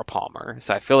about Laura Palmer,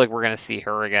 so I feel like we're going to see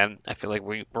her again. I feel like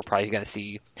we're probably going to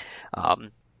see,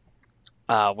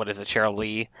 Cheryl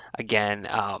Lee again.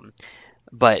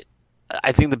 But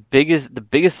I think the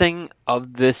biggest thing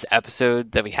of this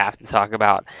episode that we have to talk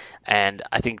about, and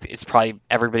I think it's probably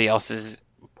everybody else's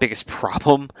biggest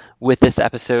problem with this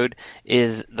episode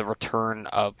is the return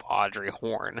of Audrey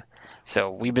Horne.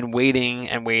 So we've been waiting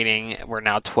and waiting. We're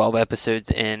now 12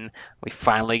 episodes in. We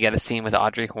finally get a scene with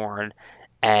Audrey Horne,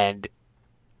 and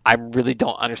I really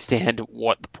don't understand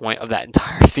what the point of that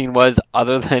entire scene was,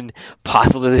 other than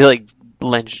possibly like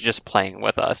Lynch just playing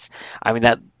with us. I mean,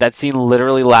 that scene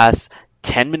literally lasts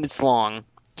 10 minutes long,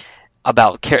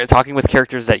 about talking with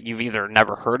characters that you've either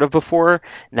never heard of before,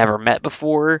 never met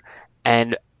before,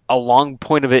 and a long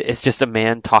point of it is just a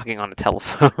man talking on a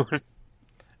telephone.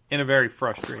 In a very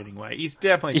frustrating way. He's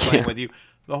definitely playing with you.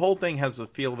 The whole thing has a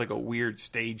feel of like a weird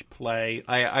stage play.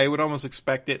 I would almost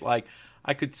expect it like,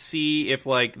 I could see if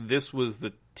like this was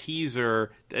the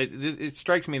teaser. It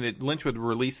strikes me that Lynch would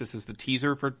release this as the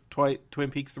teaser for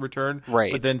Twin Peaks: The Return,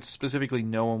 right? But then specifically,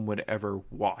 no one would ever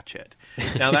watch it.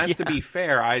 Now that's to be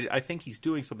fair. I think he's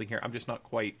doing something here. I'm just not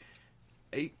quite.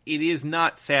 It is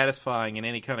not satisfying in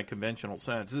any kind of conventional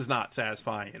sense. This is not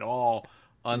satisfying at all.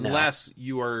 Unless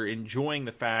you are enjoying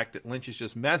the fact that Lynch is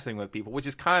just messing with people, which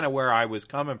is kind of where I was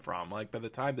coming from. Like, by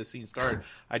the time the scene started,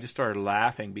 I just started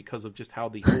laughing because of just how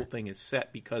the whole thing is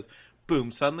set. Because, boom,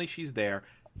 suddenly she's there.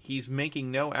 He's making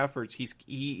no efforts.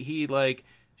 He like,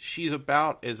 she's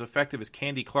about as effective as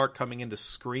Candy Clark coming in to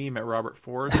scream at Robert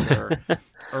Forster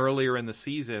earlier in the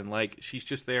season. Like, she's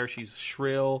just there. She's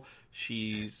shrill.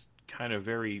 She's kind of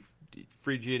very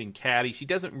frigid and catty. She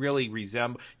doesn't really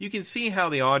resemble. You can see how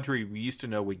the Audrey we used to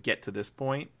know would get to this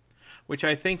point, which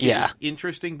I think is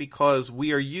interesting because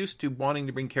we are used to wanting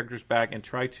to bring characters back and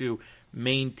try to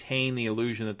maintain the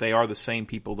illusion that they are the same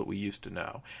people that we used to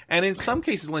know. And in some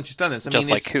cases, Lynch has done this. Just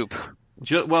like Coop.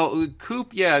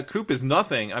 Coop is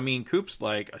nothing. I mean, Coop's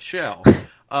like a shell.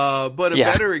 But a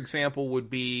better example would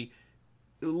be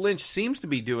Lynch seems to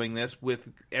be doing this with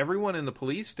everyone in the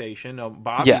police station.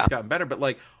 Bobby's gotten better, but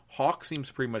like Hawk seems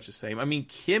pretty much the same. I mean,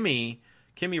 Kimmy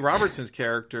Robertson's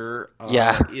character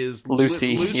is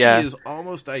Lucy. Lucy is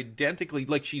almost identically,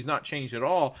 like, she's not changed at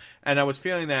all. And I was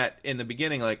feeling that in the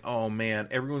beginning, like, oh man,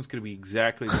 everyone's going to be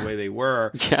exactly the way they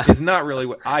were. It's not really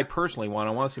what I personally want.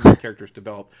 I want to see more characters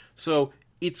develop. So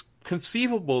it's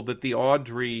conceivable that the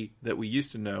Audrey that we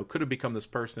used to know could have become this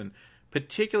person,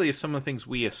 particularly if some of the things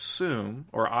we assume,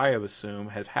 or I have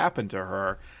assumed, have happened to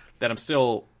her that I'm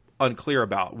still unclear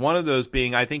about. One of those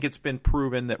being, I think it's been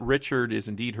proven that Richard is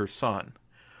indeed her son,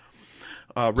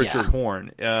 Richard Horne.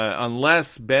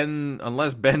 Unless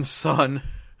Ben's son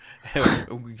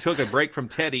took a break from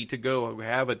Teddy to go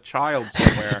have a child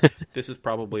somewhere, this is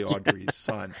probably Audrey's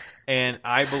son. And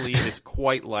I believe it's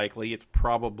quite likely, it's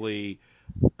probably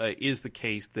is the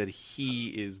case that he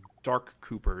is Dark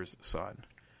Cooper's son.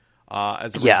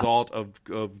 As a result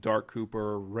of Dark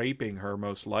Cooper raping her,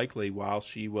 most likely, while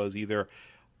she was either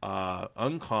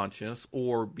unconscious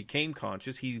or became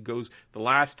conscious. He goes, the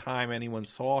last time anyone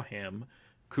saw him,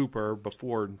 Cooper,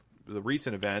 before the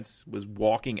recent events, was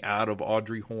walking out of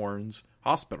Audrey Horne's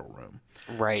hospital room.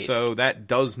 Right. So that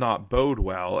does not bode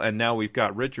well. And now we've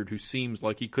got Richard, who seems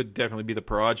like he could definitely be the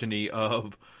progeny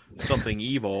of something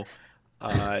evil.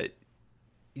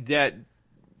 That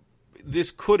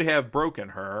this could have broken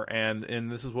her,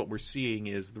 and this is what we're seeing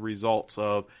is the results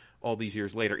of all these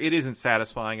years later. It isn't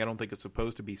satisfying. I don't think it's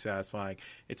supposed to be satisfying.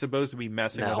 It's supposed to be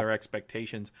messing with our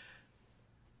expectations.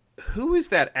 Who is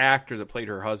that actor that played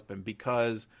her husband?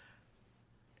 Because,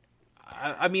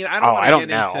 I mean, I don't want to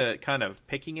get into kind of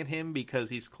picking at him because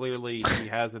he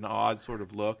has an odd sort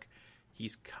of look.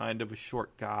 He's kind of a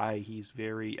short guy.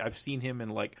 I've seen him in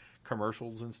like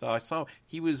commercials and stuff. I saw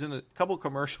he was in a couple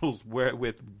commercials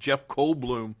with Jeff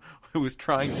Goldblum, who was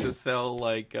trying to sell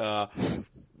like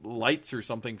lights or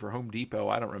something for Home Depot.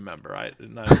 I don't remember. I'm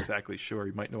not exactly sure.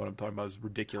 You might know what I'm talking about. It's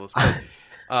ridiculous. But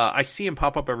I see him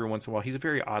pop up every once in a while. He's a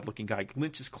very odd-looking guy.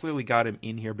 Lynch has clearly got him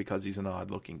in here because he's an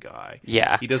odd-looking guy.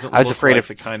 Yeah. He doesn't look like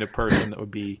the kind of person that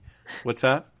would be... What's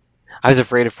that? I was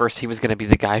afraid at first he was going to be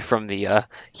the guy from the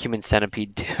Human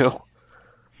Centipede 2.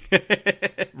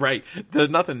 Right. There's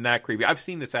nothing that creepy. I've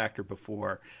seen this actor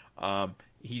before.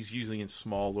 He's usually in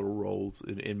small little roles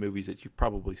in movies that you've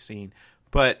probably seen.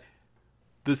 But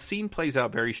the scene plays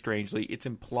out very strangely. It's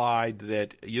implied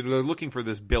that they're looking for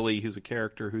this Billy, who's a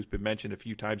character who's been mentioned a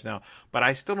few times now, but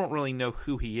I still don't really know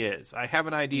who he is. I have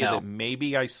an idea that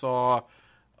maybe I saw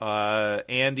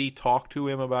Andy talk to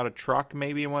him about a truck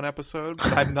maybe in one episode,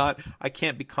 but I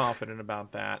can't be confident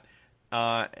about that.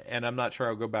 And I'm not sure.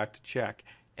 I'll go back to check.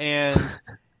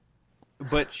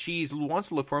 But she wants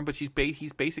to look for him, but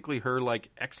he's basically her like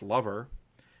ex-lover.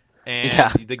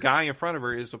 And the guy in front of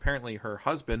her is apparently her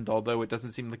husband, although it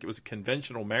doesn't seem like it was a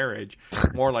conventional marriage,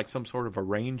 more like some sort of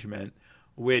arrangement,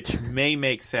 which may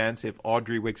make sense if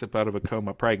Audrey wakes up out of a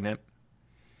coma pregnant.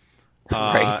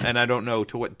 Right. And I don't know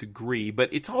to what degree,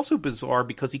 but it's also bizarre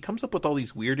because he comes up with all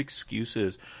these weird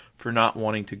excuses for not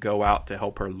wanting to go out to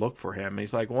help her look for him. And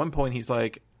he's like, at one point he's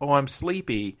like, "Oh, I'm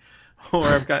sleepy." Or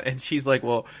and she's like,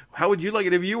 "Well, how would you like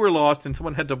it if you were lost and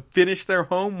someone had to finish their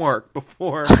homework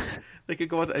before they could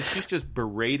go out?" And she's just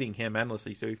berating him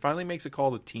endlessly. So he finally makes a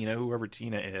call to Tina, whoever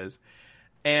Tina is.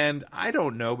 And I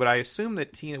don't know, but I assume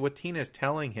that what Tina is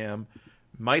telling him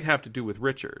might have to do with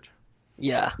Richard.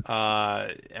 Yeah.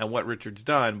 And what Richard's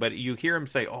done. But you hear him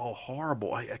say, "Oh,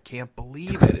 horrible, I can't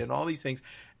believe it," and all these things.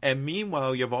 And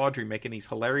meanwhile, you have Audrey making these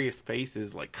hilarious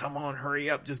faces like, "Come on, hurry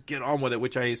up, just get on with it,"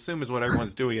 which I assume is what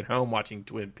everyone's doing at home watching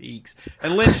Twin Peaks.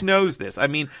 And Lynch knows this. I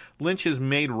mean, Lynch has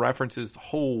made references, the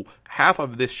whole half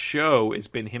of this show has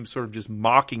been him sort of just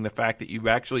mocking the fact that you've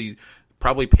actually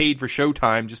probably paid for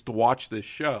Showtime just to watch this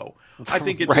show. I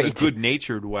think it's in a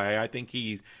good-natured way. I think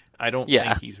I don't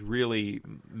think he's really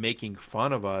making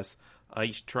fun of us.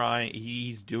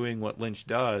 He's doing what Lynch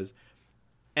does.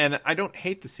 And I don't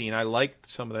hate the scene. I like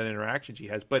some of that interaction she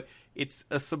has, but it's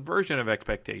a subversion of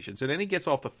expectations. And then he gets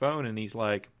off the phone and he's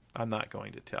like, "I'm not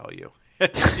going to tell you."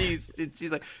 she's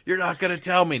like, "You're not going to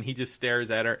tell me." And he just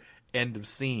stares at her. End of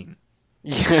scene.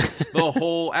 The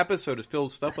whole episode is filled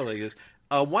with stuff like this.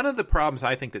 One of the problems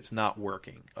I think that's not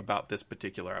working about this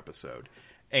particular episode,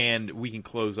 and we can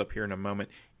close up here in a moment,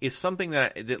 is something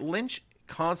that Lynch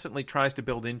constantly tries to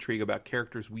build intrigue about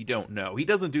characters we don't know. He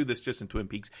doesn't do this just in Twin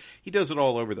Peaks. He does it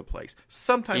all over the place.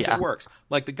 Sometimes it works.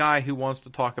 Like the guy who wants to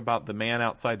talk about the man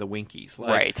outside the Winkies. Like,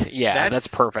 right. Yeah, that's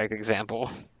a perfect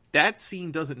example. That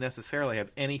scene doesn't necessarily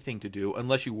have anything to do,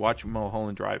 unless you watch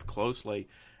Mulholland Drive closely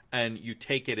and you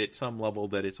take it at some level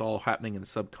that it's all happening in the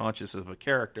subconscious of a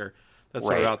character. That's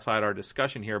sort of outside our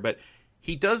discussion here. But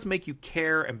he does make you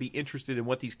care and be interested in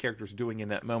what these characters are doing in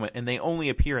that moment, and they only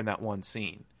appear in that one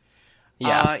scene.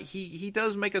 Yeah, he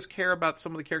does make us care about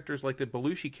some of the characters, like the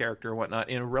Belushi character and whatnot,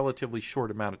 in a relatively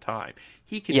short amount of time.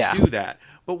 He can do that.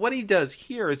 But what he does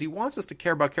here is he wants us to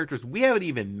care about characters we haven't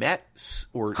even met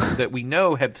or that we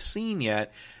know have seen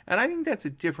yet. And I think that's a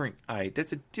different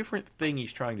thing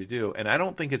he's trying to do, and I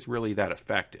don't think it's really that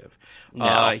effective.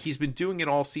 No. He's been doing it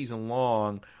all season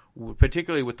long,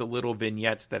 particularly with the little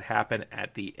vignettes that happen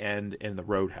at the end in the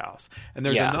Roadhouse. And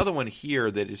there's another one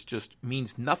here that is just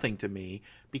means nothing to me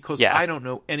because I don't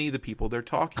know any of the people they're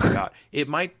talking about. It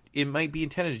might be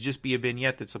intended to just be a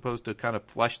vignette that's supposed to kind of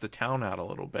flesh the town out a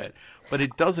little bit, but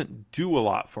it doesn't do a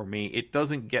lot for me. It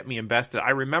doesn't get me invested.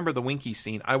 I remember the Winky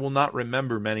scene. I will not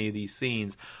remember many of these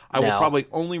scenes. I will probably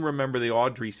only remember the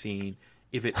Audrey scene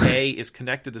if it is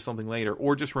connected to something later,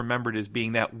 or just remembered as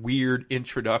being that weird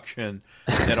introduction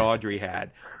that Audrey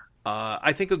had.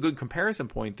 I think a good comparison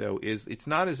point, though, is it's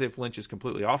not as if Lynch is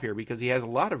completely off here, because he has a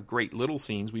lot of great little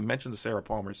scenes. We mentioned the Sarah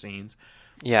Palmer scenes.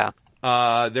 Yeah.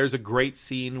 There's a great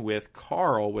scene with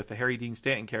Carl, with the Harry Dean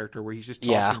Stanton character, where he's just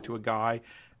talking to a guy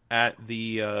at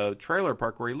the trailer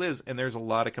park where he lives, and there's a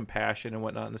lot of compassion and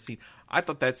whatnot in the scene. I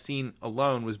thought that scene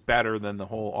alone was better than the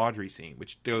whole Audrey scene,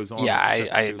 which goes on. Yeah,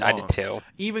 I did too.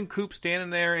 Even Coop standing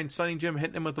there and Sonny Jim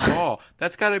hitting him with the ball.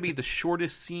 That's got to be the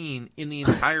shortest scene in the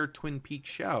entire Twin Peaks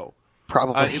show.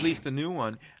 Probably. At least the new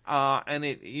one. And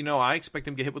I expect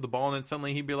him to get hit with the ball and then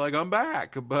suddenly he'd be like, "I'm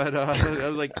back." But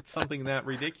like something that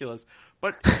ridiculous.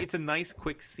 But it's a nice,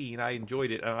 quick scene. I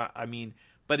enjoyed it.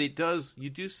 But you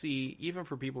do see, even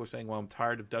for people who are saying, "Well, I'm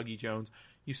tired of Dougie Jones,"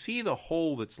 you see the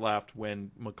hole that's left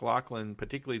when McLaughlin,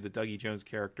 particularly the Dougie Jones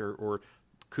character, or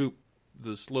Coop,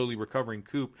 the slowly recovering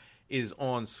Coop, is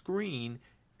on screen,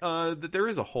 that there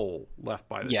is a hole left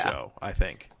by the show, I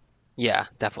think. Yeah,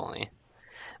 definitely.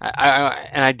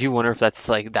 I do wonder if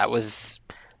that was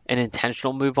an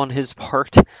intentional move on his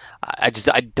part.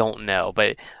 I don't know.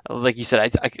 But like you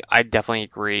said, I definitely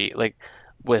agree. Like,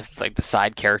 with the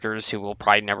side characters who we'll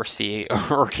probably never see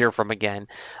or hear from again.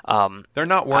 They're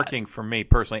not working for me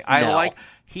personally.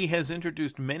 He has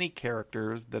introduced many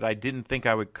characters that I didn't think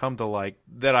I would come to like,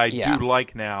 that I do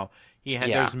like now.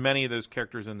 There's many of those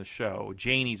characters in the show.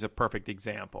 Janie's a perfect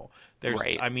example.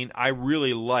 I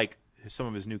really like some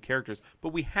of his new characters, but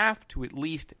we have to at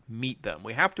least meet them.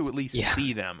 We have to at least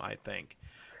see them, I think.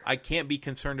 I can't be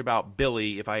concerned about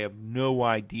Billy if I have no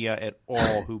idea at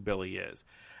all who Billy is.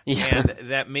 And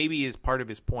that maybe is part of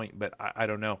his point, but I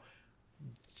don't know.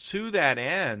 To that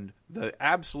end, the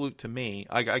absolute, to me,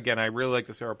 I really like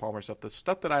the Sarah Palmer stuff. The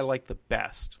stuff that I like the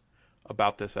best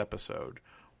about this episode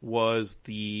was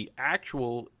the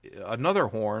actual, another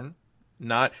Horn,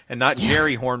 not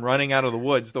Jerry Horn running out of the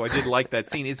woods, though I did like that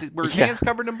scene. Were his hands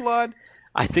covered in blood?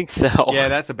 I think so. Yeah,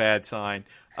 that's a bad sign.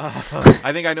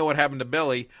 I think I know what happened to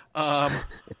Billy. But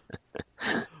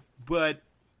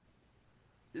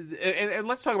and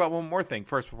let's talk about one more thing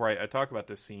first before I talk about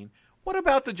this scene. What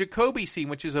about the Jacoby scene,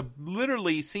 which is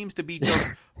literally seems to be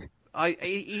just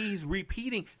he's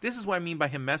repeating. This is what I mean by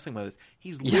him messing with us.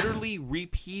 He's literally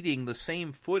repeating the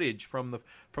same footage from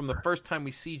the first time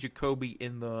we see Jacoby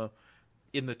in the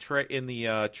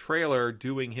trailer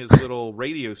doing his little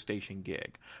radio station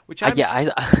gig, which I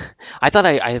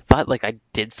thought like I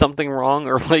did something wrong,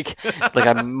 or like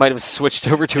I might have switched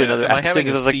over to another am I episode.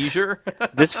 having a seizure?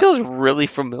 This feels really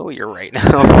familiar right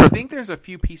now. I think there's a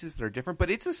few pieces that are different, but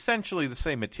it's essentially the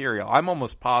same material. I'm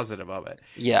almost positive of it.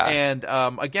 Yeah. And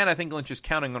again, I think Lynch is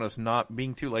counting on us not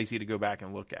being too lazy to go back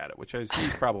and look at it, which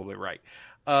he's probably right.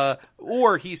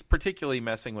 Or he's particularly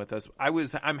messing with us.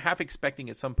 I'm half expecting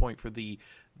at some point for the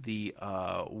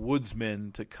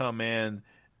woodsman to come in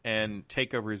and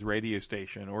take over his radio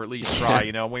station, or at least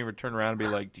try. When we would turn around and be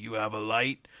like, "Do you have a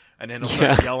light?" And then he'll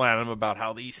start yelling at him about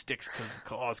how these sticks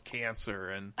cause cancer.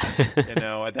 And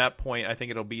at that point, I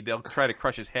think they'll try to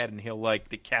crush his head, and he'll like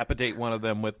decapitate one of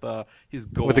them with his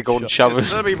gold shovel.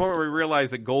 That'll be the point where we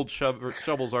realize that gold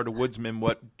shovels are to woodsmen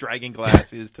what dragon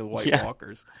glass is to White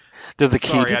Walkers. There's a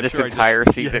key to this entire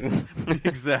season. Yes,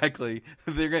 exactly.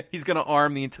 He's going to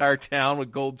arm the entire town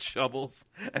with gold shovels,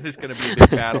 and there's going to be a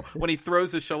big battle. When he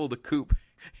throws the shovel to Coop,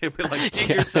 he'll be like, dig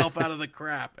yourself out of the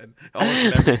crap, and all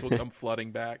his memories will come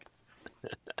flooding back.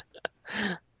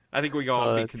 I think we can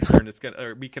all be concerned.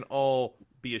 We can all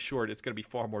be assured it's going to be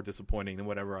far more disappointing than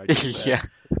whatever I just said. Yeah,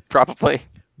 probably.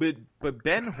 But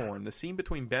Ben Horn, the scene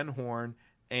between Ben Horn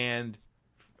and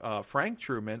Frank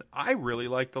Truman, I really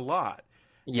liked a lot.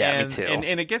 Yeah, me too.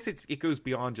 And I guess it goes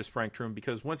beyond just Frank Truman,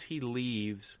 because once he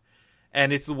leaves,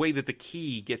 and it's the way that the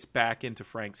key gets back into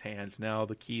Frank's hands now,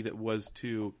 the key that was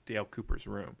to Dale Cooper's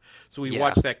room. So we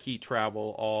watch that key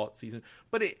travel all season.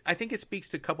 But I think it speaks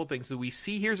to a couple things that we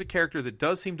see. Here's a character that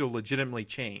does seem to have legitimately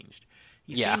changed.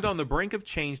 He seemed on the brink of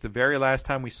change the very last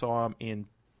time we saw him in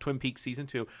Twin Peaks Season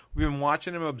 2. We've been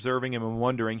watching him, observing him, and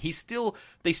wondering. They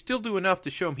still do enough to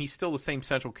show him he's still the same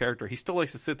central character. He still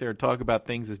likes to sit there and talk about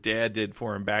things his dad did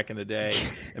for him back in the day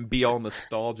and be all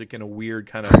nostalgic in a weird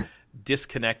kind of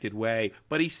disconnected way.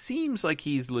 But he seems like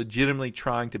he's legitimately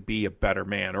trying to be a better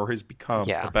man, or has become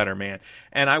a better man.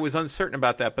 And I was uncertain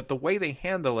about that, but the way they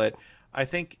handle it, I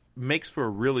think, makes for a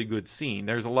really good scene.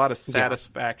 There's a lot of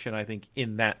satisfaction, I think,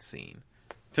 in that scene,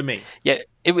 to me. Yeah,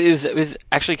 it was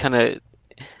actually kind of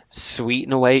sweet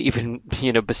in a way, even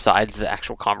besides the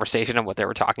actual conversation and what they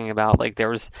were talking about. Like there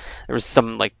was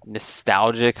some like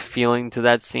nostalgic feeling to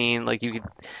that scene. Like you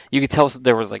could tell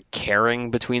there was like caring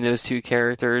between those two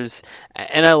characters,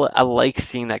 and I like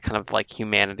seeing that kind of like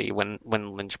humanity when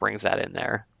Lynch brings that in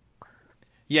there.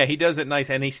 Yeah, he does it nice,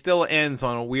 and he still ends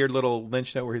on a weird little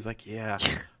Lynch note where he's like, "Yeah,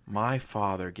 my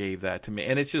father gave that to me,"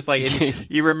 and it's just like, and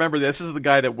you remember this is the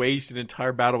guy that waged an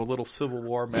entire battle with little Civil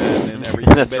War men and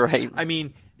everything. That's right. I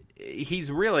mean,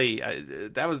 he's really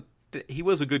he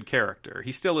was a good character.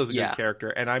 He still is a good character,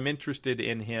 and I'm interested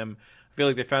in him. I feel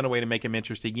like they found a way to make him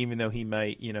interesting, even though he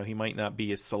might not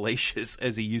be as salacious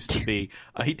as he used to be.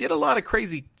 He did a lot of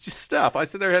crazy stuff. I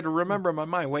sat there, had to remember in my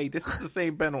mind, wait, this is the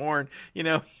same Ben Horn.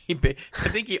 I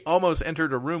think he almost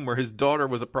entered a room where his daughter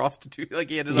was a prostitute. Like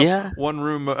he ended up one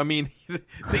room. I mean,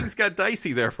 things got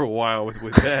dicey there for a while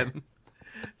with Ben.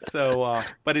 So,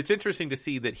 but it's interesting to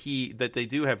see that they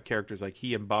do have characters like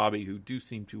he and Bobby who do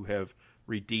seem to have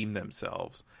redeemed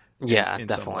themselves. In definitely.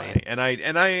 Some way. And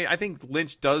I think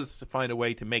Lynch does find a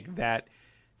way to make that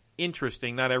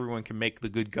interesting. Not everyone can make the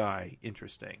good guy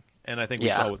interesting, and I think we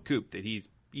saw with Coop that he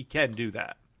can do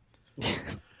that.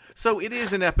 So it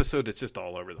is an episode that's just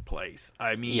all over the place.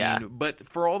 I mean, but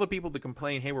for all the people that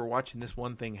complain, hey, we're watching this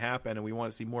one thing happen and we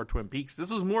want to see more Twin Peaks,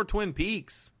 this was more Twin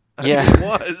Peaks. I mean, it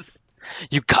was.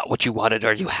 You got what you wanted.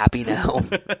 Are you happy now?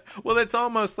 Well, that's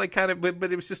almost like kind of,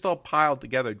 but it was just all piled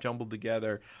together, jumbled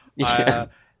together.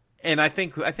 And I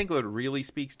think what it really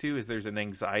speaks to is there's an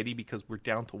anxiety because we're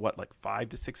down to like 5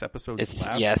 to 6 episodes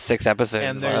left. Yeah, 6 episodes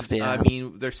and left. Yeah. I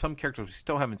mean, there's some characters we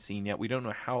still haven't seen yet. We don't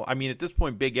know how. I mean, at this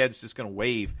point, Big Ed's just going to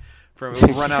wave. We'll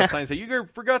run outside and say, "You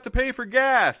forgot to pay for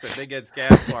gas" at Big Ed's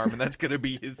gas farm, and that's going to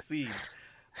be his scene.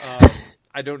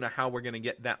 I don't know how we're going to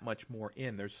get that much more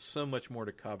in. There's so much more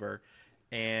to cover,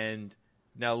 and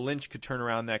now Lynch could turn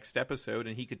around next episode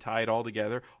and he could tie it all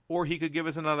together, or he could give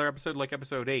us another episode like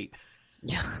episode 8.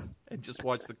 Yeah, and just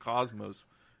watch the cosmos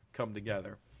come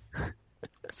together.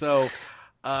 So,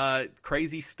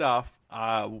 crazy stuff.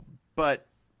 But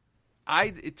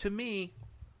to me,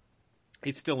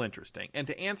 it's still interesting. And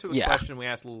to answer the question we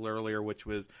asked a little earlier, which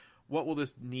was, what will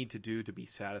this need to do to be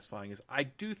satisfying? Is I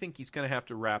do think he's going to have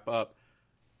to wrap up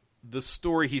the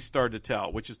story he started to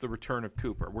tell, which is the return of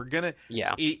Cooper.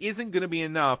 It isn't going to be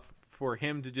enough for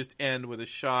him to just end with a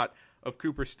shot of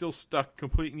Cooper still stuck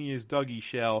completely in his Dougie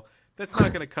shell. That's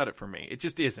not going to cut it for me. It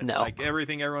just isn't. No. Like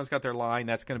everyone's got their line.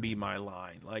 That's going to be my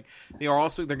line. Like they're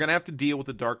going to have to deal with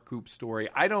the Dark Coop story.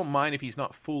 I don't mind if he's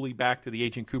not fully back to the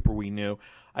Agent Cooper we knew.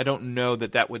 I don't know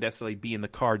that would necessarily be in the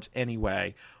cards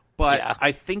anyway. But Yeah.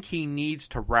 I think he needs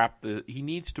to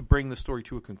bring the story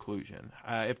to a conclusion.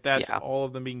 If that's all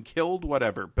of them being killed,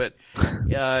 whatever. But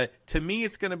to me,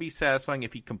 it's going to be satisfying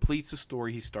if he completes the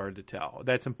story he started to tell.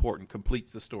 That's important.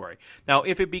 Completes the story. Now,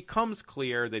 if it becomes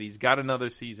clear that he's got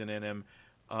another season in him,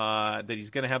 that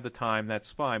he's going to have the time,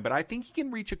 that's fine. But I think he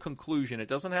can reach a conclusion. It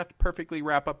doesn't have to perfectly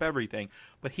wrap up everything,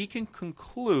 but he can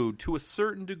conclude to a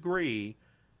certain degree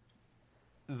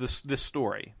this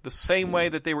story, the same way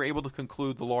that they were able to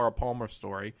conclude the Laura Palmer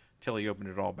story till he opened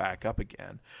it all back up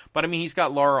again. But I mean, he's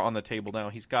got Laura on the table now.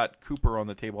 He's got Cooper on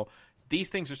the table. These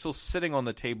things are still sitting on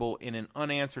the table in an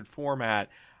unanswered format.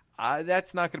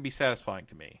 That's not going to be satisfying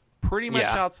to me. Pretty much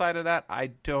outside of that,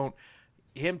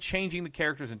 him changing the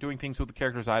characters and doing things with the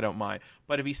characters, I don't mind.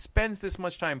 But if he spends this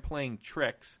much time playing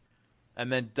tricks and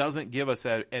then doesn't give us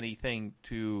anything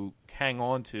to hang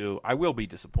on to, I will be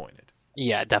disappointed.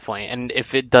 Yeah, definitely. And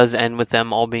if it does end with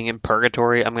them all being in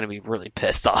purgatory, I'm going to be really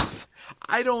pissed off.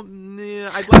 I'd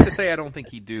like to say I don't think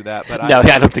he'd do that, but I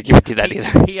don't think he would do that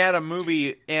either. He had a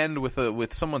movie end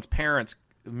with someone's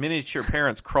miniature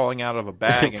parents crawling out of a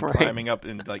bag and climbing up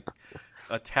and like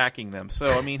attacking them. So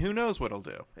I mean, who knows what he'll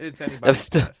do? It's anybody's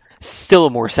guess. Still a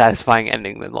more satisfying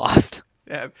ending than Lost.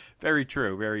 Yeah, very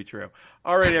true, very true.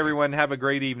 All right, everyone, have a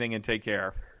great evening and take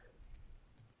care.